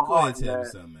something about Harden, man. I'm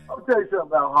gonna tell you something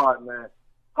about Harden, man.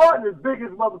 Harden is the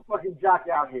biggest motherfucking jock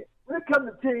out here. When it comes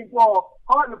to team ball,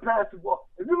 Harden pass the ball.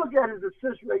 If you look at his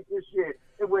assist rate this year,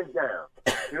 it went down.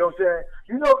 You know what I'm saying?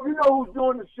 You know who's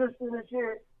doing assisting this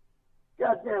year?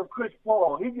 Goddamn Chris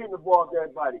Paul. He getting the ball to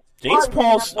everybody. James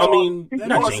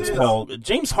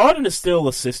Harden is still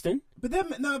assisting. But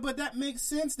that makes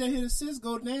sense that his assists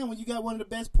go down when you got one of the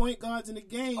best point guards in the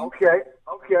game. Okay.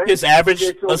 His average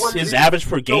average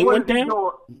per game went down.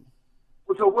 So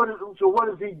what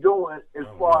is he doing as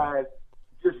far as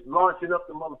just launching up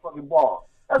the motherfucking ball?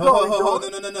 That's all he's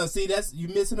doing. No. See, you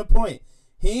missing the point.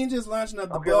 He ain't just launching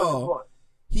up the ball.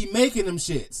 He making them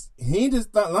shits. He ain't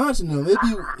just launching them.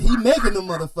 He making them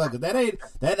motherfuckers. That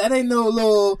ain't no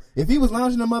little. If he was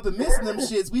launching them up and missing them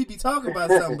shits, we'd be talking about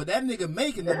something. But that nigga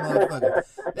making them motherfuckers.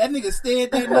 That nigga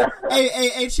stared that nigga.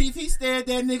 Hey, Chief, he stared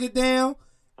that nigga down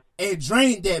and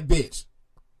drained that bitch.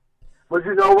 But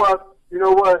you know what?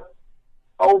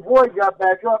 Old boy got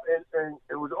back up and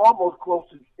it was almost close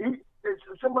to.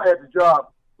 Somebody at the job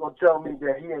gonna tell me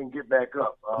that he ain't get back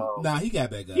up. Nah, he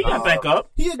got back up. He got back up.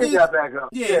 He got back up.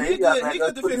 Yeah, he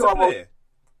good defensive player.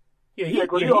 He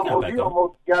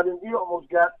almost got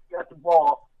the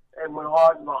ball, and when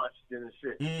Harden launched and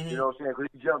shit, you know what I'm saying? Because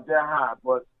he jumped that high.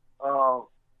 But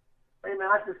hey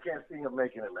man, I just can't see him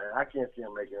making it, man. I can't see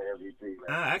him making an MVP,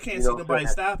 man. I can't see nobody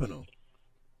stopping him.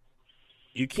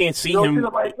 You can't see him.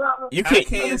 You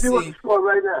can't see the score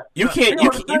right now. You can't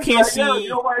see. You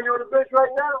know why you're on the bench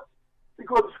right now?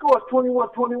 Because the score is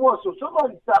 21-21, so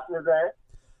somebody's stopping his ass.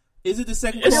 Is it the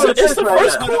second quarter? It's the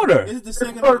first quarter. Is it the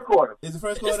second? First quarter. Is the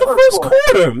first quarter? It's the first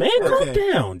quarter, man. Calm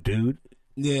down, dude.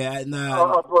 Yeah,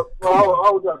 nah.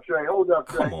 Hold up, Trey.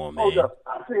 Come on, man. Hold up.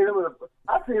 I seen him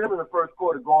in the first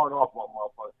quarter going off on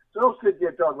motherfuckers. So don't sit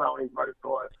there talking about when he first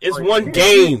quarter. It's one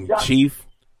game, Chief.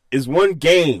 It's one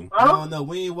game. No,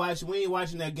 we ain't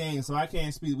watching that game, so I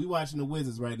can't speak. We watching the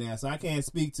Wizards right now, so I can't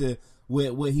speak to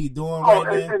what he doing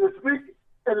right now.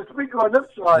 And the speaker on this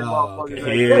side,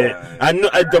 motherfucker. Yeah, I know.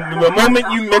 The moment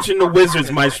you mentioned the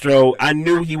Wizards, Maestro, I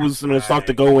knew he was going to start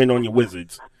to go in on your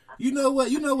Wizards. You know what?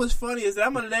 You know what's funny is that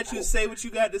I'm gonna let you say what you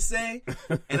got to say,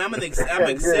 and I'm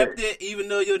accept it, even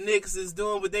though your Knicks is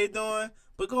doing what they doing.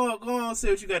 But go on, say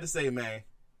what you got to say, man.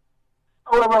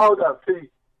 Hold up. See,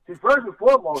 first and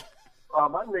foremost,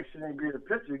 my Knicks shouldn't be in the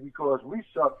picture because we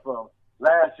sucked from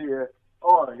last year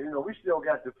on. You know, we still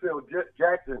got the Phil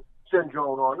Jackson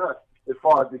syndrome on us as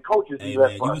far as the coaches. Hey,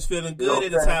 man, you was feeling good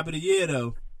at the top of the year,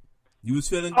 though. You was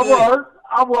feeling good.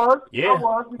 I was. Yeah,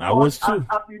 I was too.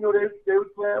 You know, they was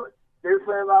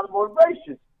playing a lot of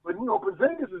motivation. But, you know,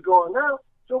 Porzingis is going now.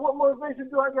 So what motivation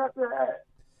do I got to have?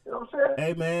 You know what I'm saying?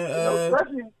 Hey, man.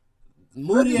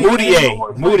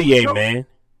 Moutier, man.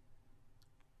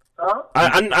 Huh?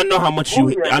 I know how much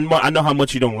I know how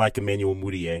much you don't like Emmanuel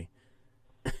Moutier.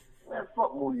 Man,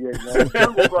 fuck Moutier, man.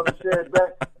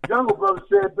 Jungle Brother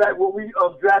said back when we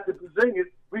drafted Porzingis,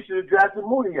 we should have drafted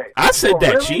Moutier. I said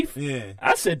that, really? Chief. Yeah,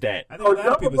 I said that. I think a lot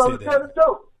of people said that.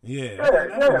 Yeah.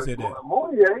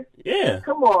 Moutier. Yeah.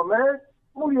 Come on, man.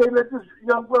 Moutier let this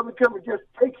young brother come and just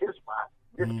take his spot.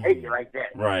 Just take it like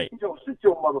that. Right. You don't sit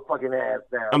your motherfucking ass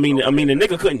down. I mean, the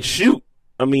nigga couldn't shoot.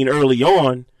 Early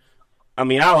on.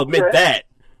 I'll admit that,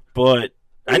 but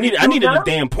I needed a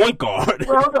damn point guard.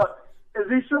 Well, hold up. Is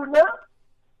he shooting now?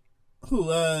 Who?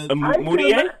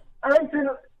 Moutier? I ain't seen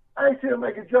him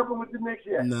make a jumper with the Knicks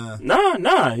yet.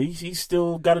 Nah. He's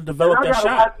still got to develop that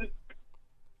shot.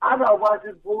 I gotta watch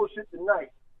this bullshit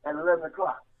tonight at 11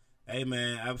 o'clock. Hey,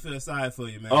 man, I feel sorry for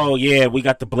you, man. Oh, yeah, we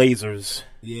got the Blazers.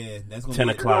 Yeah, that's going to be 10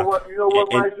 o'clock. You know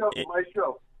what, my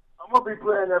show. I'm going to be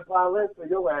playing that violin for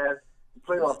your ass.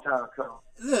 Playoff time come.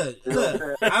 Look.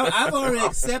 I've already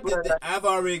accepted that. I've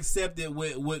already accepted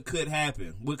what could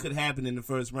happen. What could happen in the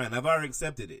first round. I've already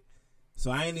accepted it. So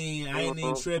I ain't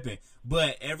even tripping.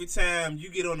 But every time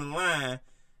you get on the line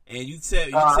and you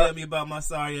tell me about my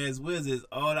sorry ass Wizards,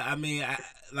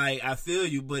 I feel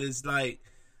you, but it's like,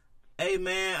 hey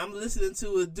man, I'm listening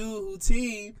to a dude who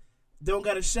team don't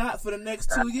got a shot for the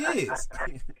next 2 years.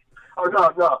 Oh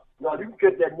no! You can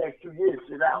get that next 2 years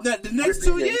shit out. The next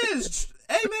 2 years,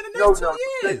 hey man, the next 2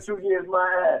 years. Next 2 years,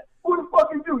 my ass. Who the fuck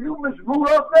is you? You Miss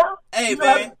Rudolph now? Hey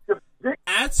man,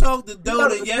 I talked to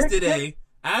Dolan yesterday.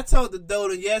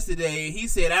 And he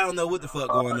said, I don't know what the fuck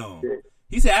going on.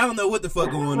 He said, I don't know what the fuck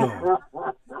going on.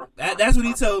 That's what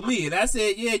he told me. And I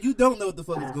said, yeah, you don't know what the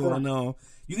fuck is going on.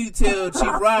 You need to tell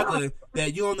Chief Rocker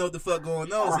that you don't know what the fuck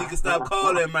going on so he can stop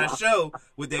calling my show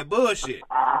with that bullshit.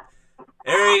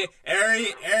 Every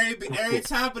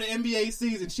top of the NBA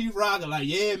season, Chief Rocker like,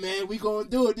 yeah, man, we gonna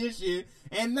do it this year.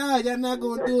 And no, y'all not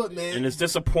gonna do it, man. And it's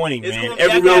disappointing, man.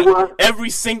 Every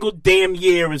single damn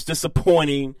year is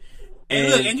disappointing.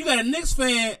 And you got a Knicks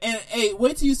fan, and hey,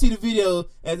 wait till you see the video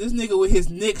as this nigga with his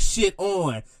Knicks shit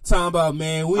on, talking about,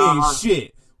 man, we ain't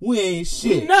shit. We ain't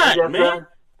shit. We're not, man.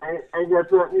 And you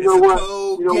know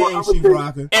what? Chief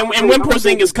Rocker. And when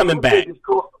Porzingis coming back?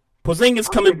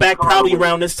 Porzingis coming back probably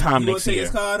around this time next year. You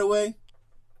want to take his card away?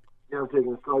 Yeah, I'm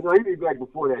taking his card. No, he'll be back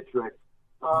before that trick.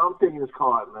 I'm taking his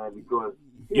card, man, because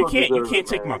you can't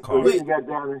take my card.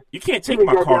 You can't take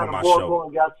my card on my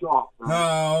show.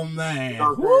 Oh man,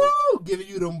 woo! Giving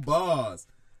you them bars.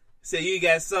 Say you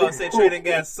got soft. Say Trey done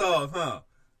got soft, huh?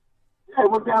 Hey,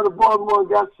 went down to Baltimore and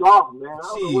got soft, man.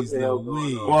 Jeez, no.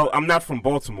 Well, I'm not from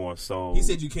Baltimore, so he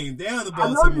said you came down to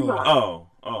Baltimore. Oh,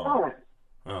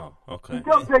 okay. You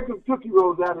don't take them Tootsie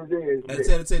Rolls out of there.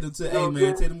 Hey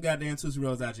man, take them goddamn Tootsie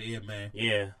Rolls out your ear, man.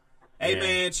 Yeah. Hey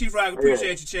man, Chief Rock,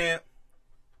 appreciate you, champ.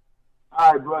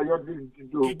 All right,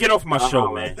 bro. Get off my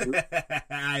show, man.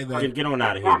 Get on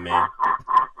out of here, man.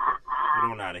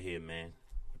 Get on out of here, man.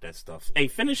 With that stuff. Hey,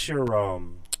 finish your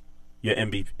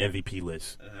MVP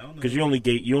list because you only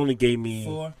gave me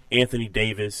 4. Anthony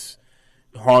Davis.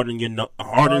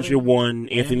 Harden's your 1.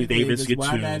 Anthony Davis your 2.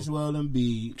 Why not Joel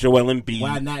Embiid?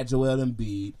 Why not Joel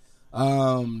Embiid?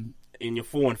 In your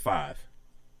 4 and 5.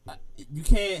 You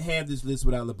can't have this list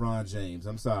without LeBron James.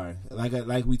 I'm sorry.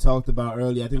 Like we talked about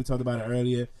earlier. I think we talked about it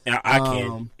earlier. I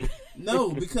can. No,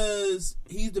 because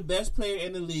he's the best player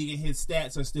in the league and his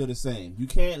stats are still the same. You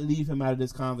can't leave him out of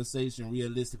this conversation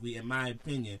realistically, in my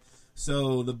opinion.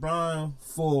 So LeBron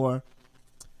 4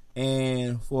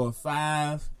 and for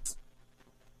 5.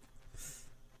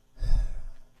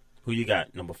 Who you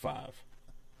got, number 5?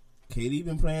 KD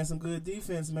been playing some good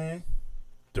defense, man.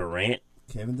 Durant?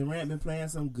 Kevin Durant been playing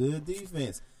some good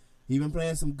defense. He been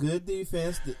playing some good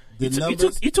defense. You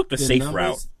took the safe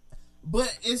route.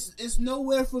 But it's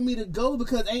nowhere for me to go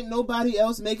because ain't nobody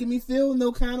else making me feel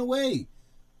no kind of way.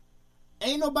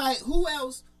 Ain't nobody who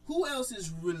else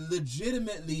is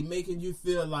legitimately making you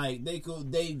feel like they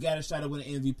got a shot at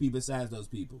winning MVP besides those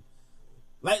people.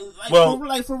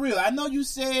 For real. I know you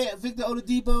said Victor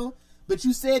Oladipo, but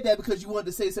you said that because you wanted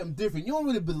to say something different. You don't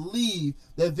really believe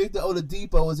that Victor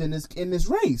Oladipo is in this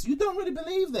race. You don't really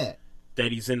believe that.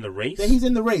 That he's in the race? That he's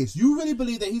in the race. You really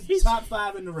believe that he's top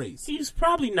 5 in the race? He's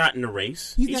probably not in the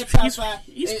race. He's not top 5.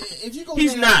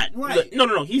 He's not. Right.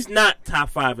 No. He's not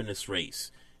top 5 in this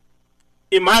race.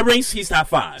 In my race, he's top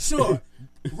 5. Sure.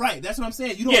 Right. That's what I'm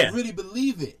saying. You don't really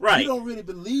believe it. Right. You don't really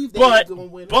believe that he's going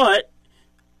to win. But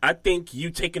I think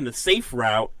you taking the safe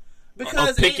route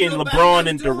because of picking LeBron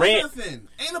and Durant.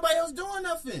 Ain't nobody else doing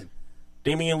nothing.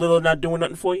 Damian Lillard not doing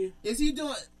nothing for you? Is he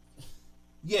doing?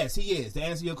 Yes, he is. To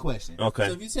answer your question. Okay.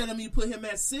 So if you're telling me you put him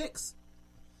at 6,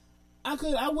 I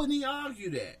wouldn't even argue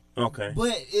that. Okay.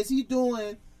 But is he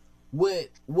doing what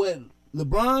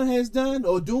LeBron has done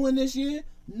or doing this year?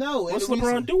 No. What's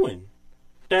LeBron doing?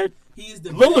 He's the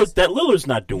Lillard. That Lillard's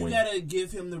not doing. You gotta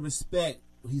give him the respect.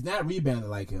 He's not rebounding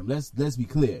like him. Let's be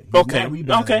clear. He's not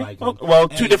rebounding like him. Well,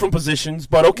 two different positions,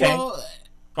 but okay. Well,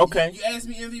 okay. You asked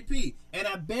me MVP, and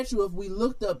I bet you if we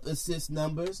looked up assist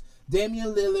numbers, Damian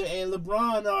Lillard and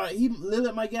LeBron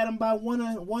Lillard might get him by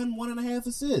 1.5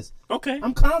 assists. Okay.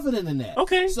 I'm confident in that.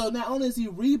 Okay. So not only is he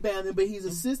rebounding, but he's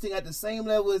assisting at the same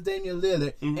level as Damian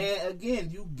Lillard. Mm-hmm. And again,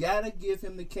 you gotta give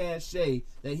him the cachet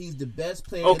that he's the best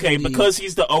player. Okay, in the league. Because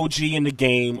he's the OG in the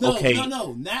game.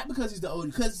 No, not because he's the OG.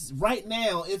 Because right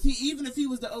now, if he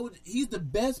was the OG, he's the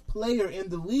best player in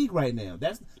the league right now.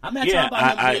 I'm not talking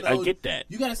about him being the OG. I get that.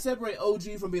 You gotta separate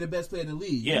OG from being the best player in the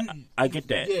league. Yeah, I get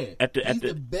that. Yeah, he's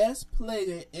the best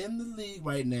player in the league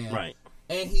right now. Right.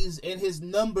 And his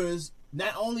numbers,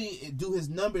 not only do his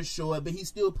numbers show up, but he's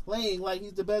still playing like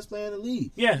he's the best player in the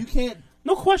league. Yeah. You can't.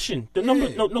 No question.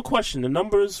 No question. The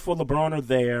numbers for LeBron are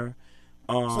there.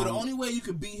 So the only way you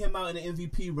could beat him out in the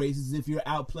MVP race is if you're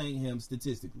outplaying him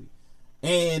statistically.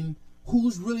 And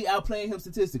who's really outplaying him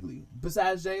statistically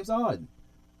besides James Harden?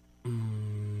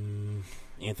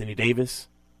 Anthony Davis.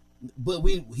 But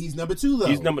he's number 2 though.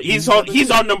 He's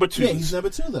on number 2. Yeah, he's number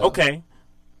 2 though. Okay.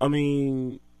 I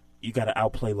mean, you got to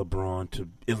outplay LeBron to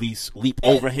at least leap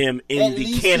over him in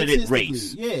the candidate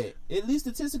race. Yeah, at least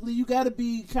statistically, you got to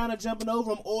be kind of jumping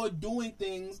over him or doing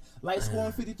things like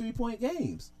scoring 53-point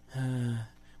games.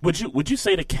 Would you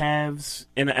say the Cavs,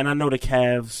 and I know the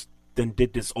Cavs then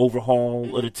did this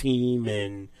overhaul of the team,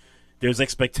 and there's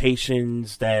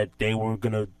expectations that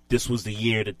this was the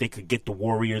year that they could get the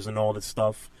Warriors and all this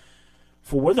stuff.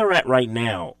 For where they're at right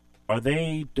now, are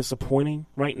they disappointing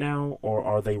right now, or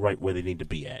are they right where they need to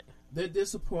be at? They're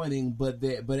disappointing, but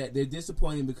they're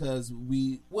disappointing because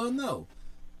no.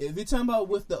 If you're talking about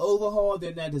with the overhaul,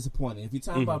 they're not disappointing. If you're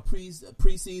talking about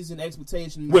preseason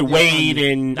expectations, with Wade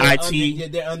and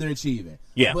IT, they're underachieving.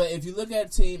 Yeah. But if you look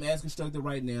at the team as constructed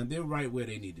right now, they're right where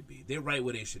they need to be. They're right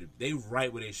where they should be. They're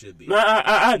right where they should be. No,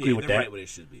 I agree with that. They're right where they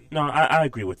should be. No, I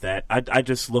agree with that. I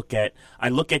just look at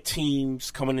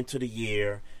teams coming into the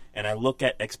year, and I look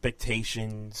at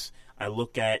expectations. I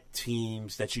look at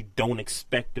teams that you don't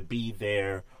expect to be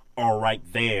there are right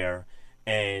there.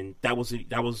 And that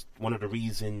was one of the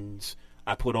reasons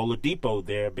I put Oladipo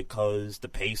there, because the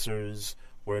Pacers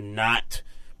were not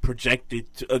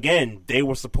projected to. Again, they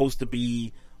were supposed to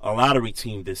be a lottery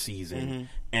team this season,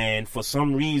 and for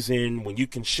some reason, when you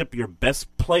can ship your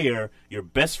best player, your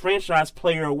best franchise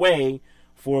player away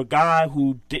for a guy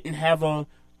who didn't have a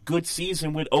good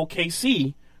season with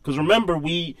OKC, because remember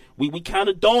we kind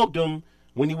of dogged him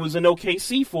when he was in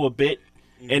OKC for a bit.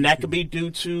 And that could be due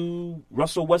to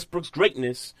Russell Westbrook's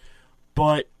greatness.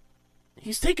 But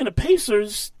he's taking the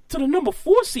Pacers to the number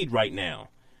 4 seed right now.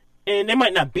 And they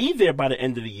might not be there by the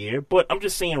end of the year. But I'm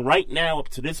just saying right now, up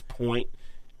to this point,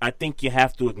 I think you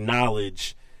have to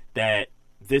acknowledge that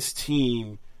this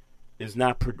team was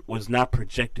not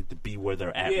projected to be where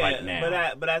they're at right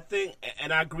now. But I think,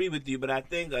 and I agree with you, but I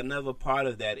think another part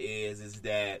of that is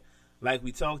that, like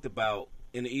we talked about,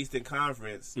 in the Eastern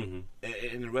Conference, and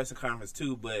in the Western Conference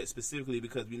too, but specifically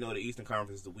because we know the Eastern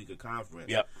Conference is the weaker conference.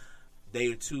 Yep.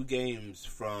 They are 2 games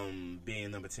from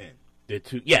being number 10. They're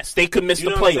 2. Yes, they could miss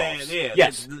the playoffs. Yeah,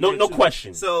 yes, no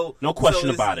question. No question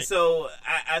about it. So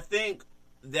I think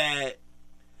that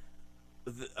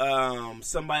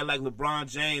somebody like LeBron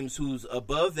James, who's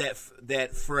above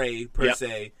that fray per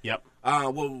se. Yep.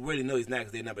 Well, we really know he's not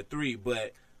because they're number 3,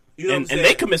 but. You know and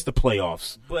they could miss the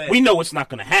playoffs. But we know it's not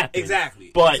going to happen.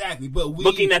 Exactly. But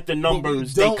looking at the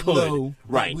numbers, they could.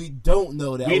 Right. We don't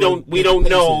know that. We don't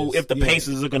know if the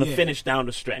Pacers are going to finish down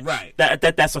the stretch. Right.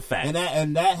 That's a fact.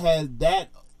 And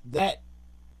that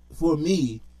for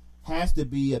me has to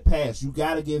be a pass. You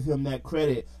got to give him that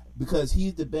credit because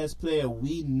he's the best player.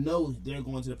 We know they're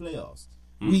going to the playoffs.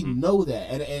 We know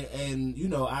that,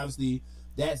 and obviously.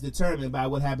 That's determined by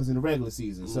what happens in the regular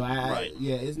season. So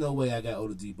there's no way I got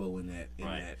Oladipo in that.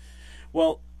 That.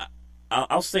 Well,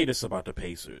 I'll say this about the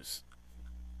Pacers.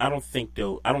 I don't think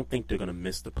they're going to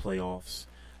miss the playoffs.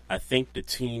 I think the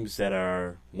teams that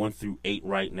are 1 through 8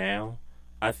 right now,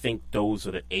 I think those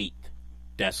are the 8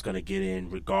 that's going to get in,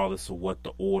 regardless of what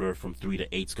the order from 3 to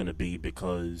 8 is going to be.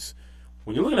 Because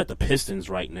when you're looking at the Pistons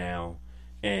right now,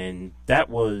 and that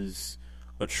was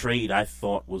a trade I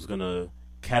thought was going to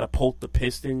catapult the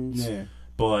Pistons,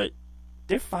 but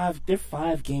they're five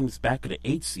games back of the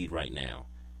 8th seed right now.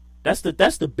 That's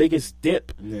the biggest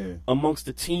dip amongst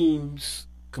the teams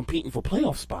competing for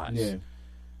playoff spots. Yeah.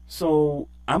 So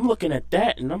I'm looking at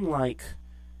that and I'm like,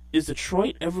 is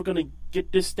Detroit ever gonna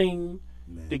get this thing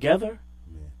together?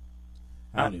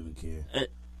 I don't even care.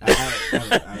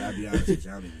 I'll be honest with you,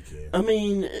 I don't even care. I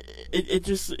mean, it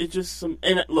just some.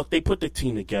 And look, they put the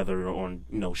team together on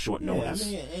short notice. I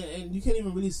mean, and you can't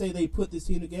even really say they put this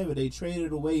team together. They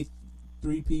traded away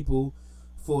 3 people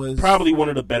for probably one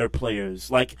of the better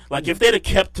players. Like if they'd have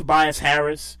kept Tobias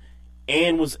Harris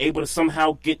and was able to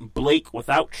somehow get Blake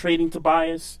without trading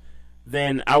Tobias,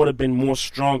 then I would have been more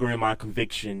stronger in my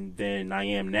conviction than I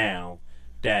am now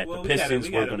that the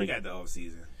Pistons were going to get the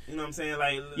offseason. You know what I'm saying?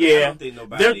 Like, I don't think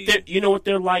nobody. They're, you know what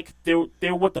they're like?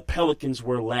 They're what the Pelicans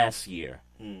were last year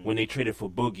when they traded for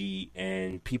Boogie,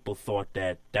 and people thought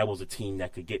that was a team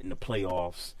that could get in the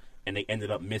playoffs, and they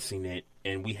ended up missing it,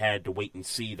 and we had to wait and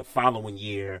see the following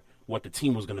year what the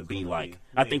team was going to be like.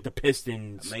 I think the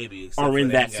Pistons are in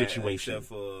that situation. Except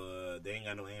for they ain't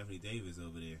got no Anthony Davis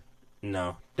over there.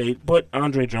 No, but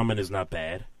Andre Drummond is not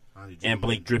bad, and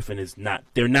Blake Griffin is not.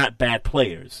 They're not bad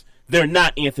players. they're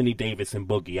not Anthony Davis and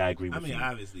Boogie. I agree with you. I mean,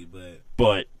 obviously,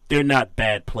 but they're not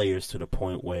bad players to the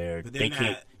point where they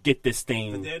can't get this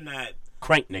thing. But they're not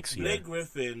cranked next year. Blake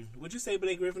Griffin. Would you say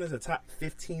Blake Griffin is a top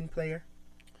 15 player?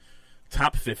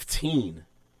 Top 15.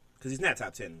 Because he's not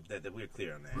top 10. That we're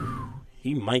clear on that.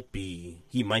 He might be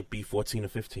 14 or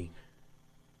 15.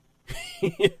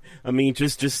 I mean,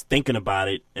 just thinking about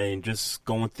it and just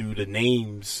going through the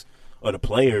names of the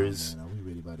players. Are we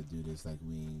really about to do this? Like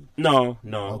we? No.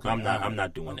 Okay, I'm not. right. I'm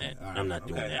not doing that. Right. I'm not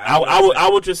doing that. I I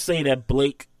would just say that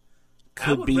Blake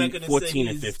could be 14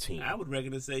 and 15. I would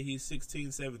reckon to say he's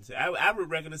 16, 17. I would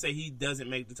reckon to say he doesn't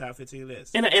make the top 15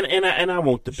 list. And I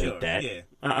won't debate that. Yeah.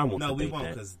 I won't. No, debate we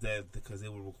won't that. because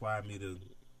it would require me to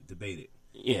debate it.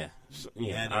 Yeah,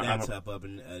 because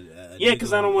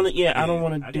I don't want to. Yeah, I don't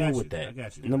want to deal with that. I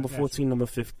got you. Number 14, number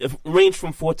 15, range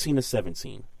from 14 to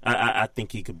 17. I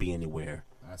think he could be anywhere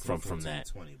from that.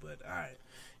 20, but all right.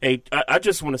 Hey, I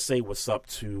just want to say what's up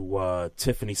to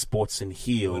Tiffany Sports and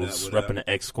Heels, repping the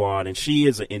X Squad, and she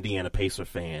is an Indiana Pacer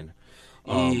fan,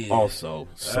 also.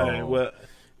 So,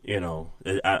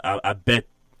 I bet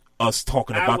us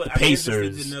talking about the Pacers. I'm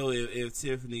interested to know if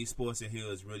Tiffany Sports and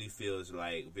Heels really feels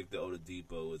like Victor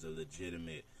Oladipo is a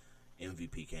legitimate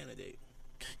MVP candidate.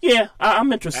 Yeah,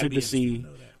 I'm interested to see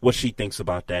what she thinks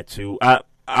about that too.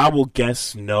 I will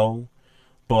guess no.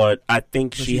 But I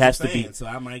think she has to be. So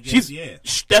I might guess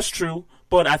that's true.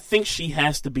 But I think she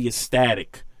has to be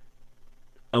ecstatic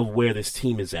of where this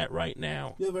team is at right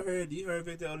now. You heard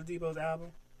Victor Oladipo's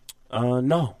album?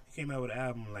 No. He came out with an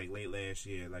album like late last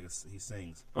year. Like he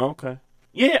sings. Okay.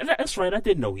 Yeah, that's right. I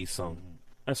didn't know he sung.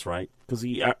 That's right. Because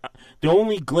the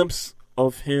only glimpse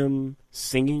of him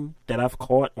singing that I've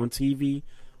caught on TV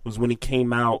was when he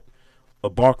came out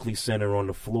of Barclays Center on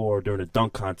the floor during a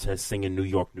dunk contest singing "New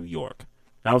York, New York."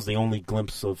 That was the only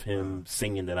glimpse of him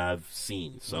singing that I've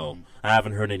seen. So I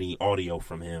haven't heard any audio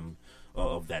from him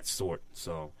of that sort.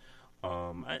 So,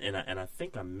 I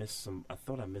think I missed some. I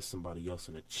thought I missed somebody else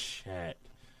in the chat.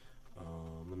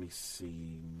 Let me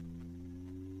see.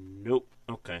 Nope.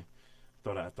 Okay.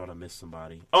 I thought I missed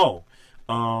somebody. Oh,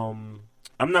 I'm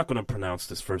not gonna pronounce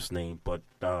this first name, but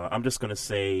I'm just gonna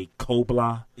say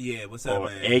Kobla. Yeah, what's up,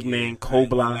 man? Eggman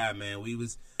Kobla. Man, we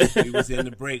was in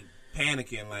the break.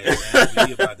 Panicking like, man,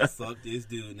 we about to fuck this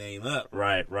dude name up.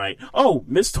 Right. Oh,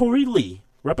 Miss Tori Lee,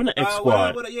 repping the X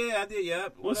Squad. Yeah, I did. Yeah.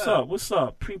 What's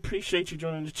up? Appreciate you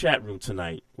joining the chat room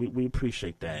tonight. We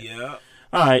appreciate that. Yeah.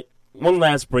 All right. One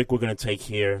last break we're gonna take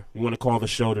here. You want to call the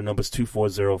show? The number's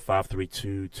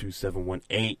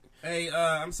 240-532-2718. Hey,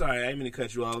 I'm sorry, I didn't mean to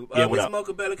cut you off. Yeah, what Miss up?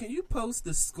 Mocha Bella, can you post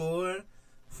the score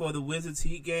for the Wizards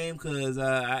Heat game? Because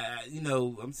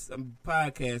I'm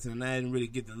podcasting and I didn't really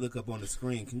get to look up on the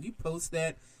screen. Can you post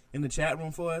that in the chat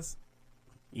room for us?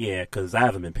 Yeah, because I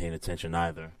haven't been paying attention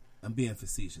either. I'm being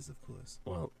facetious, of course.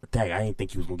 Well, dang, I didn't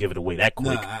think you was gonna give it away that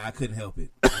quick. No, I couldn't help it.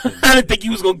 I didn't think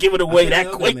you was gonna give it away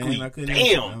that quickly.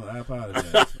 Damn. I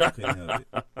apologize. I couldn't help it.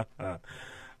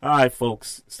 All right,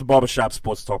 folks. It's the Barbershop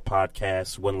Sports Talk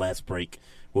Podcast. One last break.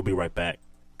 We'll be right back.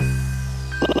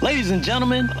 Ladies and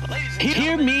gentlemen,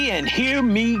 hear me and hear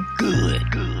me good.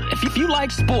 If you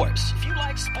like sports,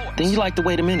 then you like the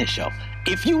Wait a Minute Show.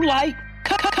 If you like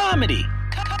comedy,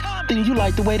 then you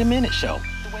like the Wait a Minute Show.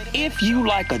 If you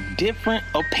like a different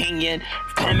opinion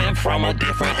coming from a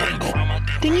different angle,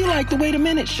 then you like the Wait a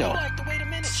Minute Show.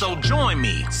 So join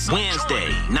me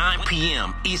Wednesday, 9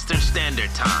 p.m. Eastern Standard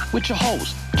Time with your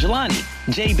host, Jelani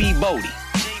J.B. Bodie.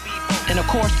 And of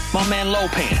course, my man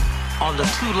Lopan on the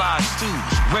Two Live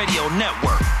Stews Radio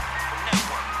Network.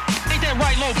 Ain't that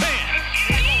right, Lopan?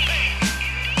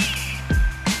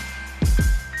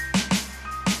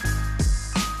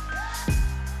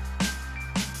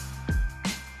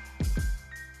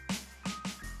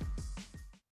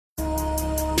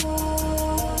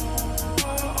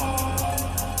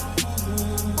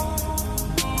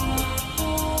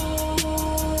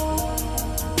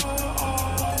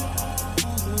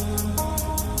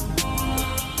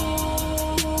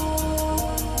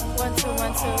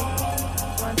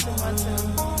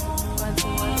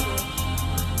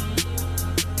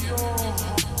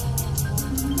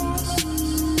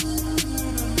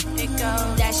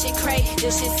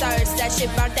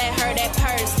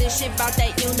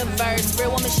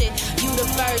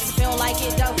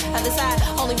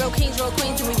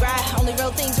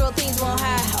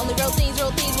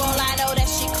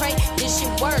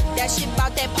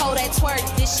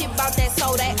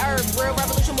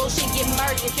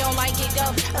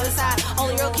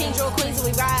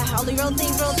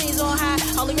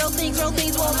 'Cause real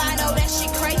things won't lie, no, that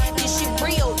shit crazy, this shit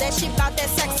real, that shit about that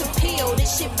sex appeal. real.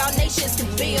 This shit about nations to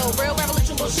build. Real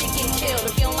revolution, bullshit getting killed.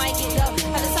 If you don't like it, go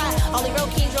other side. Only real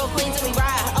kings, real queens, and we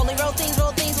ride. Only real things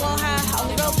won't hide.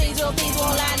 Only real things won't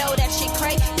lie. No, that shit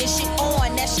cray, this shit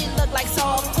on. That shit look like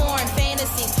soft porn,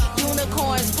 fantasy.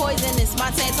 Unicorns, poisonous,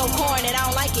 Monsanto corn, and I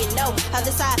don't like it, no.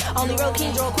 Other side, only real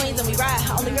kings, real queens, and we ride.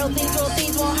 Only real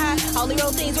things won't hide. Only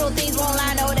real things won't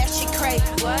lie. No, that shit cray.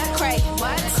 What? Cray.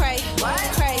 What? Cray.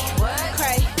 What? Cray. What?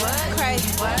 Cray. What? Cray.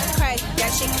 What? Cray.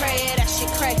 That shit cray. That shit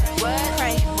cray. What?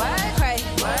 Cray. What? Cray.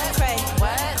 What? Cray.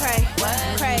 What? Cray.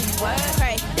 What? Cray. What?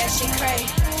 Cray. That shit cray.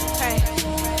 Cray.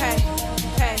 Cray.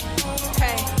 Cray.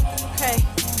 Cray. Cray.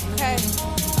 Cray.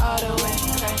 All the way.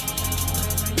 Cray.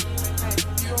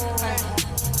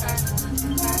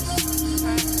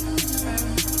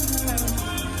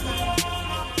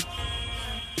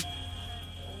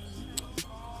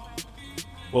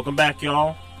 Welcome back,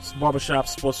 y'all. It's the Barbershop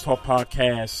Sports Talk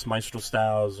Podcast. Maestro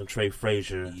Styles and Trey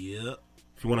Frazier. Yep.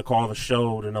 If you want to call the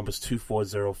show, the number's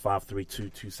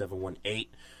 240-532-2718.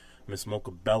 Miss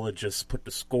Mocha Bella just put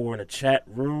the score in the chat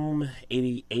room,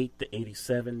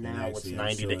 88-87 now. It's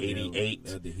 90-88.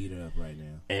 They're the heater up right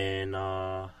now. And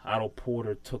Otto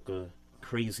Porter took a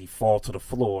crazy fall to the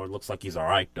floor. Looks like he's all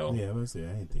right, though. Yeah, I was say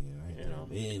I ain't thinking.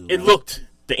 It looked,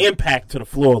 the impact to the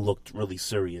floor looked really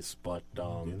serious, but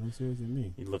serious than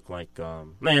me. He looked like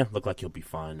looked like he'll be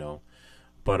fine though.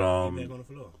 But he's back on the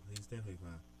floor. He's definitely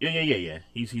fine. Yeah.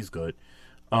 He's good.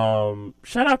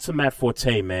 Shout out to Matt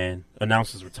Forte, man.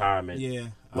 Announced his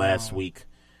retirement last week,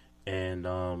 and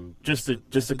just to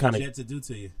kind of to do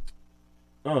to you.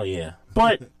 Oh yeah,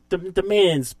 but the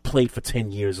man's played for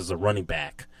 10 years as a running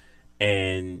back,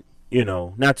 and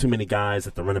not too many guys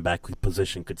at the running back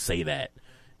position could say that.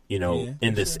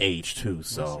 In this age too.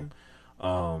 So,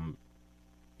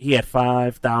 he had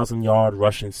 5,000-yard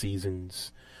rushing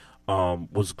seasons.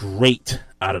 Was great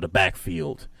out of the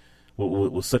backfield.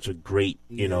 Was such a great,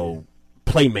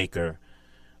 playmaker.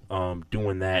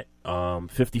 Doing that.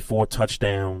 54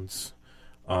 touchdowns,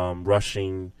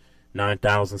 rushing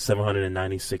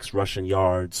 9,796 rushing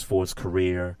yards for his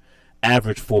career.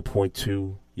 Average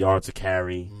 4.2 yards a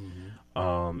carry.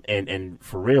 And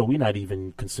for real, we're not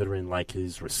even considering like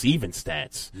his receiving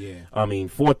stats. Yeah. I mean,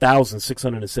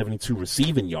 4,672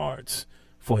 receiving yards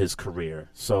for his career.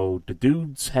 So the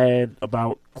dude's had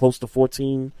about close to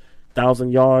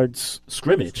 14,000 yards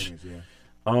scrimmage.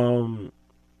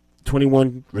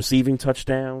 21 receiving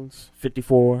touchdowns,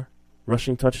 54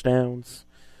 rushing touchdowns.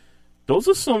 Those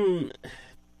are some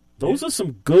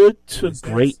good to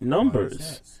great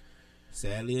numbers.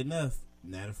 Sadly enough,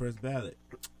 not a first ballot.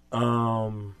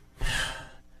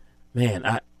 Man,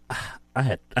 I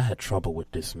had trouble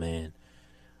with this man.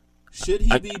 Should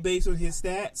he be based on his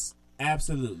stats?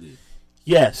 Absolutely.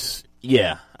 Yes.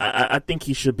 Yeah. I think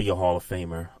he should be a Hall of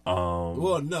Famer.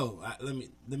 Well, no. Let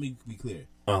me be clear.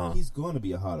 He's going to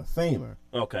be a Hall of Famer.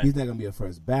 Okay. He's not going to be a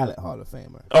first ballot Hall of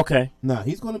Famer. Okay. No,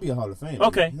 he's going to be a Hall of Famer.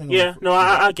 Okay. Yeah. No,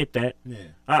 I get that. Yeah.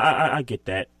 I get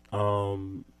that.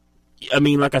 I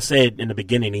mean, like I said in the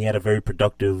beginning, he had a very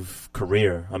productive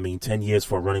career. I mean, 10 years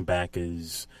for a running back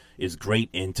is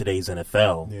great in today's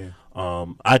NFL. Yeah.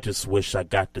 I just wish I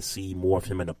got to see more of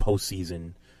him in a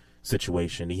postseason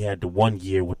situation. He had the 1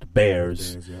 year with the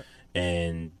Bears,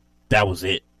 and that was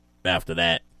it after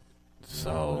that.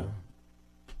 So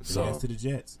to the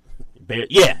Jets.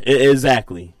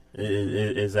 Exactly.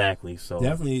 Exactly. So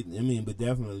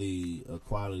definitely a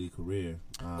quality career.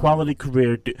 Quality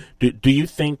career. Do you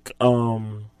think?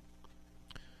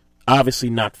 Obviously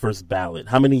not first ballot.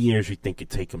 How many years you think it'd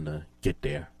take him to get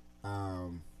there?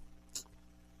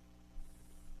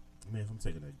 If I'm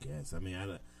taking a guess,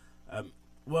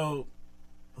 well,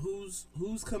 who's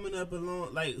coming up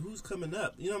along? Like, who's coming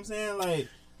up? You know what I'm saying? Like,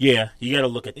 yeah, you got to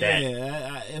look at that.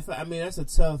 Yeah, that's a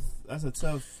tough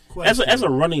question. As a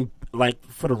running, like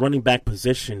for the running back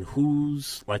position,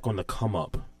 who's like on the come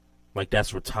up, like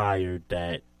that's retired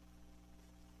that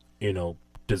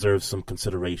deserves some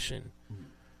consideration.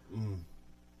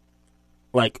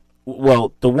 Like,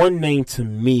 well, the one name to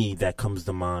me that comes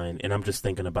to mind, and I'm just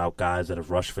thinking about guys that have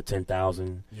rushed for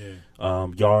 10,000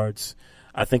 yards.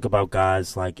 I think about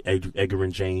guys like Edgar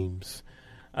and James.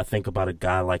 I think about a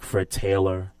guy like Fred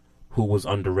Taylor, who was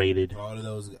underrated. All of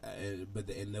those,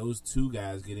 and those two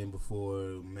guys get in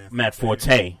before Matt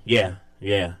Forte. Yeah.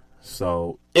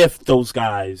 So if those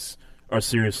guys are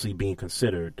seriously being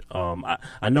considered,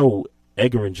 I know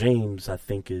Edgar and James, I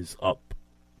think, is up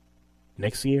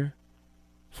next year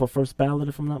for first ballot,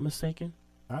 if I'm not mistaken.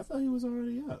 I thought he was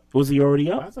already up. Was he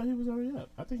already up? I thought he was already up.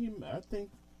 I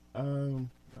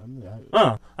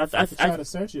try to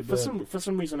search it, for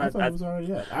some reason. I thought he was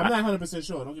already up. I'm not 100%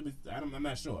 sure. I'm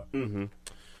not sure. Mm-hmm.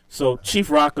 So Chief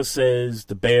Rocker says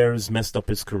the Bears messed up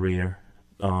his career.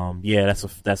 Yeah,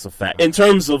 that's a fact. In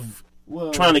terms of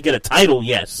trying to get a title,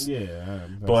 yes. Yeah.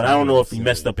 But I don't know if he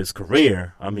messed up his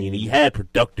career. I mean, he had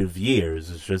productive years.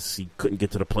 It's just he couldn't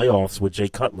get to the playoffs with Jay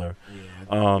Cutler.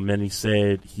 Yeah. And he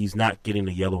said he's not getting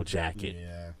the yellow jacket.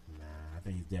 Yeah. I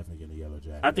think he's definitely getting a yellow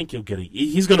jacket. I think he'll get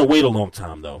he's going to wait a long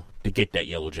time though to get that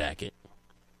yellow jacket.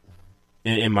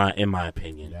 In my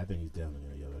opinion. Yeah, I think he's definitely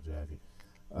getting a yellow jacket.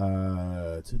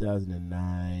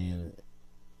 2009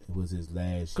 was his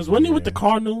last. Because wasn't he with the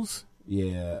Cardinals?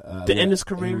 Yeah. To end his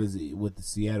career? He was with the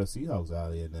Seattle Seahawks,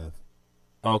 oddly enough.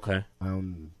 Okay.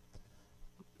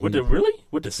 With the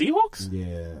Seahawks?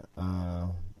 Yeah.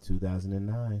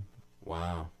 2009.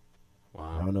 Wow.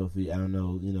 I don't know.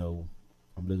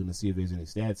 I'm looking to see if there's any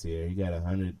stats here. He got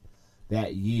 100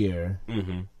 that year.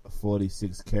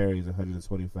 46 carries,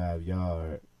 125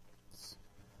 yards.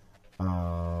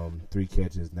 3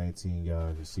 catches, 19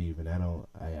 yards receiving. I don't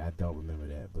remember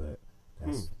that, but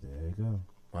there you go.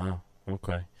 Wow.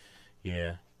 Okay.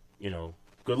 Yeah.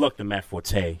 Good luck to Matt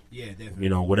Forte. Yeah, definitely.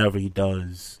 Whatever he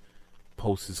does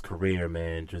post his career,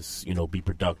 man, just, be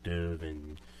productive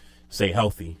and stay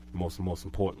healthy, most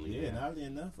importantly. Yeah, and oddly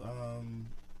enough,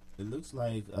 it looks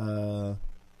like oh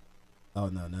no,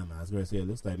 never mind. I was gonna say it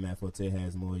looks like Matt Forte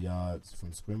has more yards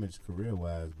from scrimmage career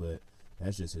wise, but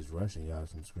that's just his rushing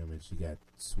yards from scrimmage. He got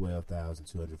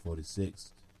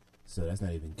 12,246. So that's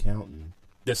not even counting.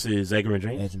 This is Edgerrin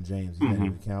James? Edgerrin James. He's not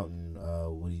even counting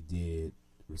what he did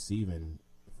receiving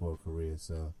for a career.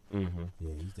 So, yeah,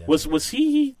 he's definitely... Was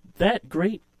he that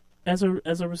great as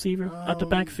a receiver out the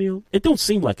backfield? It don't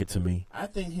seem like it to me. I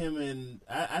think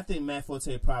I think Matt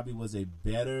Forte probably was a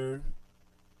better...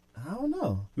 I don't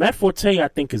know. Matt Forte, I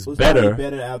think, is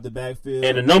better out the backfield.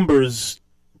 And the numbers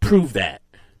prove that.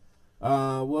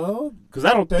 Well, because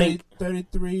I don't think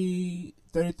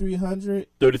 3,300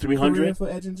 for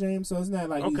Edgerrin James, so it's not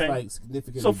like he's like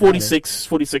significantly. So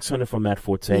 4,600 for Matt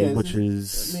Forte, which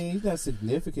is. I mean, he's not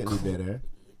significantly better.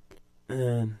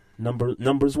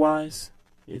 Numbers wise,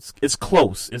 it's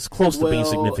close. It's close to being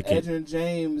significant. Edgerrin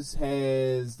James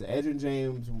has 10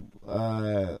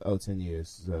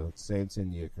 years, so same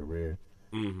 10-year career.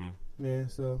 Yeah,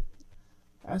 so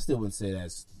I still wouldn't say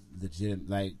that's legit,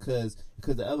 like, because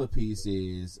the other piece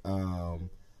is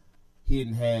he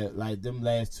didn't have like them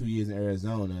last 2 years in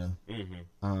Arizona.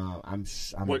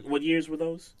 What years were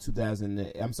those?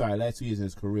 2000. I'm sorry, last 2 years in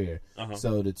his career.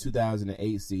 So the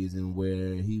 2008 season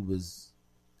where he was,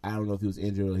 I don't know if he was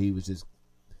injured or he was just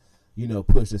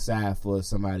pushed aside for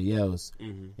somebody else,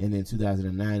 and then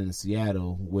 2009 in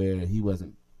Seattle where he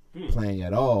wasn't playing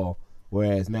at all.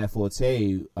 Whereas Matt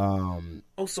Forte,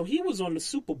 so he was on the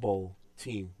Super Bowl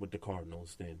team with the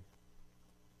Cardinals then.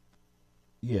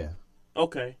 Yeah.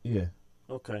 Okay. Yeah.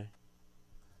 Okay.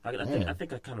 I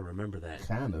think I kind of remember that.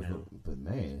 Kind of, but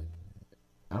man,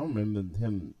 I don't remember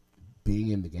him being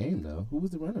in the game though. Who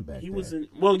was the running back? He was in.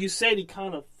 Well, you said he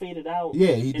kind of faded out.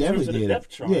 Yeah, he definitely did. The depth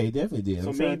chart. Yeah, he definitely did.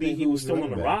 So maybe he was still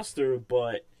on the roster,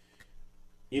 but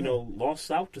lost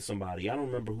out to somebody. I don't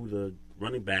remember who the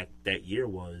running back that year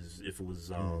was. If it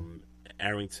was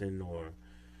Arrington or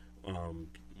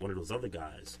one of those other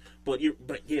guys. But you're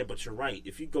right.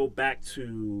 If you go back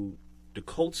to the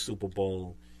Colts Super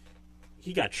Bowl,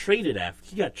 he got traded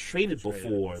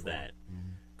before that.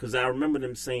 Because I remember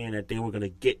them saying that they were going to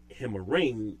get him a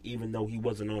ring even though he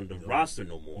wasn't on the roster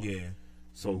no more. Yeah.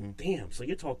 So, damn. So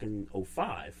you're talking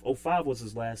 05. 05 was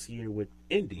his last year with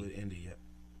Indy. Yeah.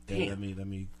 Damn. Let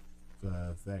me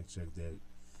fact check that.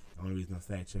 The only reason I'm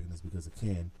fact checking is because of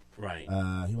Ken. Right.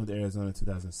 He went to Arizona in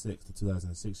 2006, the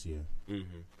 2006 year.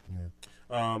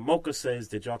 Yeah. Mocha says,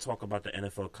 did y'all talk about the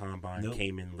NFL Combine? Nope.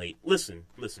 Came in late. Listen.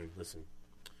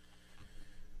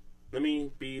 Let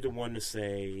me be the one to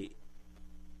say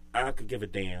I could give a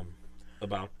damn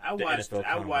about the NFL Combine.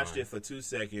 I watched it for 2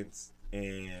 seconds,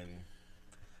 and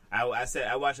I said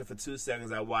I watched it for 2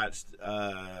 seconds. I watched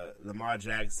Lamar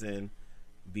Jackson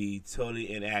be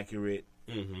totally inaccurate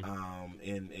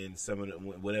in some of the,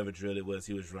 whatever drill it was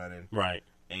he was running. Right.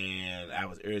 And I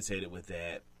was irritated with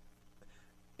that.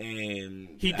 And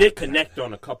he did connect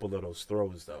on a couple of those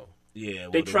throws, though. Yeah,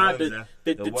 well, they tried the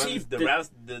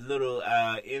little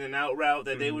in and out route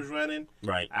that they was running.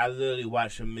 Right, I literally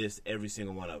watched him miss every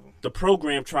single one of them. The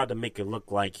program tried to make it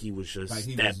look like he was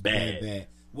just bad.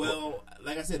 Well,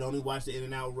 like I said, only watch the in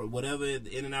and out, whatever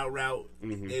the in and out route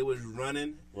they was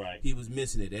running. Right, he was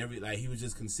missing it he was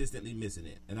just consistently missing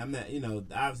it. And I'm not,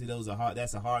 obviously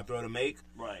that's a hard throw to make.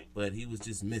 Right, but he was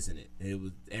just missing it. It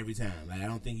was every time. Like I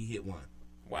don't think he hit one.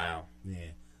 Wow.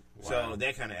 Yeah. Wow. So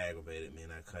that kind of aggravated me,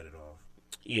 and I cut it off.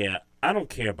 Yeah, I don't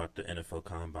care about the NFL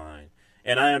Combine.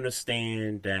 And I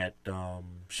understand that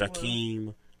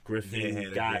Shaquem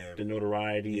Griffin got the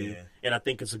notoriety, and I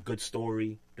think it's a good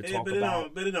story to talk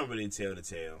about. But it don't really tell the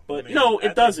tale. But no,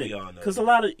 it doesn't, because a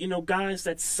lot of guys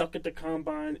that suck at the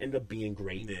combine end up being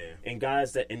great, and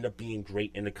guys that end up being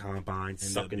great in the combine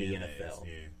suck in the NFL.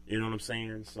 You know what I'm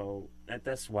saying? So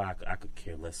that's why I could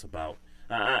care less about.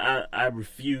 I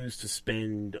refuse to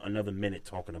spend another minute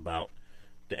talking about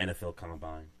the NFL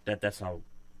combine. That's how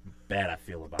bad I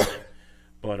feel about it.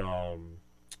 But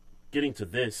getting to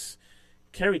this.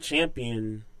 Cari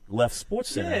Champion left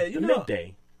SportsCenter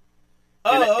midday.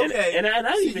 Oh, okay. And I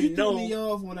didn't even know. You threw me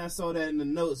off when I saw that in the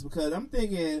notes because I'm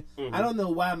thinking, I don't know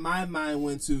why my mind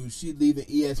went to she leaving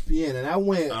ESPN, and I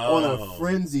went on a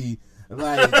frenzy,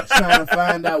 like trying to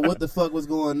find out what the fuck was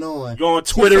going on. Go on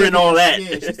Twitter and all that.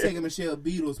 Yeah, she's taking Michelle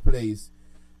Beadle's place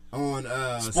on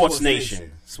Sports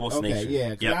Nation. Sports Nation.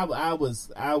 Yeah,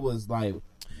 because I was like,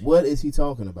 what is he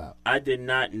talking about? I did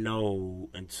not know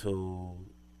until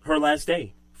her last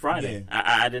day, Friday.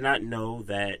 I did not know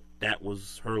that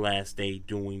was her last day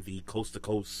doing the Coast to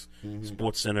Coast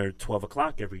SportsCenter 12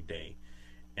 o'clock every day.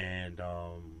 And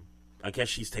I guess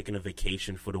she's taking a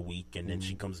vacation for the week, and then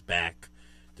she comes back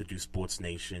to do Sports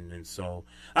Nation. And so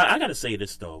I got to say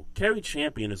this, though. Cari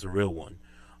Champion is a real one.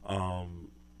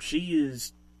 She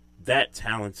is that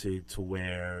talented to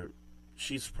where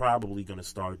she's probably going to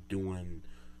start doing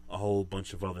a whole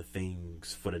bunch of other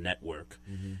things for the network.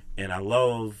 And I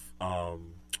love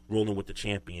Rolling with the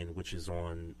Champion, which is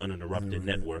on Uninterrupted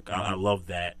Network. I love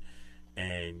that.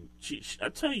 And she I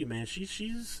tell you, man,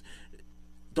 she's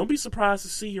don't be surprised to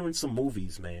see her in some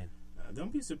movies, man.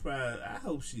 Don't be surprised. I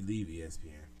hope she leave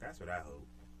ESPN. That's what I hope.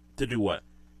 To do what?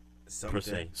 Per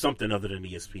se. Something other than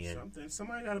ESPN.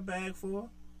 Somebody got a bag for her.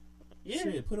 Yeah.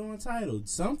 Shit, put on a title.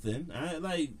 Something.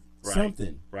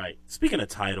 Something. Right. Speaking of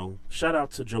title, shout out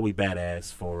to Joey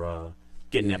Badass for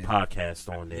getting that podcast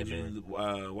on there, man. Did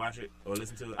you watch it or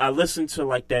listen to it? I listened to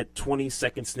like that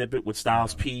 20-second snippet with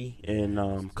Styles P and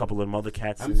a couple of them other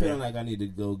cats. I'm feeling like I need to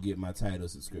go get my title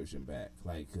subscription back,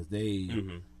 like because they,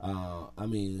 I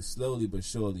mean, slowly but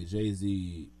surely,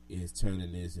 Jay-Z is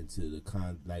turning this into the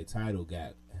Tidal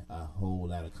got a whole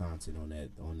lot of content on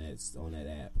that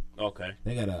app. Okay,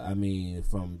 they got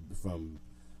from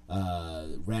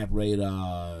Rap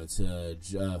Radar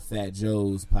to Fat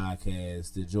Joe's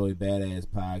podcast to Joey Badass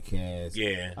podcast.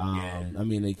 I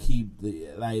mean, they keep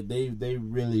they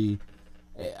really.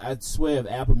 I swear, if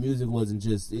Apple Music wasn't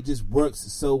it just works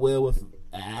so well with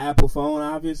an Apple phone,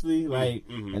 obviously.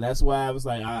 And that's why I was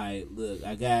like, all right, look,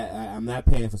 I'm not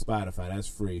paying for Spotify. That's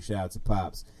free. Shout out to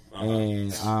Pops.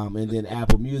 And then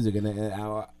Apple Music, and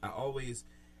I always.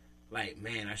 Like,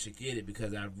 man, I should get it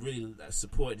because I really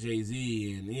support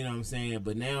Jay-Z, and you know what I'm saying.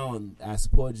 But now I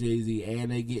support Jay-Z,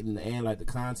 and the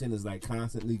content is like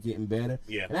constantly getting better.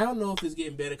 Yeah. And I don't know if it's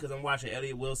getting better because I'm watching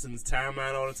Elliott Wilson's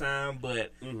timeline all the time,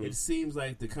 but it seems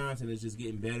like the content is just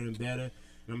getting better and better.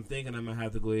 And I'm thinking I'm gonna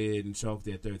have to go ahead and chalk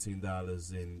that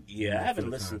 $13 and I haven't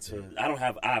listened to. I don't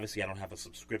have a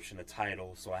subscription to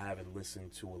Tidal, so I haven't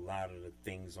listened to a lot of the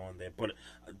things on there. But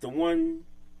the one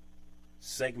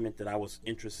segment that I was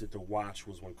interested to watch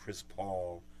was when Chris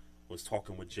Paul was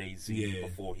talking with Jay-Z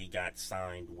before he got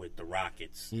signed with the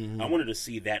Rockets. I wanted to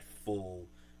see that full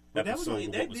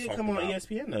episode. That did come on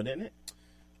ESPN though, didn't it?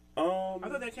 I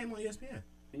thought that came on ESPN.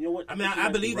 You know what? I mean, I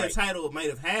believe that title might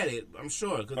have had it. I'm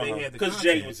sure because they had the content.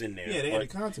 Jay was in there. Yeah, they had the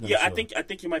content. Yeah, I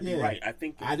think you might be right. I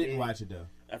think I didn't watch it though.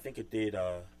 I think it did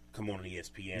come on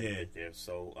ESPN there.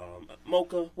 So,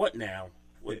 Mocha, what now?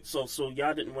 So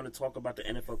y'all didn't want to talk about the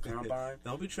NFL Combine?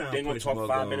 Don't be trying. They're going to talk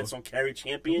 5 minutes on Cari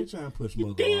Champion. Don't be trying to push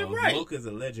Mocha. Damn right. Mocha's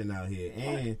a legend out here.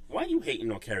 And why are you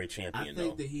hating on Cari Champion?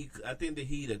 I think the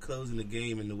Heat are closing the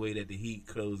game in the way that the Heat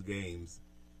close games,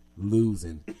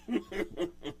 losing.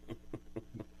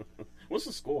 What's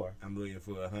the score? I'm looking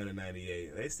for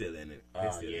 198. They still in it.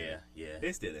 Yeah.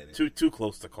 They still in it. Too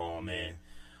close to call, man.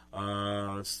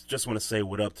 Just want to say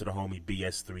what up to the homie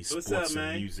BS3 Sports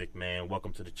and Music, man.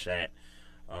 Welcome to the chat.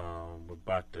 We're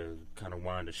about to kind of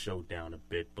wind the show down a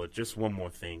bit, but just one more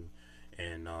thing,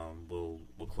 and we'll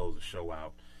close the show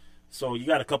out. So you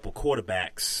got a couple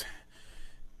quarterbacks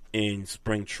in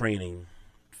spring training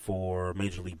for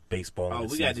Major League Baseball.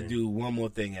 We got to do one more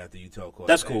thing after you talk quarterbacks.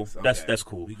 That's cool. Okay. That's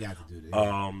cool. We got to do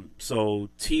that. So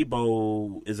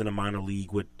Tebow is in a minor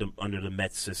league under the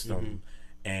Mets system,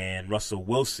 and Russell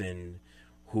Wilson,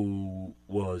 who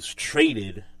was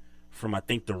traded from, I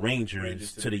think, the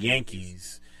Rangers to the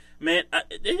Yankees. Man,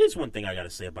 here's one thing I got to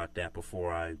say about that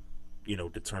before I,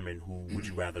 determine who would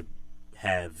you rather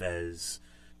have as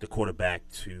the quarterback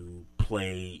to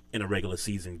play in a regular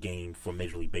season game for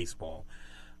Major League Baseball.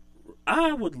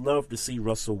 I would love to see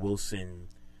Russell Wilson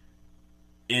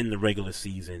in the regular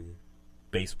season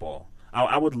baseball.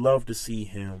 I would love to see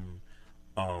him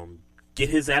get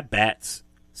his at-bats,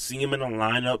 see him in a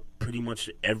lineup pretty much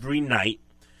every night.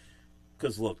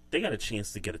 Because, look, they got a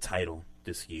chance to get a title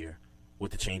this year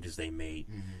with the changes they made.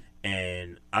 Mm-hmm.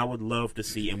 And I would love to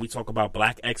see, and we talk about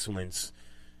black excellence,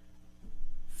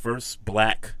 first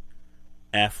black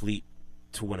athlete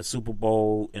to win a Super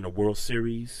Bowl and a World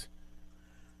Series.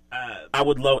 I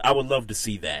would love to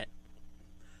see that.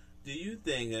 Do you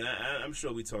think, and I'm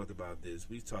sure we talked about this,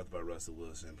 we've talked about Russell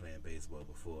Wilson playing baseball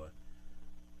before,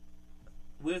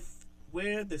 with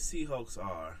where the Seahawks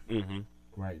are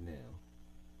right now,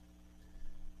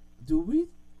 do we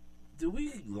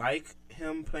like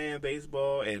him playing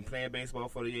baseball and playing baseball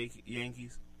for the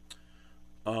Yankees?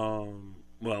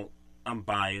 Well, I'm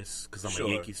biased because I'm a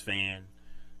Yankees fan,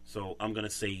 so I'm going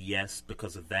to say yes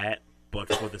because of that.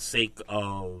 But for the sake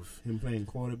of him playing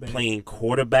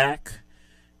quarterback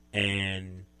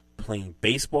and playing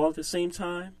baseball at the same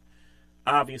time,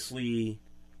 obviously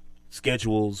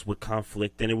schedules would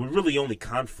conflict, and it would really only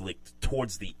conflict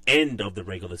towards the end of the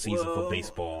regular season for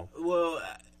baseball. Well,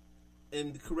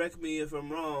 and correct me if I'm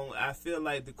wrong, I feel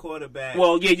like the quarterback...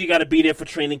 Well, yeah, you got to be there for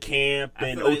training camp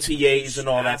and OTAs and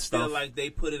all that stuff. I feel like they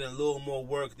put in a little more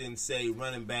work than, say,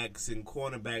 running backs and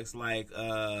cornerbacks like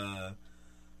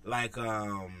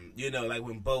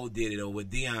when Bo did it or when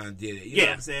Deion did it. You know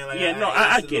what I'm saying? I get it.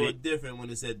 It's a little different when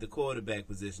it's at the quarterback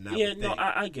position. I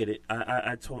get it.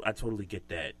 I totally get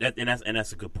that. And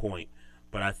that's a good point.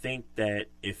 But I think that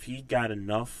if he got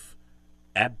enough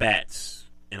at bats,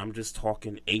 and I'm just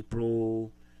talking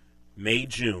April, May,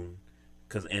 June,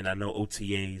 and I know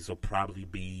OTAs will probably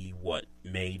be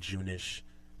May, June-ish,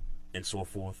 and so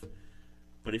forth.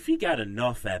 But if he got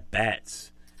enough at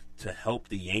bats to help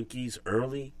the Yankees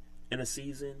early in a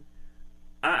season,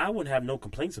 I wouldn't have no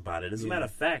complaints about it. As a matter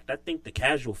of fact, I think the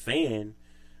casual fan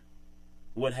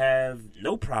would have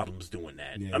no problems doing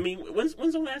that. Yeah. I mean, when's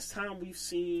the last time we've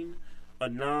seen a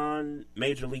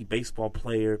non-Major League Baseball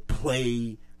player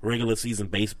play regular season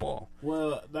baseball?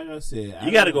 Well, like I said,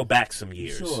 you got to go back some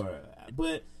years. Sure,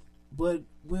 but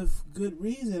with good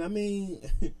reason. I mean,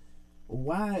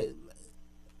 why...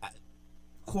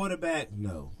 Quarterback,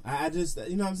 no. I just,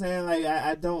 you know what I'm saying? Like,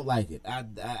 I don't like it.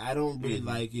 I don't really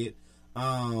like it.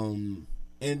 And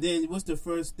then what's the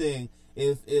first thing?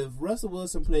 If Russell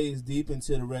Wilson plays deep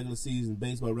into the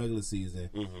baseball regular season,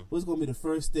 what's going to be the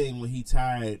first thing when he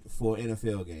tired for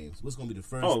NFL games? What's going to be the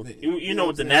first thing? You know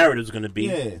what the narrative's going to be.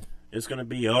 Yeah. It's going to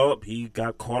be, he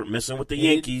got caught messing with the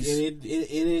Yankees.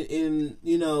 And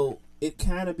you know, it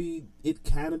kind of be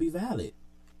valid.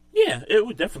 Yeah, it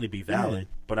would definitely be valid.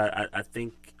 Yeah. But I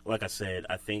think, like I said,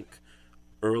 I think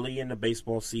early in the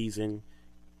baseball season,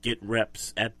 get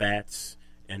reps at bats,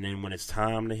 and then when it's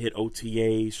time to hit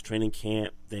OTAs, training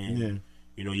camp, then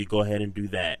you go ahead and do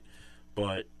that.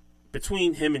 But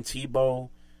between him and Tebow,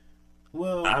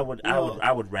 I would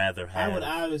rather have. I would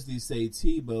obviously say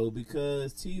Tebow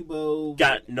because Tebow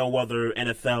got no other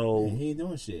NFL. He ain't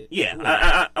doing shit. Yeah,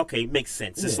 right. Okay, makes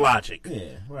sense. It's logic.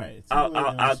 Yeah, right.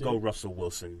 I'll go Russell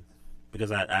Wilson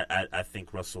because I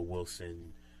think Russell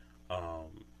Wilson.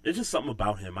 There's just something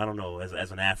about him. I don't know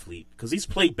as an athlete because he's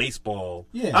played baseball.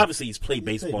 Yeah, obviously he's played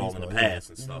baseball in the past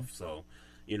and stuff. So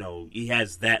he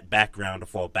has that background to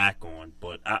fall back on.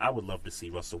 But I would love to see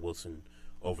Russell Wilson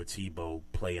over Tebow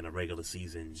play in a regular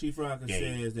season. Chief Rocker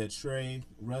says that Trey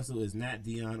Russell is not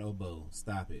Deion or Bo.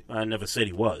 Stop it. I never said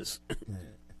he was.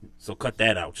 So cut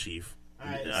that out, Chief.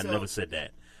 Right, I never said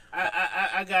that.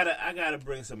 I gotta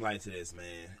bring some light to this, man.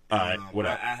 All right, what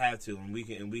up? I have to, and we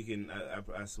can.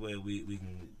 I swear we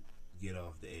can get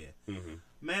off the air. Mm-hmm.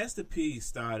 Master P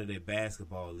started a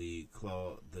basketball league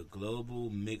called the Global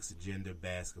Mixed Gender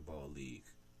Basketball League.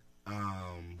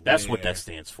 That's what that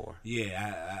stands for.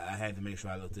 Yeah, I had to make sure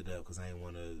I looked it up because I didn't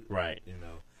want to. Right.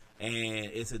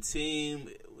 And it's a team.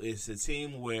 It's a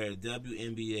team where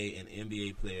WNBA and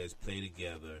NBA players play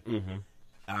together. Mm-hmm.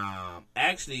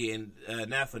 Actually, and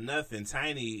not for nothing,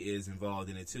 Tiny is involved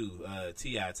in it too.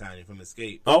 T.I. Tiny from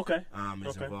Escape. Okay.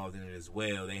 Is involved in it as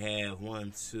well. They have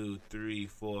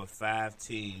 5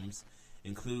 teams,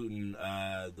 including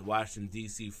the Washington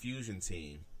D.C. Fusion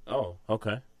team. Oh,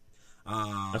 okay.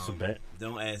 That's a bet.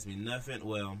 Don't ask me nothing.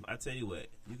 Well, I tell you what,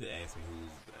 you could ask me who's.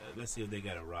 Let's see if they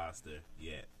got a roster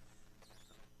yet.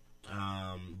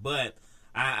 But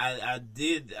I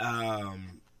did.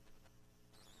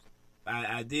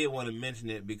 I did want to mention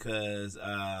it because,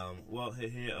 here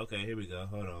we go.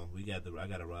 Hold on, I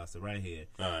got a roster right here.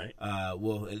 All right.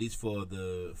 Well, at least for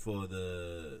the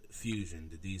Fusion,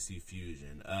 the DC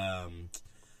Fusion.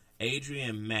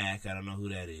 Adrian Mack, I don't know who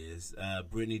that is.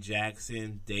 Brittany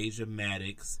Jackson, Deja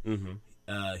Maddox,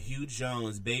 Hugh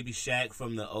Jones, Baby Shaq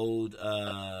from the old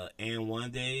And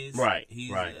One days. Right,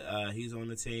 he's on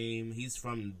the team. He's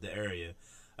from the area.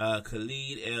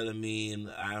 Khalid El Amin,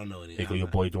 I don't know any. Your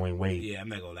boy Dwayne Wade. Yeah, I'm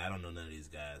not gonna lie. I don't know none of these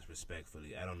guys.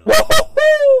 Respectfully, I don't know. I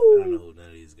don't know who none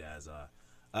of these guys are.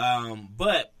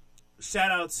 But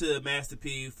shout out to Master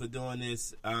P for doing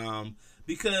this.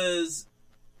 Because,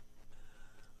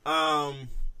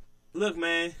 look,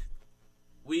 man,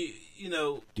 we,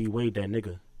 D Wade, that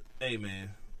nigga. Hey,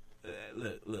 man,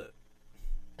 look, look,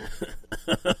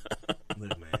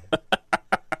 man.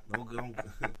 Don't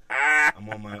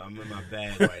I'm in my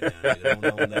bag right now,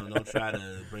 nigga. Don't try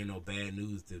to bring no bad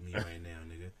news to me right now,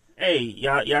 nigga. Hey,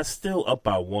 y'all still up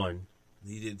by 1.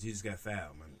 He just got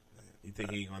fouled, man. You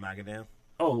think he ain't gonna knock it down?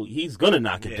 Oh, he's gonna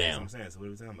knock it down. That's what I'm saying. So what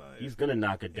are we talking about? He's gonna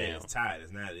knock it down. It's tied.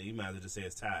 It's not. You might as well just say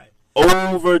it's tied.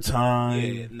 Overtime.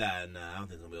 Yeah, nah. I don't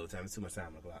think it's gonna be overtime. It's too much time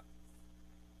on the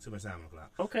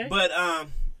clock. Okay. But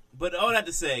all that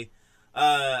to say,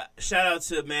 shout out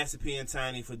to Master P and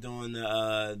Tiny for doing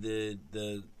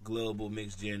the global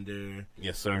mixed gender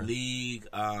league.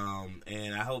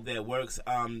 And I hope that works.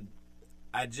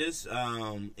 I just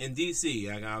in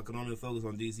DC. I can only focus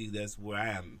on DC. That's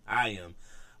where I am.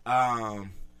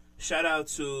 Shout out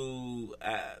to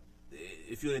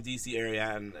if you're in the DC area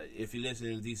and if you listen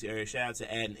in the DC area, shout out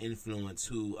to Ad Influence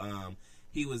who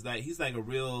he's like a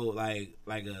real like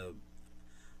a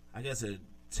I guess a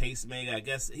tastemaker. I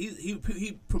guess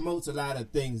he promotes a lot of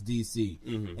things DC,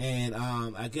 and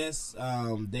I guess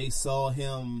they saw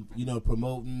him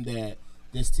promoting that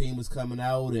this team was coming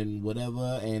out and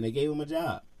whatever, and they gave him a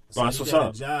job. So that's what's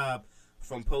up. A job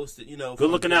from posted, good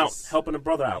looking out, helping a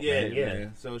brother out. Yeah, man. Yeah.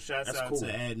 Man. So shouts out to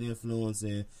Ad Influence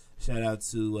and shout out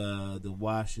to the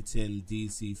Washington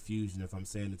DC Fusion. If I'm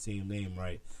saying the team name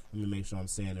right, let me make sure I'm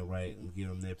saying it right and give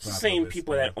them their proper same respect.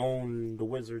 people that own the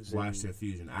Wizards. Washington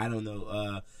Fusion. I don't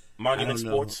know. Monument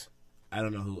Sports. I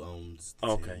don't know who owns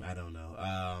the team. I don't know.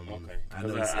 Okay. I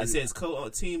know it says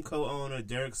team co-owner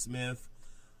Derek Smith,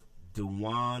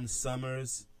 DeJuan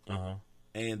Summers,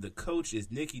 and the coach is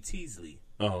Nikki Teasley.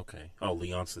 Oh, okay. Oh,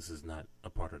 Leonsis is not a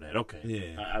part of that. Okay.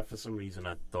 Yeah. For some reason,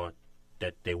 I thought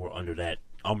that they were under that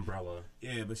umbrella.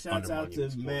 Yeah, but shout out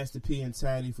to Master P and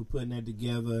Tiny for putting that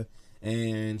together,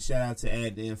 and shout out to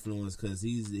Ad Influence because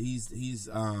he's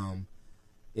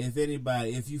if anybody,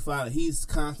 if you follow, he's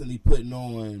constantly putting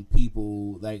on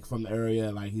people like from the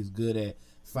area. Like he's good at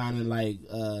finding like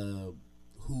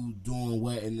who doing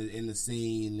what in the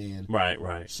scene and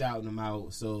right shouting them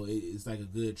out. So it's like a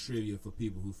good trivia for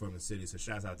people who from the city. So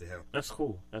shouts out to him. That's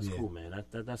cool. That's cool, man.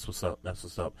 That's what's up. That's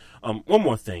what's up. One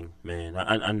more thing, man.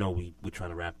 I know we're trying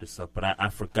to wrap this up, but I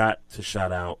forgot to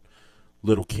shout out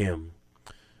Little Kim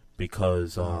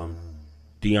because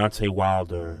Deontay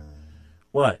Wilder.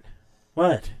 What?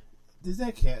 Does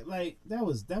that cat like that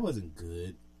wasn't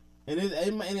good,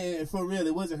 and for real,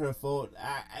 it wasn't her fault.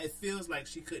 It feels like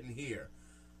she couldn't hear.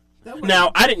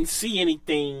 Now I didn't see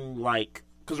anything like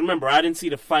because remember I didn't see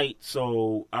the fight,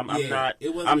 so I'm not.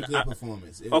 It wasn't a good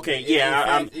performance. It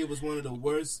was one of the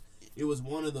worst. It was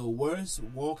one of the worst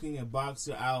walking a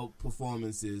boxer out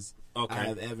performances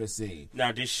I've ever seen.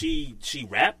 Now, did she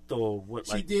rap or what?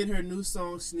 She did her new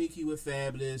song "Sneaky" with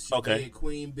Fabulous. She did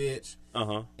 "Queen Bitch."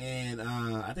 And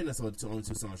I think that's the only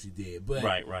 2 songs she did. But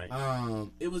right.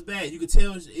 It was bad. You could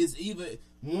tell it's either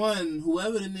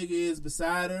whoever the nigga is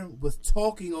beside her was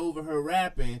talking over her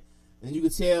rapping. And you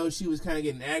could tell she was kind of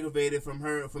getting aggravated from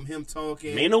him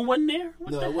talking. Mano wasn't there?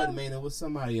 No, it wasn't Mano. It was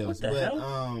somebody else. What the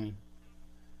hell?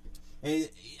 And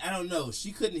I don't know.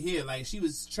 She couldn't hear. Like, she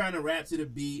was trying to rap to the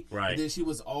beat. Right. And then she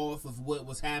was off of what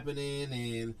was happening.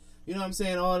 And, you know what I'm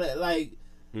saying? All that. Like,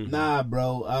 nah,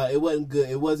 bro. It wasn't good.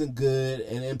 It wasn't good.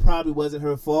 And it probably wasn't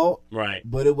her fault. Right.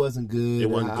 But it wasn't good. It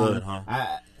wasn't good, huh?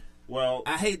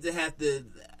 I hate to have to...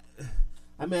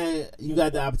 I mean, you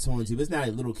got the opportunity, but it's not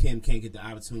like Little Kim can't get the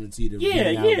opportunity to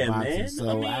really out boxing. Man.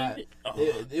 So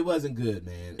it wasn't good,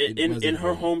 man. In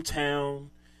her hometown...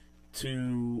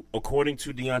 according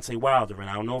to Deontay Wilder, and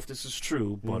I don't know if this is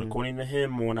true, but according to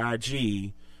him on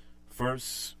IG,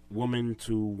 first woman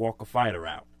to walk a fighter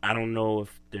out. I don't know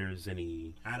if there's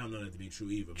any. I don't know that to be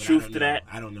true either. But truth to that.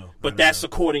 I don't know. But that's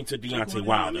according to Deontay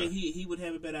Wilder. I mean, he would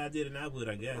have a better idea than I would,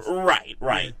 I guess. Right.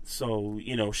 Yeah. So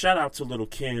shout out to Little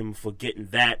Kim for getting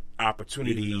that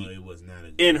opportunity. It was not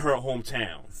in her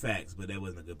hometown. Facts, but that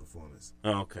wasn't a good performance.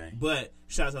 Okay. But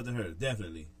shouts out to her,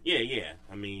 definitely. Yeah.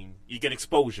 I mean, you get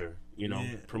exposure.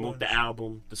 Promote the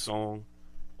album, the song,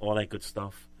 all that good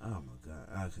stuff. Oh my God!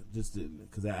 I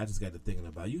just got to thinking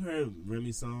about. You heard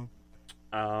Remy's song?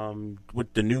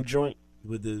 With the new joint.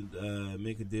 with the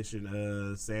Mint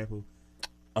Condition sample?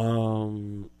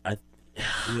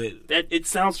 It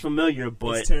sounds familiar,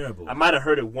 but it's terrible. I might have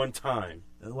heard it one time.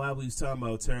 Why we was talking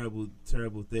about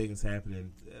terrible things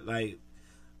happening? Like,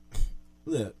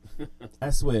 look,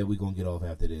 I swear we gonna get off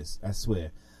after this. I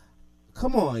swear.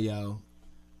 Come on, y'all.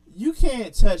 You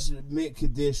can't touch Mint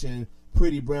Condition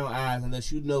Pretty Brown Eyes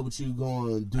unless you know what you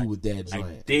gonna do with that joint.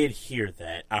 I did hear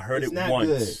that. I heard it's it not once.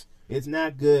 Good. It's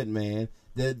not good, man.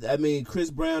 Chris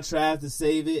Brown tries to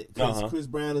save it because Chris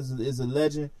Brown is a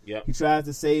legend. Yep. He tries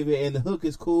to save it, and the hook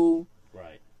is cool.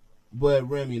 Right. But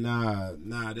Remy, nah.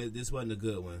 This wasn't a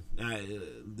good one.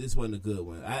 This wasn't a good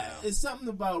one. It's something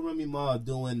about Remy Ma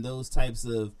doing those types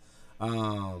of,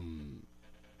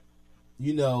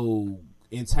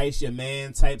 entice your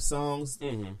man type songs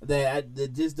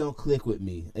that just don't click with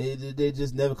me. They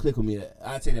just never click with me.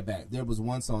 I take that back. There was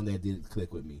one song that did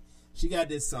click with me. She got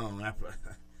this song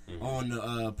on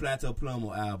the Plateau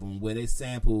Plomo album where they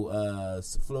sample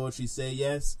Floetry Say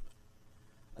Yes.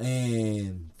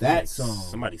 And that song...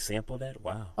 Somebody sampled that?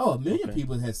 Wow. Oh, a million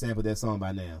people have sampled that song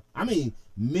by now. I mean,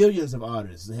 millions of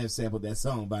artists have sampled that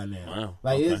song by now. Wow.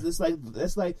 Like, it's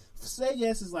like Say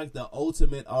Yes is like the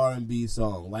ultimate R&B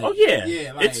song. Like, oh,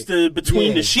 yeah. Like, it's the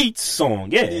Between the Sheets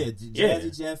song. Yeah.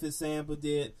 Jazzy Jeff has sampled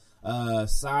it.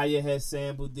 Saya has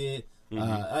sampled it.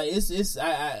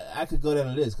 I could go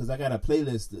down the list because I got a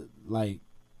playlist that, like,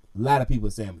 a lot of people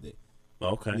sampled it.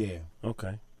 Okay. Yeah.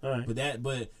 Okay. All right.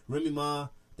 But Remy Ma,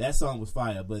 that song was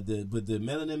fire. But the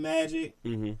Melanin Magic,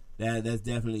 that's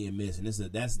definitely a miss.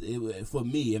 And for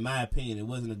me, in my opinion, it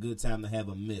wasn't a good time to have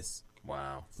a miss.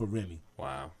 Wow. For Remy.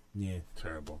 Wow. Yeah.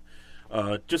 Terrible.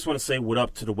 Just want to say what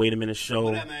up to the Wait a Minute Show,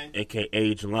 what up, man?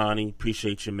 a.k.a. Jelani.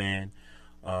 Appreciate you, man.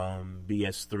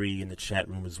 BS3 in the chat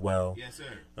room as well. Yes,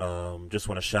 sir. Just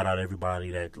want to shout out everybody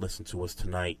that listened to us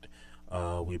tonight.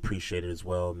 We appreciate it as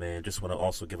well, man. Just want to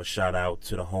also give a shout out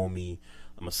to the homie,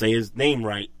 I'm going to say his name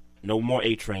right, no more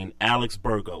A-Train, Alex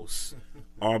Burgos.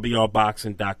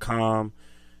 RBRboxing.com.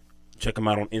 Check him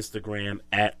out on Instagram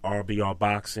at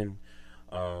RBRboxing.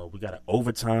 We got an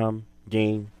overtime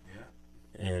game.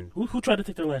 Yeah. And who tried to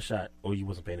take their last shot? Or you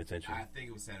wasn't paying attention? I think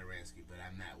it was Saturansky, but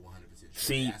I'm not 100%.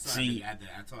 See, I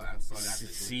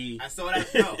saw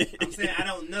that. No, I'm saying I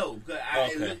don't know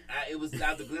because it was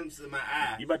out the glimpse of my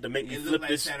eye. You about to make me flip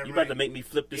this? You about to make me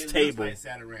flip this table? It looks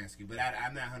like Saturansky, but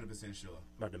I'm not 100% sure.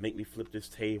 About to make me flip this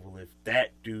table if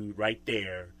that dude right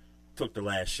there took the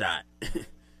last shot.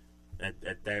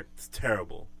 That's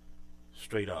terrible,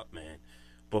 straight up, man.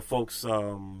 But folks,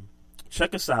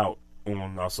 check us out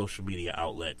on our social media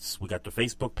outlets. We got the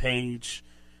Facebook page.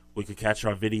 We could catch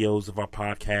our videos of our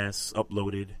podcasts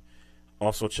uploaded.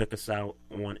 Also, check us out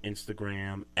on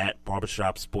Instagram at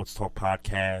Barbershop Sports Talk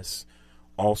Podcast.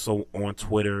 Also on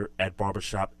Twitter at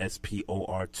Barbershop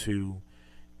SPOR2.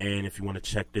 And if you want to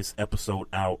check this episode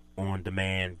out on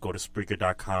demand, go to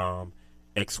Spreaker.com,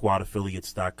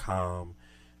 XSquadAffiliates.com,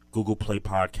 Google Play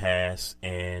Podcasts,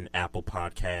 and Apple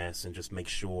Podcasts. And just make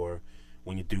sure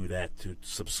when you do that to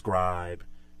subscribe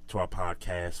to our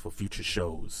podcast for future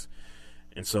shows.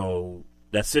 And so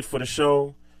that's it for the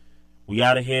show. We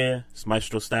out of here. It's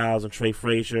Maestro Styles and Trey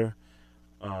Frazier.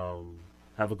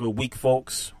 Have a good week,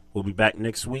 folks. We'll be back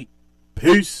next week.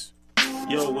 Peace.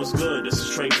 Yo, what's good? This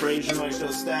is Trey Frazier. Maestro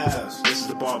Styles. This is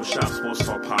the Barbershop Sports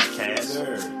Talk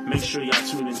Podcast. Make sure y'all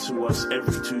tune in to us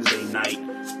every Tuesday night,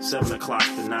 7 o'clock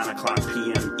to 9 o'clock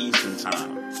p.m. Eastern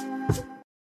Time.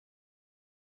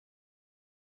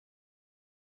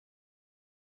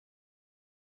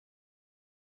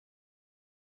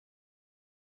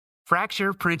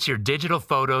 Fracture prints your digital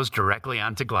photos directly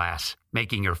onto glass,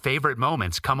 making your favorite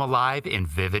moments come alive in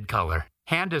vivid color.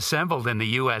 Hand-assembled in the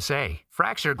USA,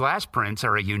 Fracture glass prints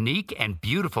are a unique and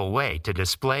beautiful way to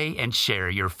display and share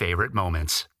your favorite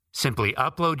moments. Simply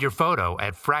upload your photo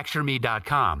at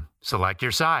FractureMe.com, select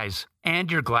your size,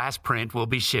 and your glass print will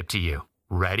be shipped to you,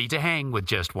 ready to hang with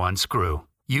just one screw.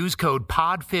 Use code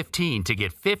POD15 to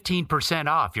get 15%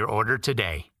 off your order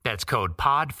today. That's code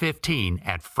POD15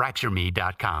 at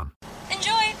FractureMe.com.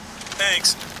 Enjoy!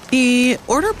 Thanks.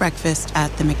 Order breakfast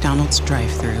at the McDonald's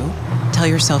drive-thru. Tell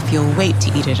yourself you'll wait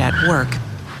to eat it at work,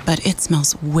 but it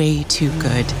smells way too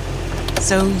good.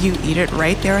 So you eat it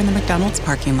right there in the McDonald's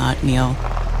parking lot meal.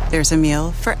 There's a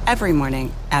meal for every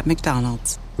morning at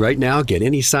McDonald's. Right now, get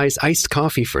any size iced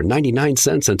coffee for 99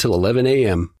 cents until 11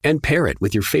 a.m. and pair it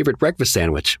with your favorite breakfast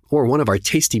sandwich or one of our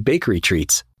tasty bakery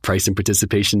treats. Price and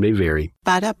participation may vary.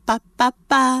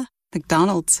 Ba-da-ba-ba-ba.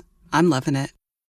 McDonald's. I'm loving it.